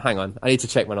 Then, hang on, I need to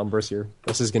check my numbers here.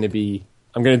 This is going to be.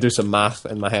 I'm going to do some math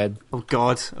in my head. oh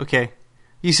god, okay.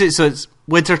 You said, so it's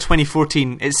winter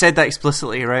 2014. It said that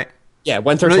explicitly, right? Yeah,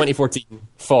 winter Really? 2014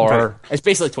 for. Right. It's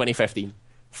basically 2015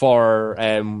 for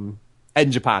in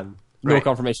Japan. No Right.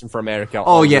 confirmation for America.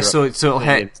 Oh, or yeah, Europe. so it'll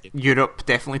Yeah, hit Europe,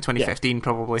 definitely 2015,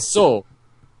 probably. So,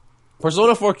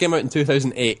 Persona 4 came out in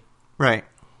 2008. Right.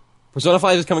 Persona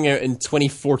 5 is coming out in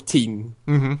 2014.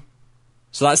 Mm-hmm.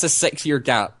 So that's a 6-year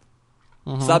gap.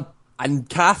 So that, and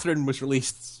Catherine was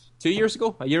released 2 years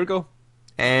ago? A year ago?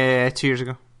 2 years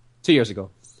ago. 2 years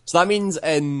ago. So that means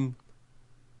in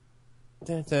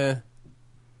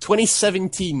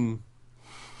 2017,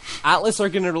 Atlas are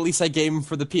going to release a game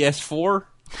for the PS4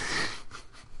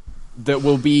 that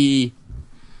will be,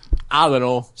 I don't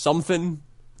know, something.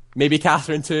 Maybe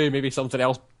Catherine 2, maybe something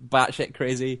else batshit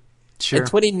crazy. Sure. In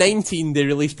 2019, they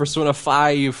released Persona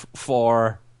 5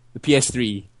 for the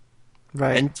PS3.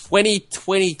 Right. In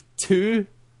 2022,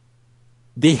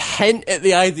 they hint at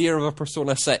the idea of a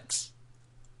Persona 6.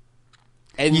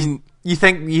 And You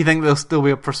think there'll still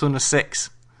be a Persona 6?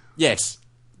 yes,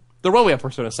 there will be a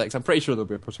Persona 6. I'm pretty sure there'll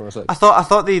be a Persona 6. I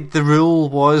thought the rule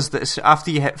was that after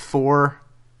you hit 4,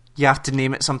 you have to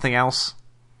name it something else.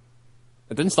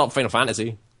 It didn't stop Final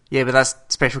Fantasy. Yeah, but that's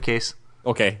special case.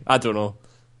 Okay, I don't know.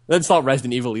 It didn't stop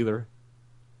Resident Evil either.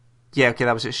 Yeah, okay,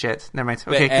 that was just shit. Never mind.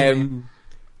 But, Okay, continue.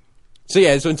 so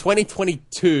yeah, so in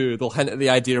 2022, they'll hint at the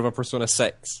idea of a Persona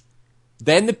 6.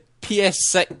 Then the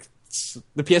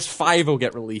PS5 will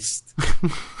get released.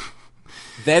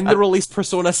 Then they release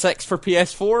Persona 6 for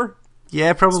PS4.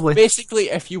 Yeah, probably. Basically,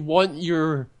 if you want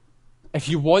your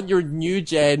new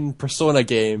gen Persona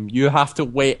game, you have to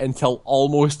wait until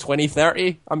almost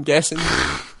 2030. I'm guessing.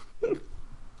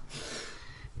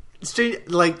 Strange,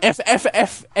 like, If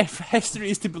history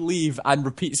is to believe and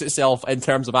repeats itself in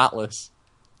terms of Atlas,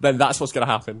 then that's what's going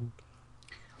to happen.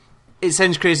 it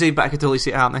sounds crazy, but I could totally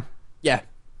see it happening. Yeah,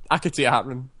 I could see it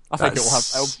happening. I think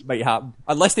it might happen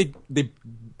unless they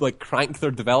like crank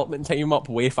their development time up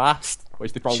way fast,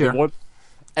 which they probably Sure. won't.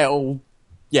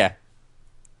 Yeah.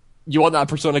 You want that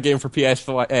Persona game for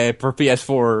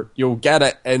PS4? You'll get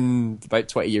it in about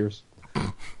 20 years.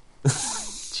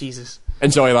 Jesus.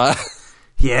 Enjoy that.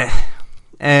 Yeah.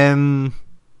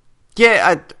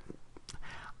 Yeah,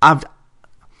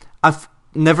 I've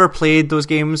never played those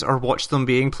games or watched them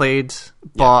being played,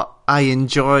 but I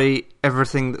enjoy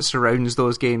everything that surrounds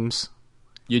those games.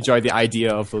 You enjoy the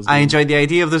idea of those games. I enjoy the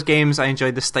idea of those games. I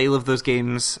enjoy the style of those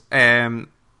games. I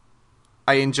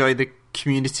enjoy the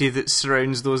community that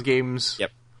surrounds those games.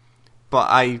 Yep. But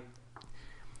I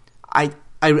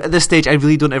at this stage, I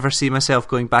really don't ever see myself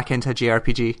going back into a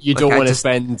JRPG. You Like, don't I want to just-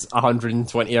 spend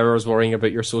 120 hours worrying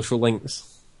about your social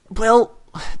links. Well,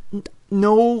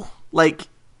 no. Like,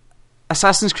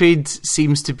 Assassin's Creed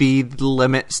seems to be the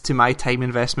limits to my time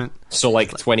investment. So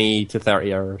like 20 to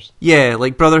 30 hours. Yeah,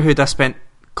 like Brotherhood, I spent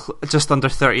just under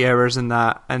 30 hours in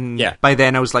that, and Yeah. by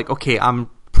then I was like, okay,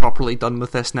 I'm properly done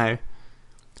with this now.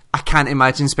 I can't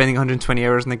imagine spending 120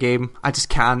 hours in the game. I just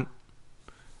can't.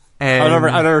 I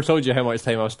never told you how much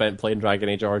time I've spent playing Dragon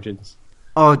Age Origins.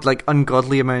 Oh, like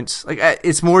ungodly amounts. Like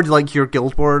it's more like your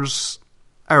Guild Wars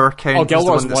hour count. Oh, Guild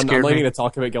Wars 1. I'm not me. going to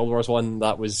talk about Guild Wars 1.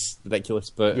 That was ridiculous.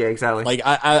 But yeah, exactly. Like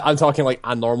I'm talking like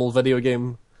a normal video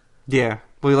game. Yeah.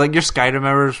 Well, like your Skyrim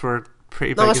hours were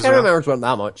pretty big No, my as Skyrim well. hours weren't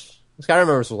that much. Skyrim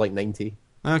hours was like 90.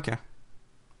 Okay.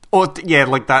 Oh, yeah,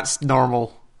 like that's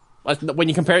normal. When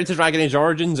you compare it to Dragon Age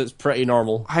Origins, it's pretty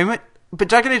normal. How much? But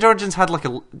Dragon Age Origins had like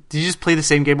a... Did you just play the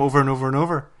same game over and over and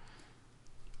over?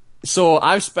 So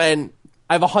I've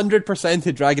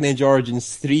 100%ed Dragon Age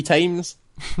Origins 3 times.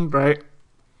 Right.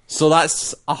 So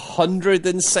that's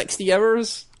 160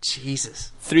 hours.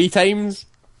 Jesus. 3 times.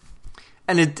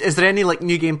 And is there any like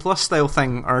New Game Plus style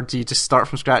thing, or do you just start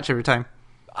from scratch every time?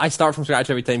 I start from scratch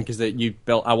every time because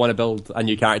I want to build a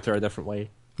new character a different way.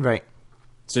 Right.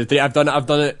 So I've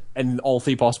done it in all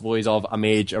 3 possible ways of a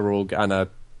mage, a rogue, and a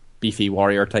beefy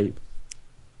warrior type.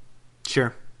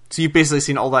 Sure. So you've basically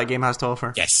seen all that game has to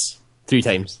offer? Yes. 3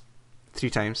 times. 3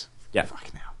 times? Yeah.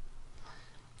 Fucking hell.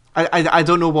 I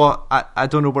don't know what I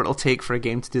don't know what it'll take for a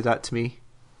game to do that to me,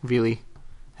 really.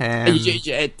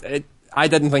 I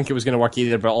didn't think it was going to work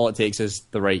either, but all it takes is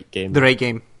the right game. The right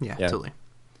game, yeah, totally.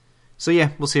 So yeah,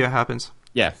 we'll see what happens.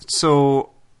 Yeah. So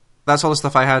that's all the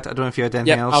stuff I had. I don't know if you had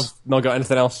anything else. I've not got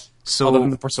anything else. So other than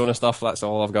the Persona stuff, that's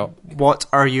all I've got. What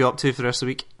are you up to for the rest of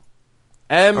the week?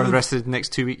 Or the rest of the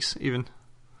next 2 weeks, even?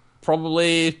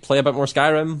 Probably play a bit more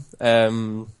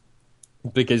Skyrim,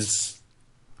 because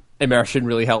immersion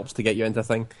really helps to get you into a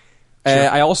thing. Sure.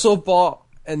 I also bought,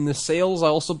 in the sales,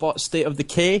 State of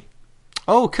Decay.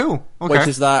 Oh, cool. Okay. Which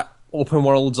is that open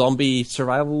world zombie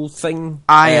survival thing.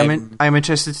 I'm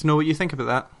interested to know what you think about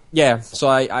that. Yeah, so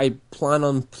I plan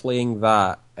on playing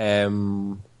that. I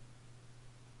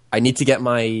need to get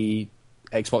my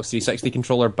Xbox 360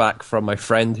 controller back from my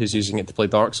friend who's using it to play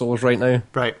Dark Souls right now.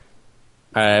 Right.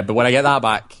 But when I get that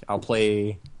back, I'll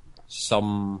play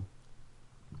some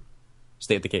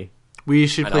State of Decay. We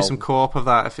should play some co-op of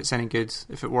that if it's any good,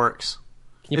 if it works.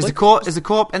 Is the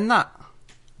co-op in that?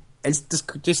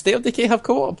 Does State of Decay have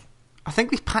co-op? I think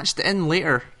they patched it in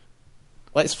later.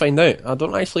 Let's find out. I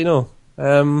don't actually know.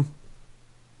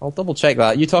 I'll double check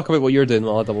that. You talk about what you're doing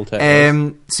while I double check.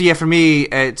 So yeah, for me,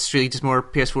 it's really just more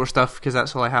PS4 stuff because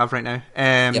that's all I have right now.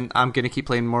 Yep. I'm going to keep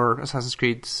playing more Assassin's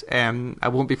Creed. I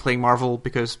won't be playing Marvel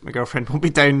because my girlfriend won't be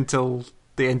down until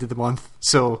the end of the month.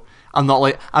 So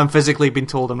I'm physically been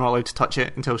told I'm not allowed to touch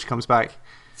it until she comes back.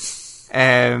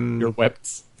 You're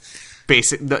whipped.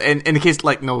 Basic. In the case,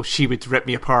 like, no, she would rip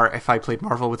me apart if I played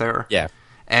Marvel without her. Yeah.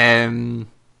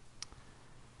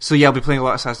 So yeah, I'll be playing a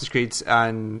lot of Assassin's Creed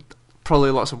and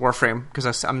probably lots of Warframe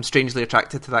because I'm strangely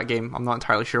attracted to that game. I'm not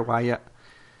entirely sure why yet.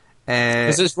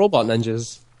 Because it's robot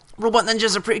ninjas. Robot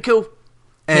ninjas are pretty cool.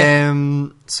 Yeah.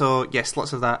 So yes,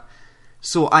 lots of that.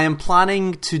 So I am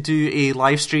planning to do a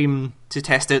live stream to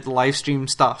test out the live stream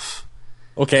stuff.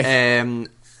 Okay.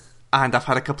 And I've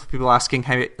had a couple of people asking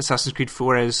how Assassin's Creed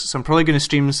 4 is, so I'm probably going to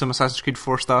stream some Assassin's Creed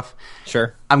 4 stuff.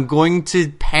 Sure. I'm going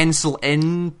to pencil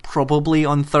in probably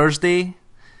on Thursday,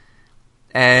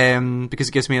 because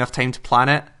it gives me enough time to plan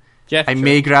it. Yeah, I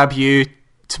may grab you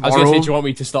tomorrow. I was going to say, do you want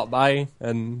me to stop by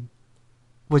and...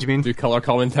 What do you mean? Do colour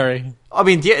commentary? I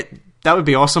mean, yeah, that would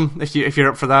be awesome if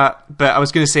you're up for that. But I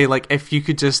was going to say, like, if you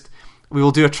could just... We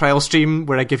will do a trial stream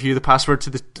where I give you the password to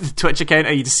the Twitch account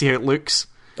and you just see how it looks.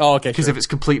 Oh, okay. Because if it's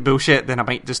complete bullshit, then I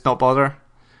might just not bother.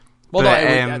 Well,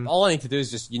 no, all I need to do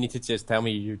is you need to just tell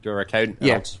me your account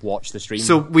and I'll just watch the stream.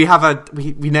 So we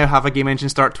now have a Game Engine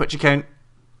Start Twitch account.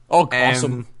 Oh,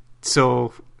 awesome.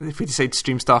 So if we decide to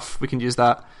stream stuff, we can use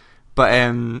that. But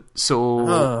I'll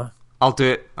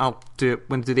do it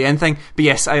when I do the end thing. But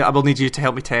yes, I will need you to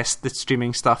help me test the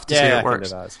streaming stuff to see how it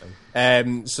works. Yeah, I can do that. It's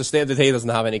fine. So State of Decay doesn't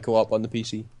have any co-op on the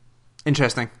PC.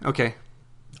 Interesting. Okay.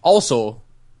 Also,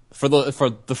 for those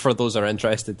that are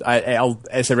interested,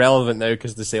 it's irrelevant now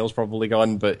because the sale's probably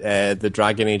gone. But the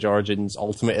Dragon Age Origins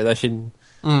Ultimate Edition,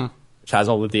 which has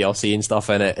all the DLC and stuff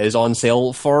in it, is on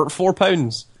sale for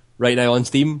 £4 right now on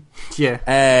Steam.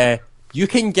 Yeah. You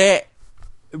can get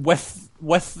with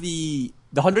the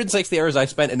 160 hours I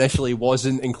spent initially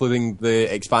wasn't including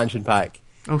the expansion pack.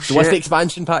 Oh so shit! with the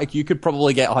expansion pack, you could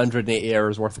probably get 180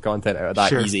 hours worth of content out of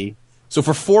that easy. So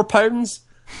for £4.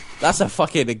 That's a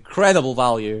fucking incredible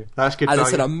value. That's good and value.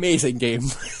 It's an amazing game.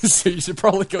 So you should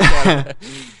probably go get it.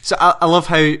 So I love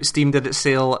how Steam did its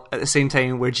sale at the same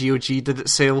time where GOG did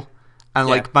its sale. And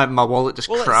like my wallet just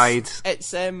cried.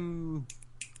 It's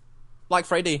Black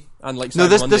Friday and like no,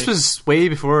 Monday. This was way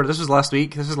before. This was last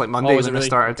week. This was like Monday when it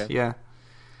started. Okay. Yeah.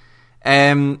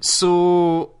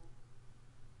 So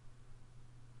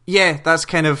yeah, that's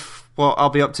kind of what I'll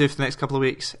be up to for the next couple of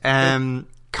weeks.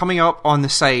 Coming up on the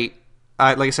site,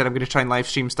 like I said, I'm going to try and live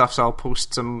stream stuff, so I'll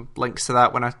post some links to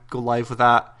that when I go live with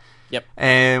that.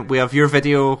 Yep. We have your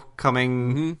video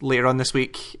coming later on this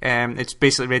week. It's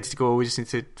basically ready to go. We just need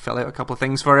to fill out a couple of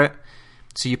things for it.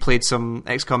 So you played some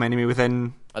XCOM Enemy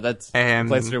Within. I did.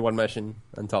 Played through one mission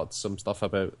and talked some stuff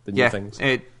about the new things.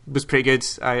 It was pretty good.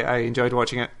 I enjoyed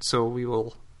watching it, so we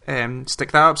will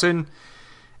stick that up soon.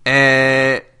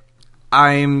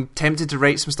 I'm tempted to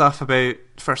write some stuff about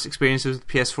first experiences with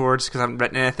PS4s because I haven't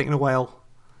written anything in a while.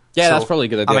 Yeah, So that's probably a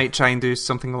good idea. I might try and do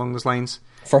something along those lines.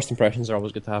 First impressions are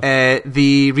always good to have.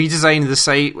 The redesign of the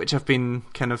site, which I've been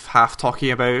kind of half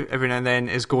talking about every now and then,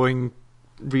 is going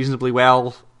reasonably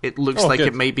well. It looks like good.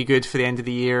 it might be good for the end of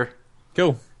the year,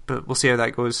 Cool. but we'll see how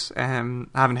that goes. I haven't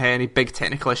had any big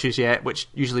technical issues yet, which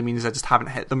usually means I just haven't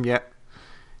hit them yet.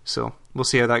 So we'll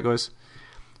see how that goes.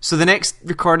 So the next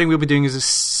recording we'll be doing is the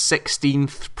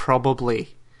 16th,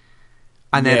 probably.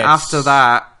 And then Yes. after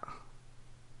that...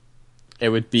 It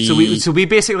would be... So we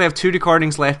basically have 2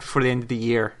 recordings left before the end of the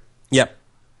year. Yep.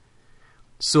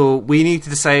 So we need to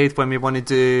decide when we want to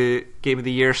do Game of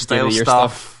the Year style of the Year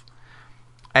stuff.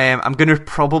 I'm going to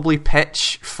probably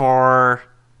pitch for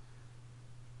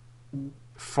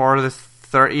the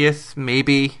 30th,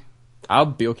 maybe. I'll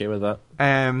be okay with that.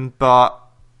 But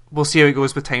we'll see how it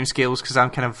goes with timescales because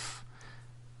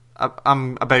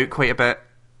I'm about quite a bit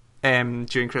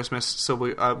during Christmas, so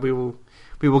we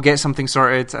will get something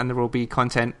sorted and there will be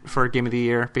content for Game of the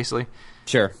Year, basically.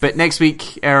 Sure. But next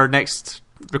week, our next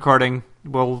recording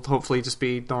will hopefully just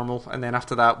be normal, and then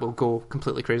after that we'll go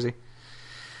completely crazy.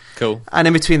 Cool. And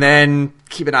in between then,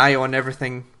 keep an eye on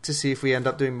everything to see if we end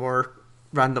up doing more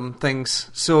random things.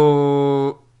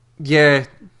 So, yeah,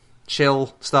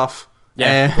 chill stuff.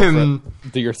 Yeah, go for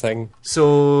it. Do your thing.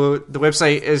 So the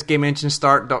website is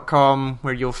GameEngineStart.com,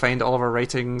 where you'll find all of our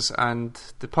writings and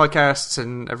the podcasts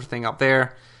and everything up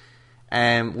there.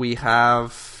 We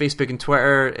have Facebook and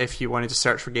Twitter. If you wanted to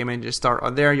search for Game Engine Start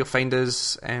on there, you'll find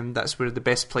us. That's where the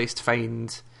best place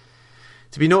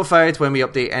to be notified when we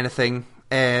update anything.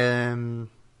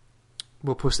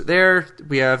 We'll post it there.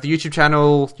 We have the YouTube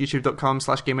channel,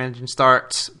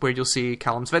 youtube.com/GameEngineStart, where you'll see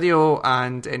Callum's video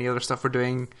and any other stuff we're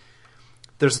doing.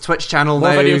 There's a Twitch channel More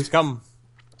now. videos to come.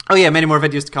 Oh yeah, many more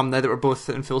videos to come now that we're both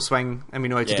in full swing and we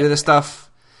know how to do this stuff.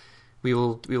 We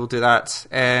will do that.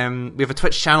 We have a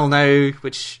Twitch channel now,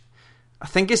 which I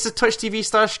think is the Twitch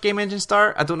TV/Game Engine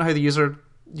Start. I don't know how the user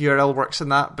URL works in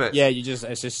that, but Yeah,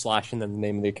 it's just slashing in the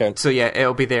name of the account. so yeah,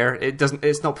 it'll be there.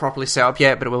 It's not properly set up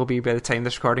yet, but it will be by the time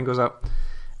this recording goes up.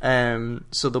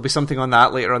 So there'll be something on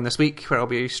that later on this week where I'll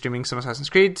be streaming some Assassin's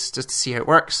Creed just to see how it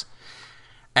works.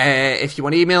 If you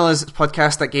want to email us, it's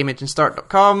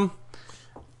podcast@GameEngineStart.com.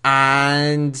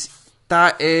 And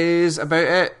that is about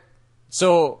it.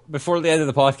 So, before the end of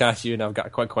the podcast, Ewan, I've got a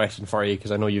quick question for you,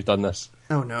 because I know you've done this.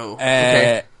 Oh no.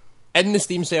 Okay. In the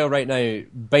Steam sale right now,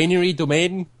 Binary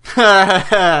Domain is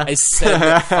sitting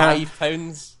at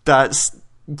 £5. That's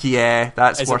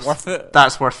Is worth it worth it?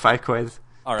 That's worth £5.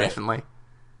 All right. Definitely.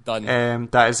 Done.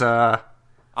 That is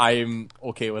I'm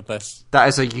okay with this.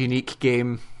 a unique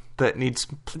game that needs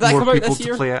that more come out people this to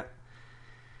year? play it.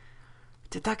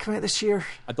 Did that come out this year?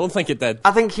 I don't think it did.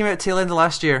 I think it came out tail end of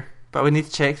last year, but we need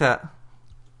to check that.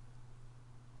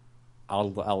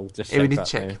 I'll just Yeah, check we need that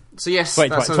to check. now. So yes,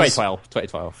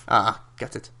 2012. Ah,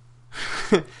 got it.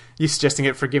 You suggesting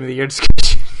it for Game of the Year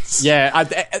discussions? Yeah,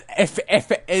 if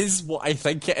it is what I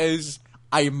think it is,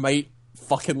 I might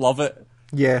fucking love it.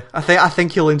 Yeah, I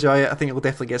think you'll enjoy it. I think you'll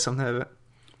definitely get something out of it.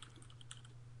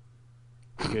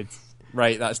 Good.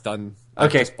 Right, that's done.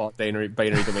 Okay. I just bought binary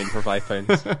Domain for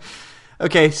 £5.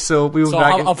 Okay, so we will So be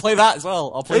back. I'll play that as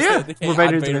well. I'll play Yeah, State of Decay we're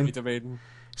and Binary Domain.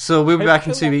 So we'll be back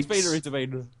in 2 weeks. Binary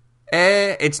Domain.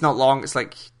 It's not long. It's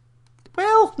like,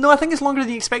 well, no, I think it's longer than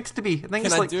you expect it to be. I think Can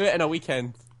it's I like, do it in a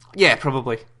weekend? yeah,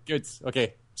 probably. Good.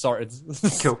 Okay. Sorted.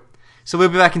 Cool. So we'll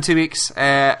be back in 2 weeks,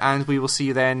 and we will see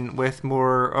you then with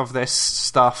more of this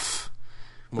stuff.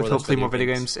 More with of those hopefully more video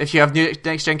video games. games. If you have new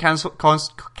next gen cancels,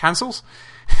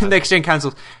 next gen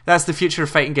cancels. That's the future of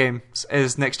fighting games.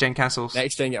 Is next gen cancels.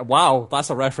 Next thing. Wow, that's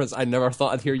a reference I never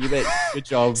thought I'd hear you make. Good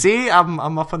job. See, I'm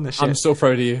up on this shit. I'm so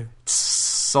proud of you.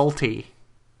 Salty.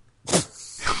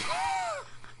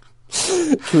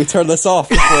 Can we turn this off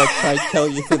before I try and kill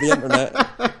you through the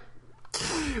internet?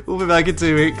 We'll be back in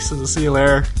 2 weeks, and we'll see you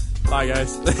later. Bye,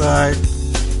 guys. Bye.